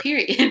point blank,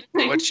 period.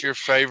 What's your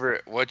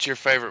favorite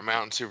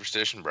mountain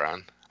superstition,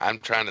 Brian? I'm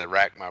trying to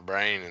rack my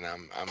brain, and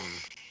I'm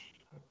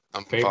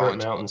favorite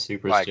mountain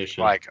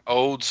superstition. Like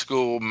old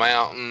school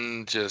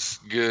mountain,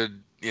 just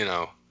good, you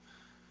know.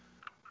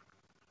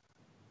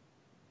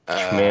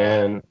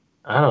 Man,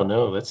 I don't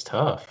know. That's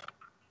tough.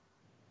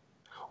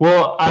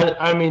 Well,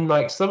 I mean,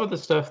 like some of the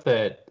stuff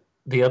that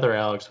the other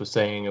Alex was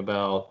saying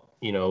about,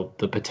 you know,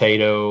 the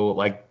potato,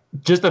 like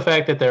just the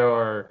fact that there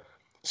are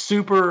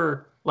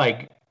super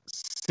like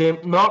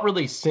not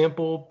really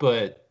simple,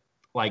 but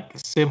like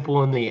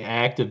simple in the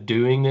act of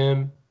doing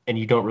them, and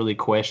you don't really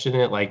question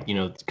it, like, you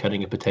know,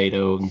 cutting a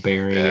potato and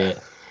burying it.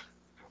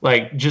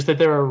 Like just that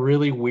there are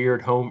really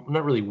weird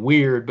not really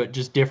weird, but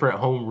just different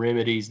home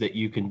remedies that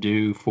you can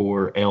do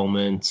for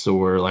ailments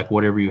or like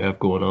whatever you have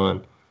going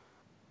on.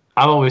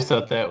 I've always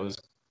thought that was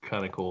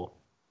kind of cool.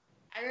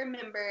 I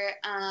remember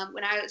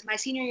when I was my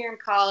senior year in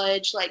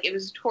college, like it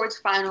was towards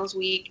finals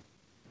week,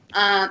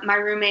 my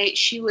roommate,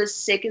 she was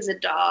sick as a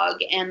dog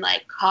and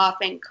like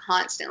coughing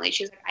constantly.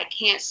 She was like, I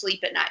can't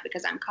sleep at night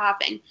because I'm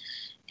coughing.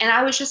 And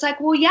I was just like,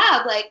 well,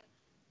 yeah, like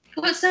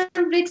put some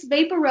Vicks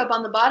Vapor Rub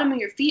on the bottom of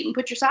your feet and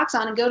put your socks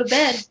on and go to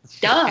bed.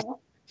 Duh.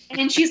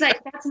 And she's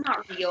like, that's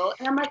not real.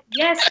 And I'm like,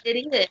 yes,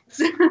 it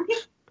is.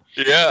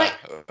 Yeah.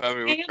 Like, I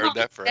mean, we've heard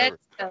that forever.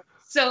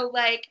 So,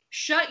 like,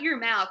 shut your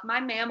mouth.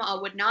 My mama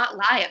would not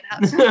lie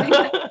about something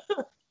like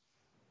that.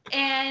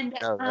 And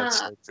no, that's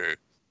so true.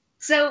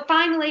 So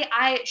finally,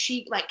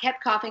 she like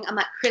kept coughing. I'm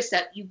like,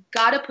 Krista, you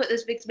gotta put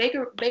this Vicks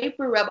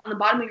vapor rub on the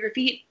bottom of your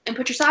feet and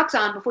put your socks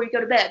on before you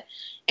go to bed.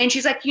 And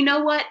she's like, you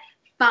know what?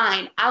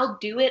 Fine, I'll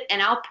do it,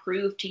 and I'll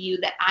prove to you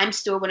that I'm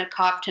still gonna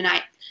cough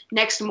tonight.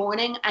 Next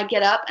morning, I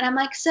get up and I'm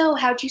like, so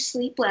how'd you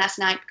sleep last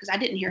night? Because I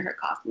didn't hear her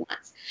cough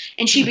once.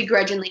 And she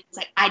begrudgingly was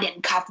like, I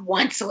didn't cough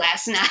once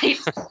last night.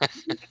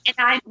 And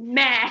I'm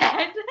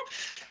mad.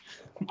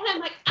 And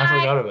I'm like, I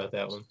forgot about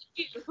that one.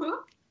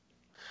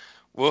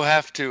 We'll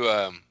have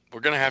to. We're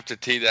gonna have to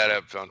tee that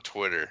up on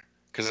Twitter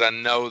because I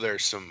know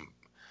there's some.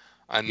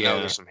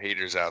 There's some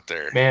haters out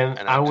there. Man,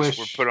 and I wish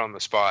wish we're put on the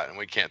spot and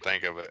we can't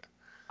think of it.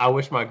 I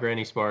wish my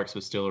Granny Sparks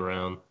was still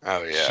around.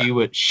 Oh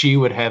yeah. She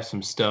would have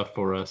some stuff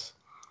for us.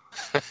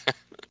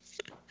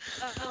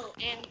 Oh,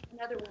 and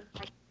another one,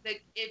 like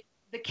if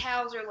the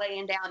cows are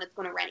laying down, it's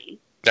gonna rain.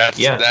 That's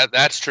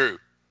true.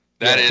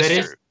 That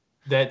is true.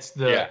 It's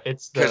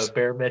the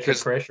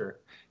barometric pressure.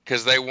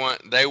 Because they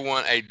want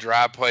a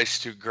dry place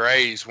to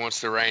graze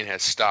once the rain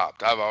has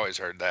stopped. I've always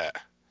heard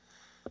that.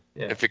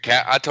 Yeah. If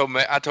I told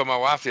my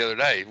wife the other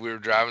day, we were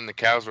driving, the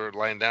cows were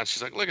laying down.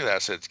 She's like, "Look at that!" I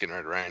said, "It's getting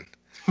ready to rain."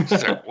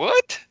 She's like,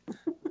 "What?"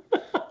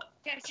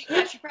 Yeah, she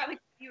probably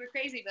thought you were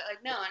crazy, but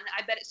like no, and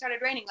I bet it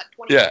started raining like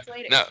 20 minutes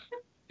later. No,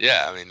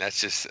 yeah. I mean, that's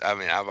just. I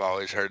mean, I've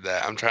always heard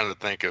that. I'm trying to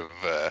think of.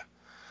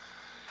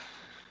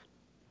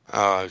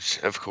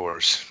 Of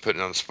course,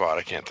 putting it on the spot,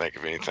 I can't think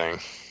of anything.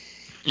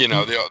 You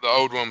know, the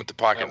old one with the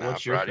pocket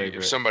knife, right?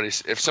 If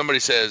somebody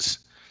says,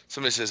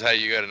 "Hey,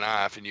 you got a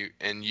knife,"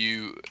 and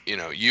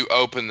you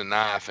open the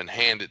knife and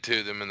hand it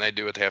to them, and they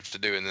do what they have to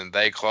do, and then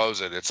they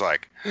close it. It's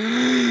like,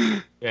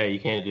 yeah, you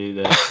can't do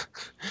that.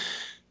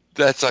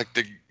 That's like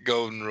the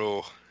golden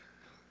rule.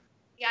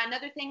 Yeah,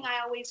 another thing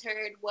I always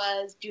heard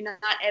was do not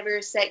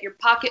ever set your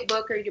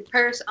pocketbook or your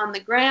purse on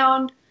the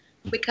ground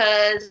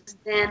because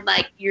then,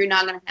 like, you're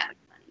not gonna have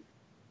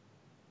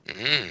any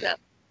money. Mm-hmm. So.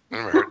 I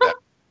never heard that.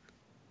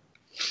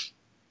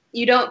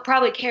 You don't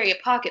probably carry a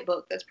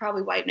pocketbook. That's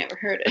probably why you've never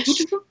heard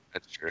it.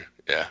 That's true.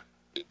 Yeah.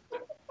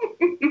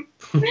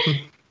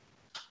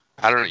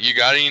 I don't know. You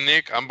got any,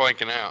 Nick? I'm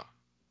blanking out.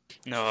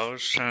 No, I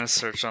was trying to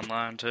search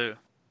online too.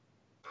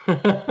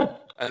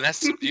 And that's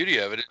the beauty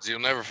of it is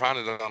you'll never find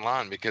it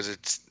online because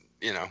it's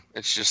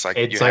it's just like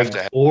it's you like have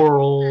to have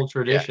oral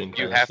tradition.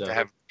 Yeah, you have to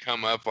have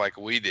come up like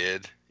we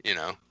did,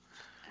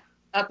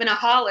 Up in a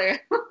holler.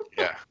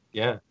 Yeah.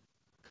 Yeah.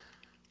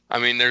 I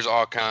mean, there's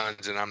all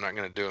kinds, and I'm not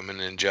going to do them an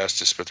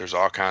injustice, but there's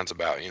all kinds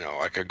about,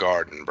 like a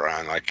garden,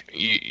 Brian. Like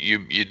you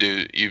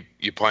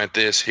plant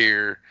this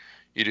here,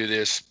 you do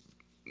this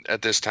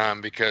at this time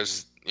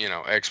because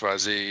X, Y,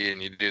 Z,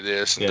 and you do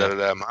this and da da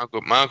da.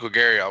 My uncle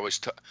Gary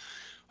always.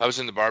 I was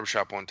in the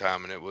barbershop one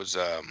time, and it was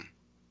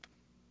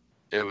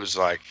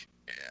like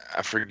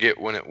I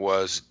forget when it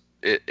was.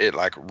 It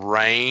like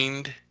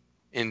rained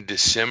in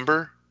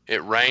December.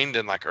 It rained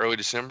in like early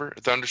December,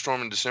 a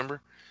thunderstorm in December.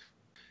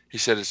 He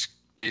said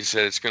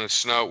it's going to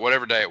snow,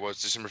 whatever day it was,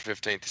 December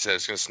 15th. He said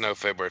it's going to snow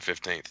February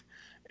 15th.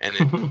 And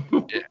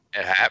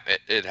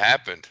it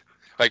happened.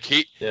 Like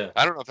I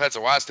don't know if that's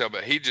a wise tale,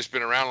 but he'd just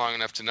been around long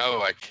enough to know,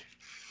 like,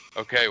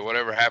 okay,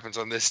 whatever happens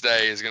on this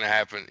day is going to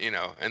happen,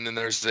 And then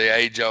there's the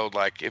age old,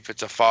 like, if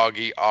it's a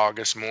foggy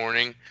August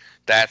morning,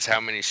 that's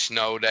how many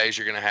snow days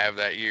you're going to have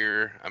that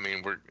year. I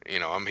mean,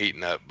 I'm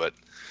heating up, but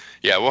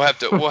yeah, we'll have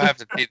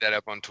to tee that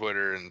up on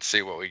Twitter and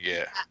see what we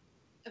get.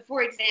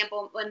 For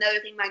example, another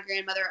thing my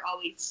grandmother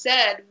always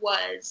said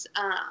was,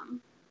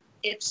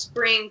 if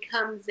spring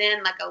comes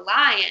in like a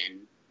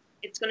lion,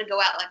 it's going to go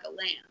out like a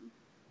lamb.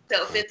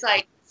 So if it's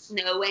like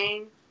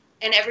snowing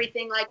and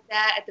everything like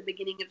that at the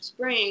beginning of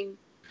spring,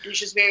 and it's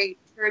just very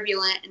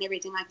turbulent and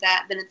everything like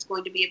that, then it's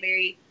going to be a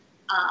very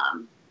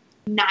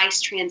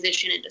nice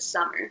transition into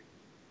summer.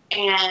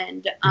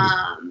 And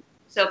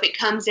so if it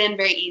comes in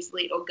very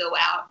easily, it'll go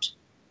out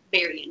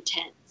very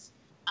intense.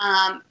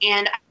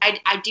 And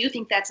I do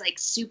think that's like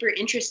super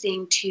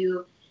interesting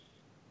to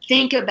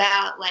think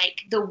about,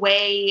 like the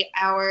way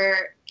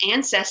our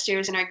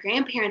ancestors and our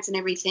grandparents and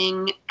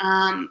everything.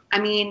 I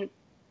mean,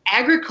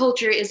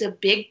 agriculture is a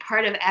big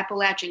part of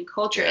Appalachian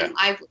culture and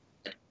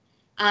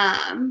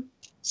livelihood.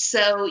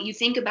 So you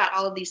think about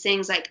all of these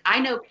things. Like I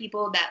know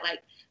people that like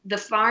the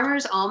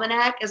Farmer's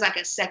Almanac is like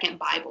a second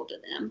Bible to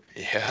them.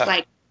 Yeah.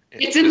 Like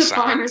it's in the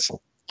Farmer's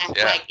Almanac.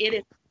 Yeah. Like it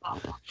is.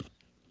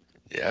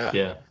 Yeah.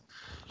 Yeah.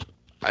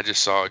 I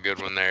just saw a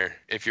good one there.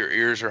 If your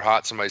ears are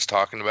hot, somebody's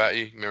talking about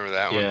you. Remember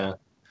that one?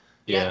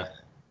 Yeah.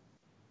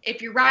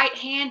 If your right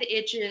hand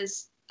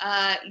itches,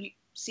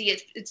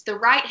 it's the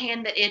right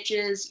hand that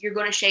itches, you're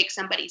going to shake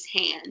somebody's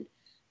hand.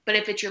 But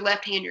if it's your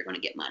left hand, you're going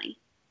to get money.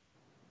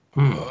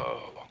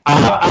 Whoa.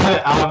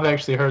 I've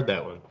actually heard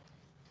that one.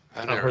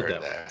 I've never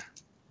heard that.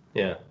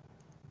 Yeah.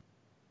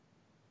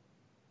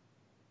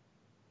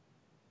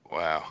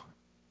 Wow.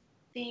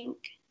 Think.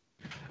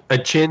 A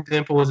chin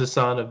dimple is a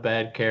sign of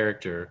bad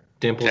character.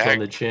 Dimples on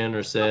the chin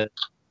are said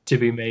to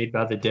be made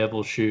by the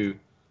devil's shoe.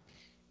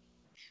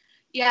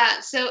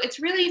 Yeah, so it's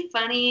really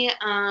funny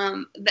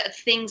that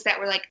things that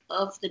were like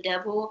of the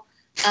devil.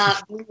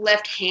 Being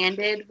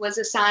left-handed was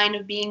a sign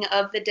of being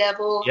of the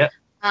devil. Yep.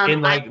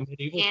 In I'm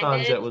medieval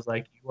times, that was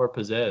like you are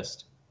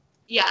possessed.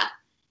 Yeah.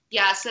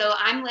 Yeah, so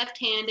I'm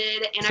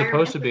left-handed, and I'm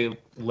supposed to be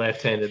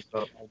left-handed,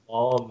 but my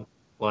mom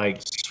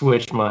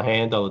switched my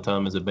hand all the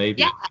time as a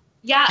baby.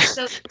 Yeah.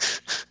 So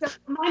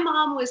my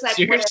mom was like,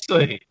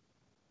 seriously.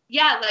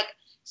 Yeah,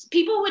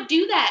 people would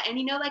do that, and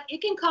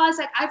it can cause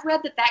I've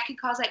read that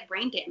could cause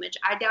brain damage.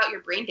 I doubt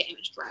you're brain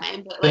damaged,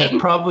 Brian, but that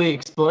probably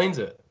explains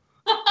it.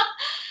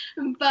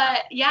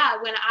 But yeah,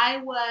 when I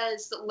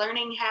was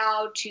learning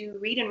how to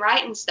read and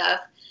write and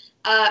stuff,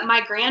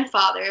 my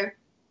grandfather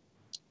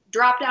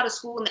dropped out of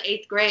school in the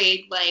 8th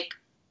grade,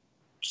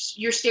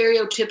 your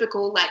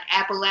stereotypical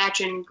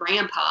Appalachian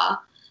grandpa.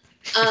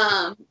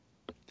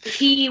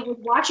 He was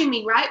watching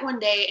me write one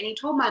day, and he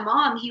told my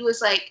mom, he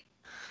was like,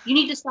 "You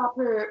need to stop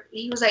her."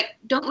 He was like,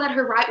 "Don't let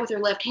her write with her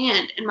left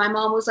hand." And my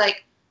mom was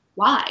like,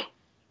 "Why?"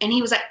 And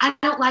he was like, "I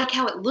don't like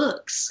how it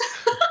looks."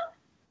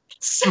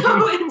 So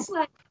it's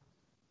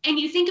and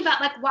you think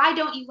about why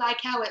don't you like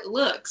how it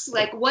looks?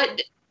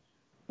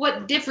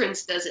 What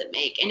difference does it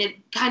make? And it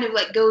kind of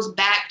goes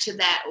back to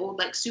that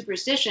old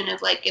superstition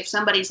of if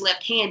somebody's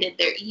left-handed,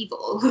 they're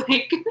evil.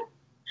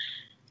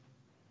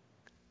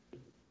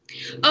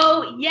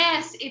 Oh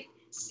yes, if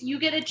you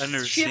get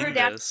a shiver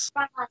down,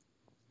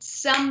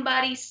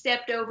 somebody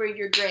stepped over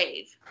your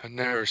grave. I've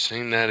never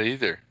seen that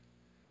either.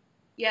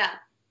 Yeah.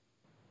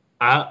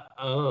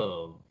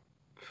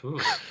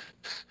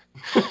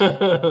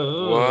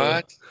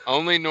 What?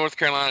 Only North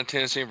Carolina,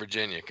 Tennessee, and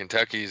Virginia.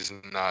 Kentucky's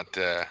not.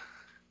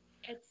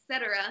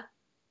 Etc.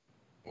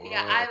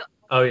 Yeah.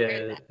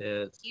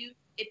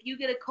 If you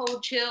get a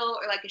cold chill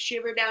or a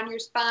shiver down your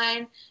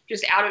spine,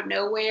 just out of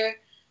nowhere,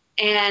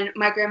 and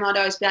my grandma would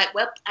always be like,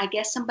 "Well, I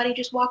guess somebody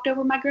just walked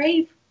over my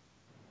grave."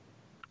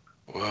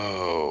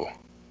 Whoa.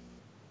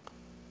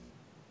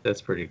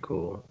 That's pretty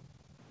cool.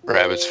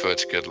 Rabbit's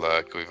foot's good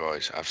luck.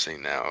 I've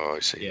seen that. I've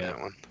always seen that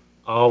one.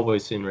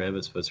 Always seen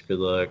rabbit's foot's good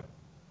luck.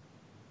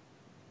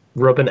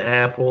 Rub an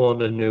apple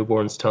on a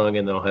newborn's tongue,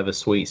 and they'll have a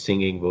sweet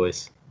singing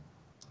voice.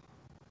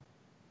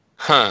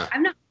 Huh.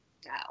 I've not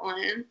heard that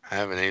one. I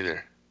haven't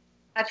either.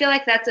 I feel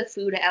like that's a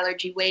food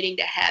allergy waiting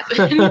to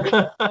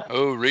happen.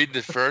 Oh, read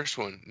the first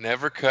one.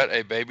 Never cut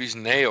a baby's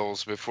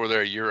nails before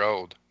they're a year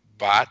old.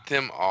 Bite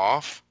them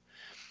off.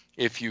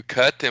 If you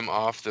cut them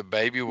off, the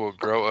baby will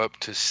grow up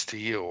to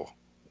steal.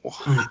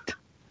 What?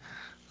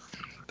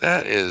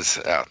 That is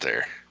out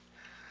there.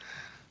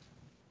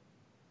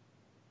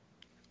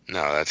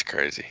 No, that's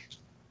crazy.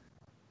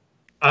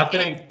 I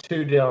think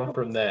 2 down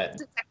from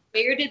that.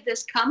 Where did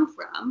this come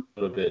from?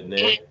 A little bit,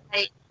 Nick.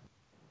 And,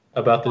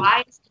 about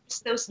why is it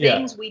just those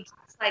things we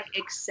just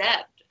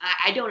accept?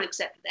 I don't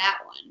accept that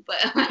one,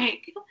 but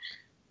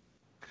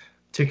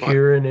to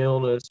cure an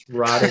illness,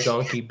 ride a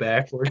donkey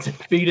backwards and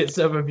feed it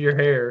some of your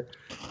hair,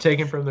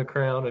 taken from the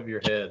crown of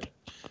your head.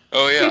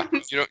 Oh yeah,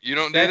 you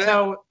don't do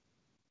that.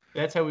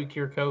 That's how we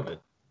cure COVID.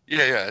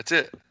 Yeah, that's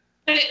it.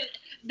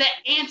 The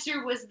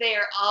answer was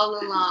there all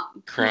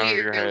along. Crown of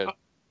your head.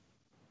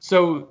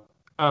 So,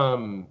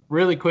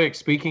 really quick,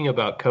 speaking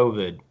about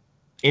COVID,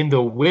 in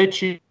the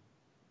witching,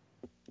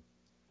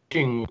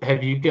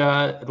 have you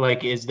got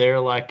is there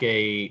I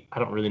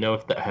don't really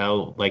know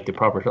how the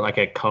proper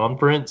a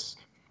conference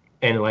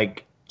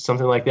and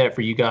something like that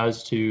for you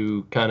guys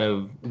to kind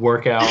of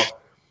work out,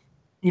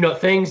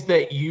 things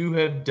that you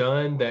have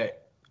done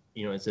that,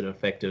 is an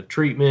effective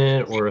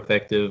treatment or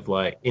effective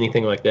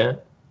anything like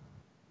that?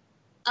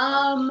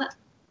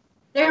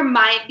 There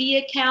might be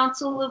a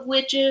council of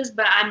witches,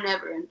 but I'm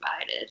never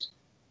invited.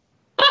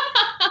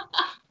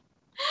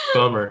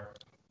 Bummer.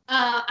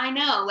 I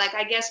know.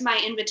 I guess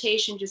my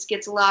invitation just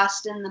gets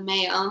lost in the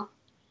mail.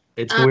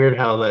 It's weird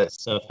how that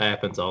stuff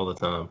happens all the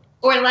time.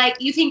 Or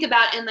you think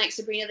about in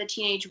Sabrina the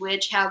Teenage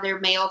Witch, how their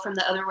mail from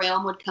the other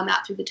realm would come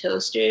out through the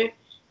toaster.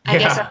 I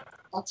guess I'm a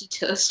faulty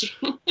toaster.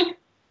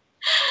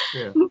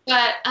 Yeah.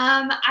 But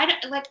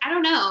I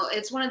don't know.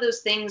 It's one of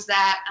those things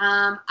that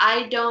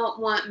I don't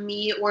want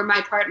me or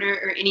my partner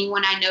or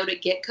anyone I know to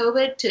get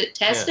COVID to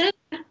test it.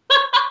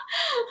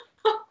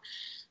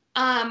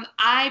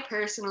 I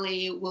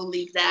personally will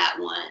leave that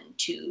one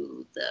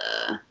to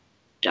the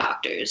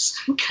doctors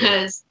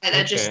because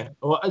that's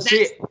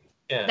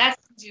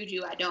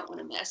juju I don't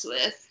want to mess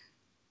with.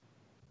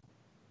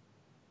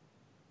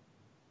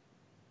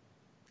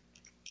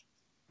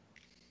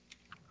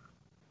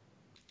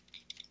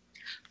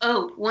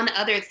 Oh, one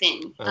other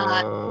thing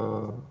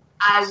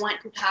I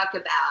want to talk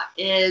about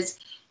is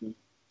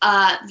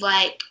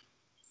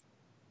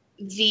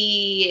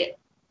the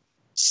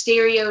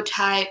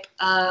stereotype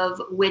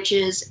of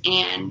witches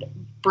and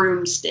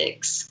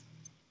broomsticks.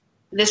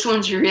 This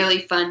one's really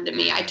fun to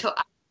me. I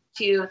talked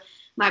to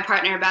my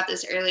partner about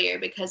this earlier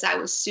because I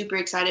was super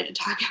excited to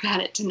talk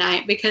about it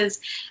tonight, because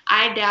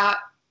I doubt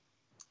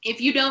if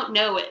you don't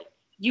know it,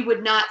 you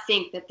would not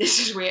think that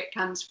this is where it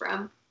comes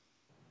from.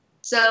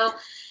 So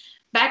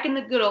back in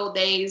the good old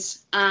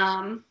days,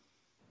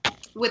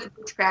 with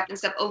witchcraft and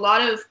stuff, a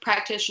lot of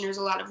practitioners,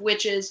 a lot of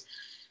witches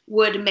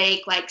would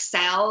make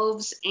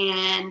salves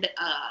and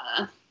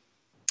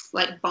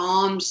like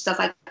bombs, stuff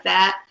like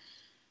that,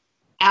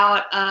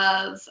 out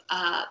of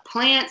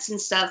plants and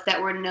stuff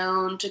that were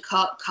known to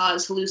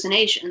cause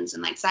hallucinations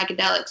and like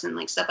psychedelics and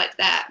like stuff like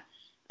that.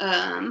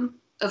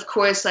 Of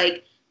course,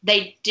 like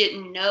they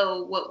didn't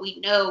know what we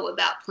know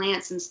about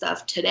plants and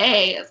stuff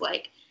today of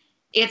like,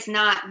 it's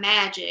not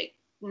magic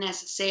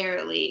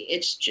necessarily.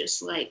 It's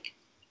just like,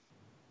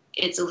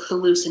 it's a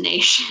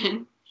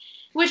hallucination,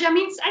 which I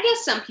mean, I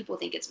guess some people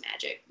think it's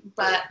magic,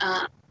 but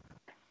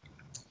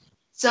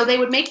so they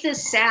would make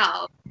this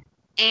salve,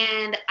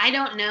 and I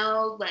don't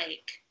know,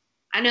 like,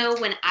 I know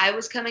when I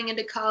was coming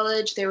into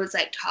college, there was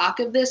like talk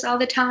of this all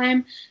the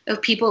time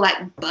of people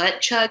like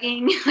butt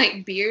chugging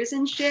like beers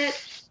and shit.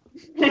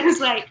 It was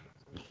like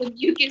the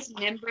mucous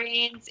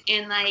membranes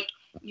in like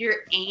your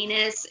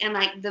anus and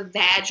like the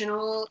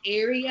vaginal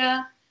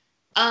area.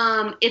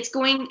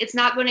 It's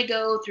not going to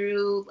go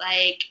through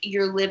like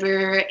your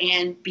liver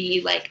and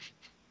be like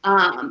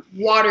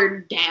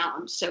watered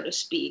down, so to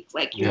speak.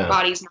 Like your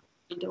body's not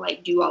going to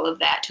like do all of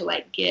that to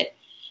like get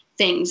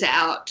things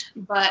out.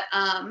 But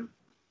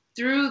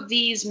through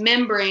these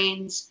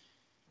membranes,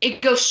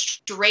 it goes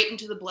straight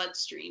into the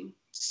bloodstream.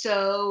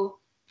 So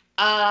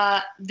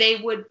they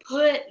would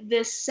put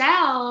this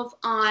salve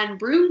on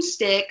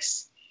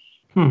broomsticks,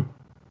 and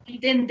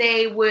then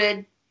they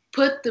would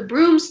put the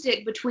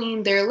broomstick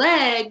between their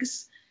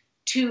legs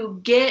to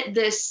get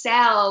this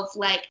salve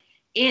like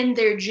in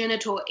their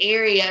genital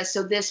area,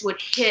 so this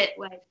would hit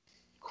like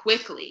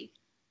quickly.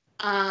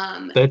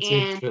 That's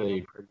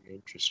actually pretty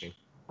interesting.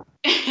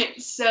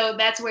 So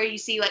that's where you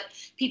see like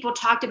people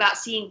talked about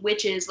seeing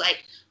witches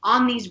like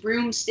on these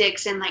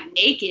broomsticks and like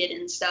naked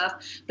and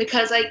stuff,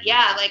 because like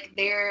like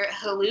they're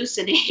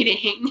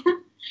hallucinating.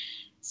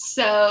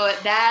 So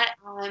that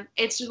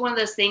it's just one of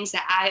those things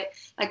that I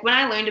like when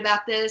I learned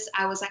about this,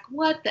 I was like,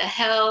 what the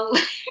hell?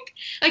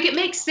 Like it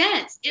makes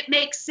sense. It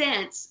makes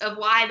sense of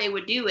why they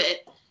would do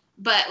it.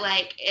 But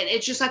like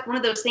it's just like one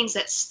of those things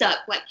that stuck.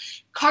 Like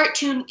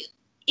cartoon,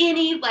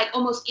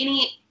 almost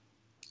any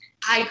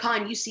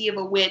icon you see of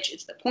a witch,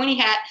 it's the pointy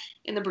hat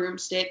and the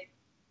broomstick.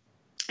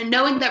 And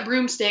knowing that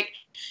broomstick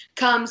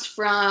comes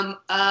from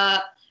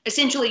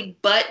essentially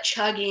butt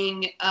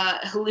chugging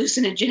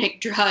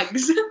hallucinogenic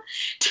drugs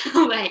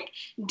to like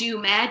do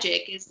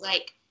magic is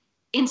like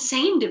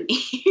insane to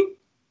me.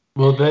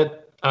 Well,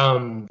 that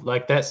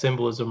like that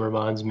symbolism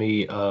reminds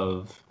me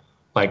of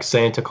like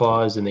Santa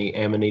Claus and the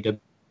Amanita.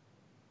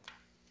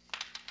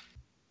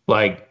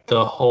 Like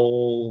the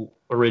whole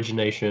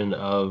origination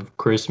of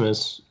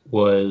Christmas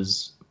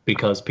was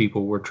because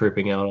people were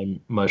tripping out on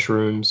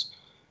mushrooms,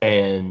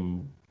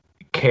 and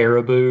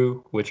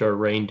caribou, which are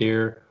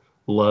reindeer,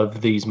 love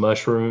these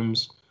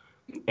mushrooms.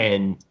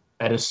 And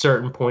at a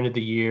certain point of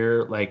the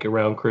year, like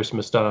around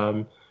Christmas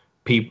time,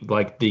 people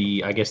like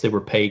I guess they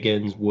were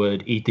pagans,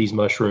 would eat these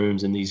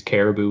mushrooms and these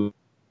caribou.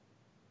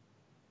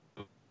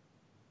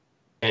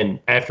 And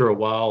after a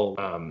while,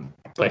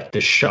 like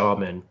the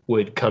shaman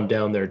would come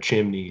down their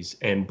chimneys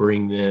and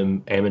bring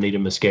them Amanita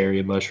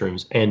muscaria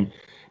mushrooms. And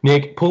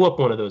Nick, pull up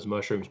one of those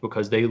mushrooms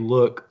because they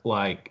look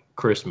like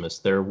Christmas.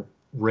 They're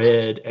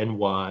red and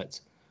white,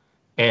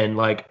 and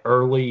like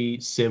early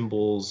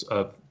symbols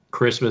of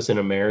Christmas in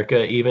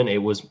America, even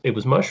it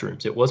was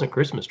mushrooms. It wasn't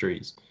Christmas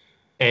trees.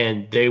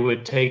 And they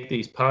would take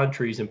these pine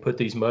trees and put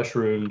these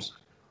mushrooms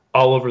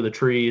all over the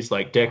trees,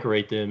 like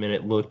decorate them, and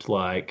it looked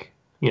like,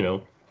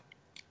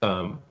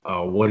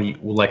 what do you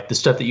like the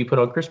stuff that you put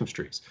on Christmas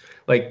trees?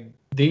 Like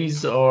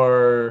these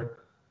are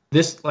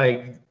this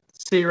like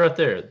see right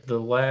there. The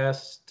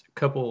last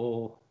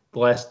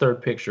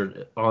third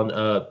picture on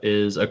up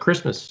is a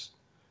Christmas.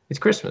 It's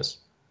Christmas,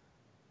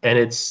 and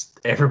it's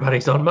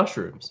everybody's on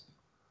mushrooms.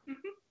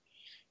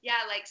 Yeah,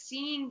 like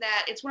seeing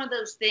that, it's one of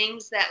those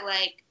things that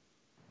like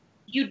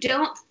you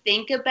don't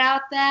think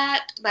about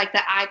that, like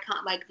the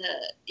icon, like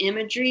the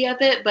imagery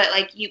of it, but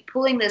like you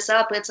pulling this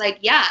up, it's like,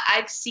 yeah,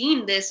 I've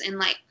seen this in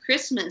like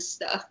Christmas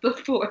stuff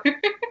before.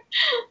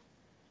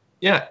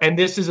 Yeah, and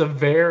this is a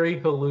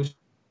very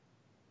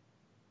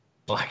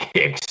like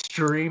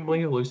extremely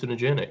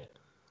hallucinogenic.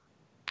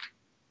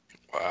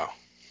 Wow.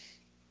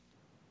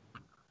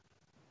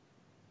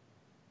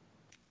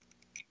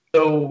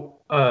 So,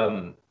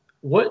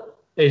 what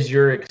is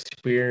your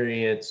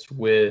experience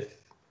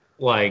with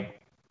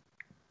like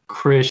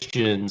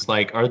Christians?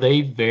 Like, are they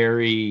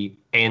very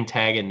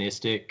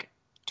antagonistic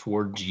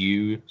towards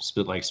you,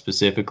 like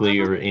specifically,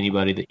 or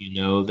anybody that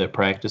you know that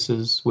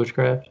practices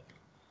witchcraft?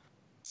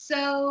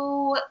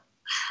 So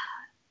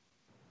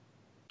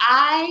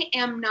I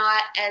am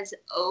not as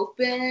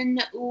open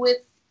with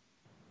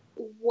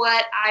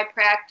what I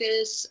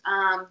practice.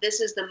 This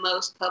is the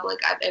most public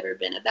I've ever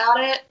been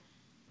about it.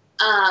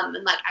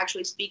 And like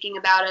actually speaking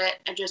about it,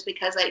 and just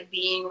because like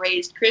being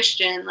raised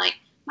Christian, like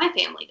my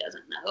family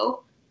doesn't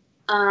know.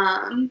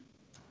 I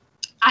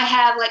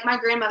have like my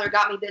grandmother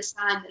got me this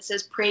sign that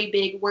says "Pray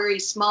big, worry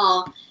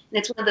small," and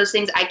it's one of those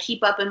things I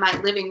keep up in my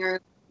living room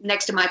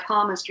next to my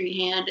palmistry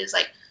hand. Is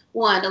like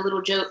one, a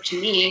little joke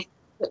to me,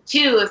 but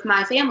two, if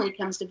my family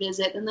comes to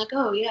visit, then like,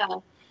 oh yeah,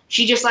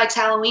 she just likes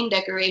Halloween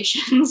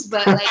decorations,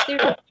 but like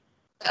there's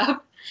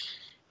stuff.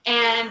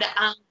 And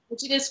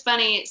which it is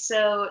funny.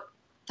 So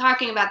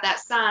talking about that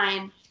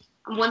sign,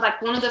 one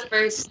of the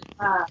first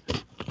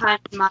times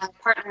my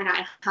partner and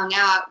I hung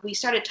out, we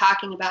started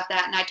talking about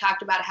that, and I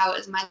talked about how it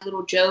was my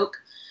little joke.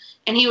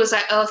 And he was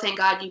like, "Oh, thank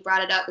God you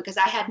brought it up, because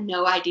I had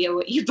no idea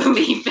what you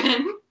believe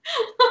in."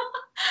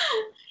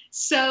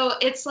 So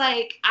it's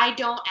like I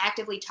don't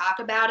actively talk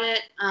about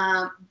it,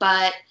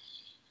 but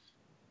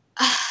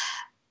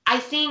I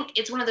think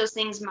it's one of those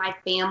things my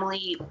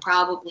family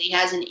probably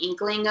has an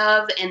inkling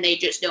of, and they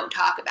just don't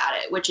talk about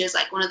it, which is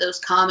like one of those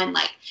common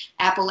like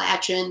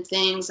Appalachian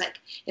things.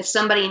 Like if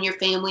somebody in your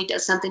family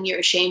does something you're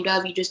ashamed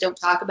of, you just don't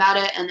talk about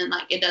it, and then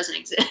like it doesn't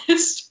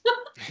exist.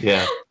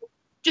 Yeah.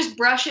 Just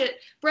brush it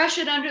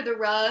under the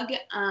rug.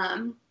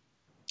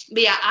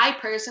 But yeah, I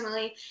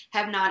personally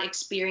have not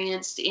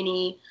experienced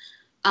any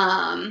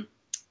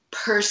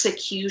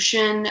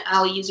persecution.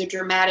 I'll use a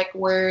dramatic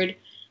word.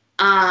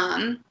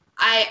 I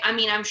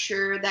mean, I'm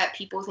sure that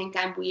people think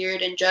I'm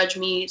weird and judge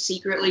me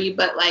secretly,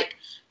 but like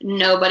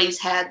nobody's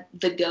had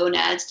the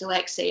gonads to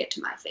like say it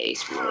to my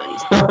face, really.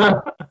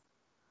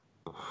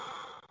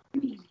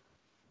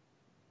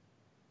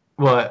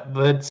 Well,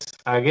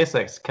 I guess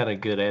that's kind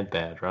of good and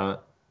bad, right?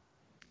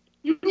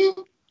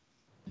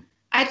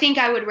 I think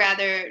I would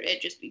rather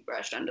it just be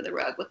brushed under the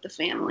rug with the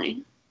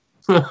family.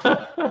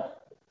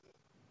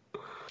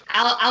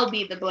 I'll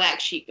be the black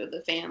sheep of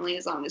the family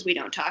as long as we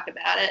don't talk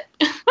about it.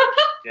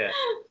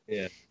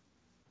 Yeah.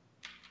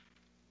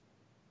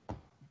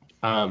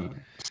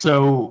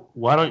 So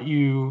why don't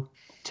you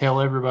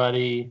tell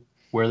everybody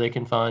where they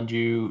can find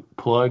you,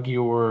 plug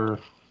your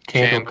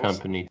candle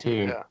company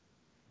too.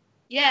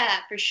 Yeah,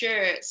 for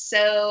sure.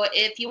 So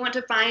if you want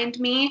to find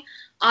me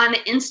on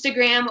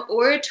Instagram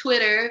or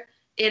Twitter,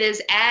 it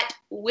is at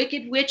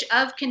Wicked Witch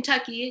of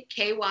Kentucky,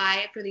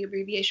 KY for the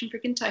abbreviation for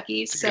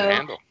Kentucky. It's a good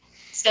handle.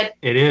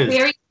 It is.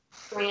 Very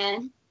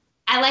brand.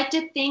 I like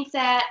to think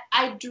that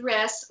I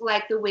dress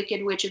like the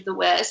Wicked Witch of the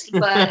West,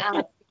 but I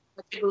like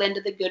to blend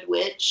of the Good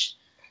Witch.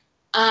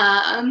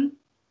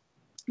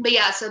 But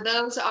yeah, so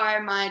those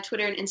are my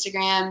Twitter and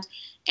Instagram.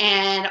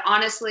 And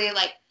honestly,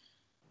 like,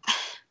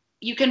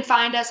 you can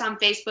find us on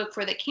Facebook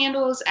for the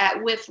candles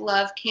at With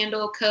Love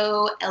Candle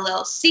Co.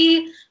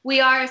 LLC.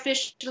 We are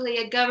officially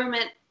a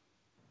government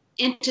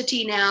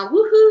entity now.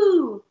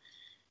 Woohoo!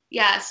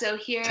 Yeah, so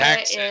here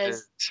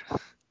is.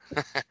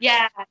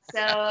 Yeah,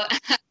 so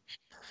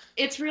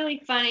it's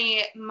really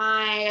funny.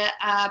 My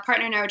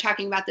partner and I were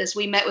talking about this.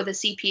 We met with a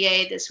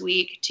CPA this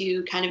week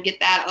to kind of get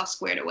that all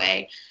squared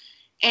away.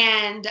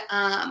 And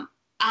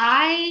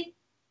I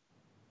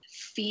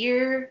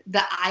fear the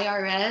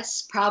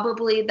IRS.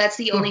 Probably that's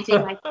the only thing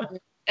I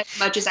fear as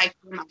much as I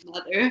fear my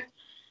mother.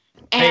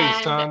 Hey,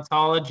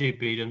 Scientology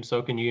beat him,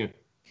 so can you.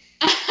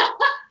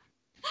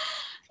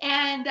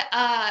 And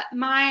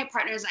my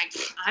partner's like,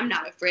 I'm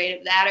not afraid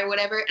of that or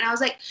whatever. And I was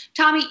like,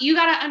 Tommy, you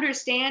got to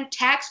understand,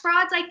 tax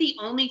fraud's like the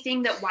only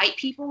thing that white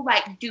people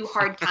like do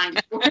hard time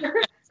for.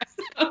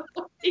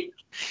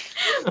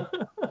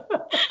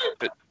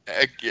 But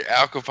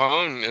Al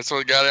Capone, that's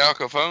what got Al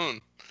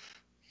Capone.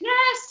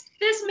 Yes,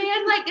 this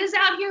man like is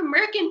out here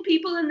murking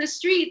people in the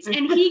streets,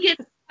 and he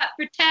gets caught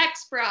for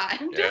tax fraud.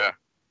 Yeah,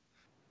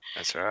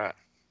 that's right.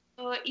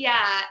 So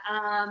yeah,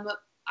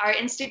 our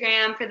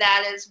Instagram for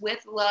that is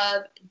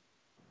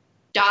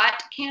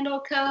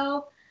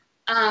withlove.candleco.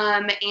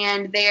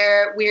 And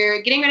there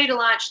we're getting ready to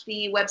launch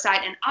the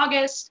website in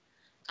August.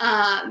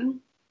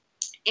 And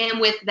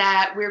with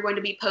that, we're going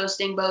to be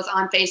posting both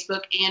on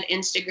Facebook and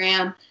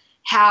Instagram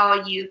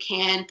how you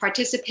can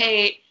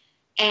participate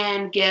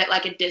and get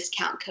like a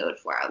discount code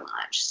for our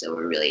launch. So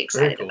we're really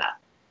excited about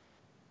it.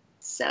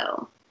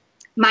 So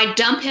my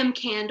Dump Him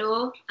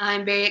candle,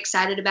 I'm very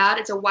excited about.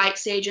 It's a white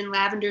sage and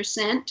lavender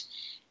scent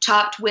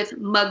topped with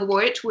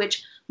mugwort,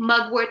 which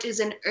mugwort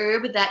is an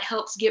herb that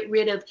helps get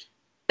rid of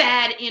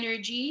bad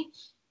energy.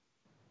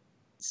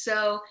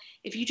 So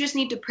if you just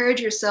need to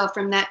purge yourself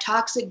from that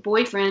toxic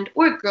boyfriend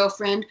or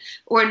girlfriend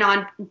or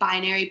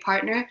non-binary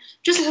partner,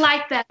 just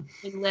light that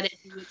and let it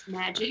do its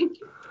magic.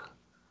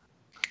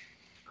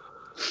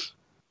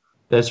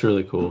 That's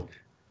really cool.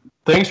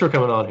 Thanks for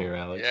coming on here,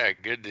 Alex. Yeah,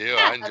 good deal.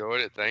 I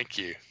enjoyed it. Thank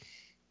you.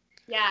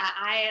 Yeah,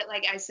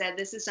 like I said,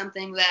 this is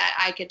something that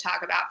I could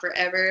talk about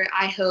forever.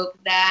 I hope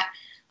that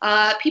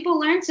people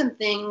learn some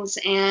things,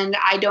 and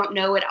I don't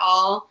know it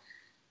all.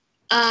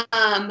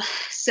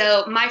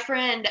 So a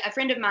friend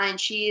of mine,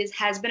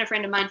 has been a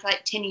friend of mine for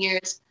like 10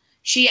 years.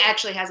 She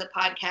actually has a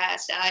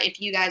podcast,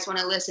 if you guys want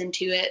to listen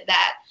to it,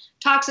 that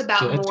talks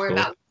about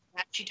about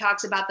that. She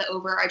talks about the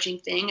overarching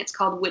thing. It's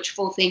called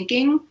Witchful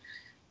Thinking.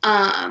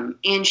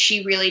 And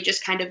she really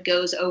just kind of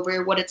goes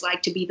over what it's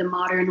like to be the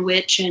modern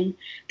witch and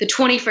the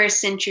 21st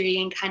century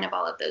and kind of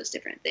all of those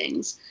different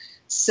things.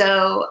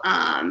 So,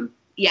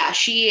 yeah,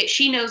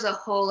 she knows a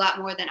whole lot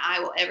more than I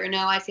will ever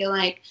know, I feel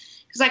like.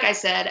 Because like I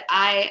said,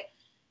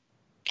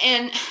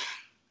 and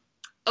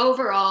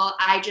overall,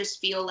 I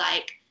just feel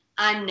like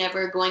I'm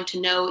never going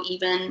to know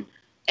even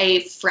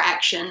a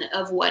fraction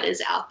of what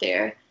is out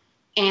there.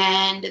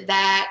 And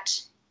that,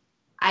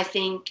 I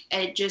think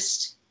it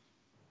just,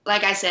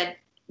 like I said,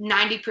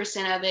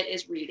 90% of it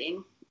is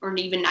reading, or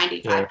even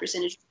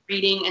 95% is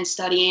reading and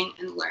studying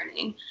and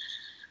learning.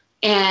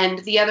 And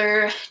the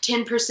other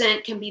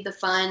 10% can be the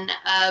fun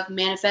of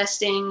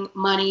manifesting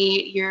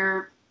money,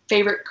 your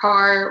favorite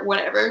car,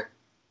 whatever.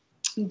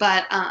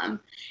 But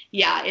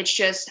yeah, it's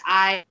just,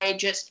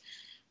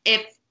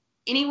 if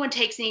anyone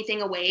takes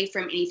anything away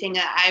from anything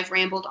that I've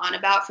rambled on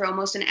about for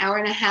almost an hour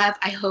and a half,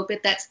 I hope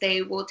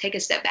they will take a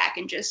step back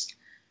and just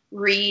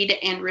read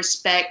and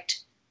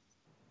respect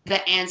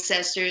the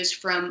ancestors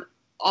from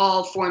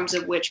all forms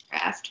of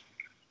witchcraft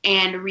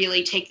and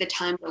really take the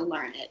time to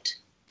learn it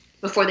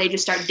before they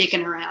just start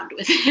dicking around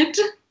with it.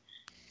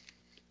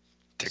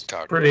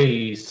 TikTok.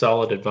 Pretty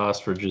solid advice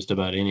for just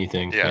about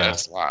anything. Yeah,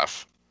 that's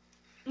life.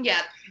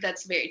 Yeah,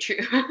 that's very true.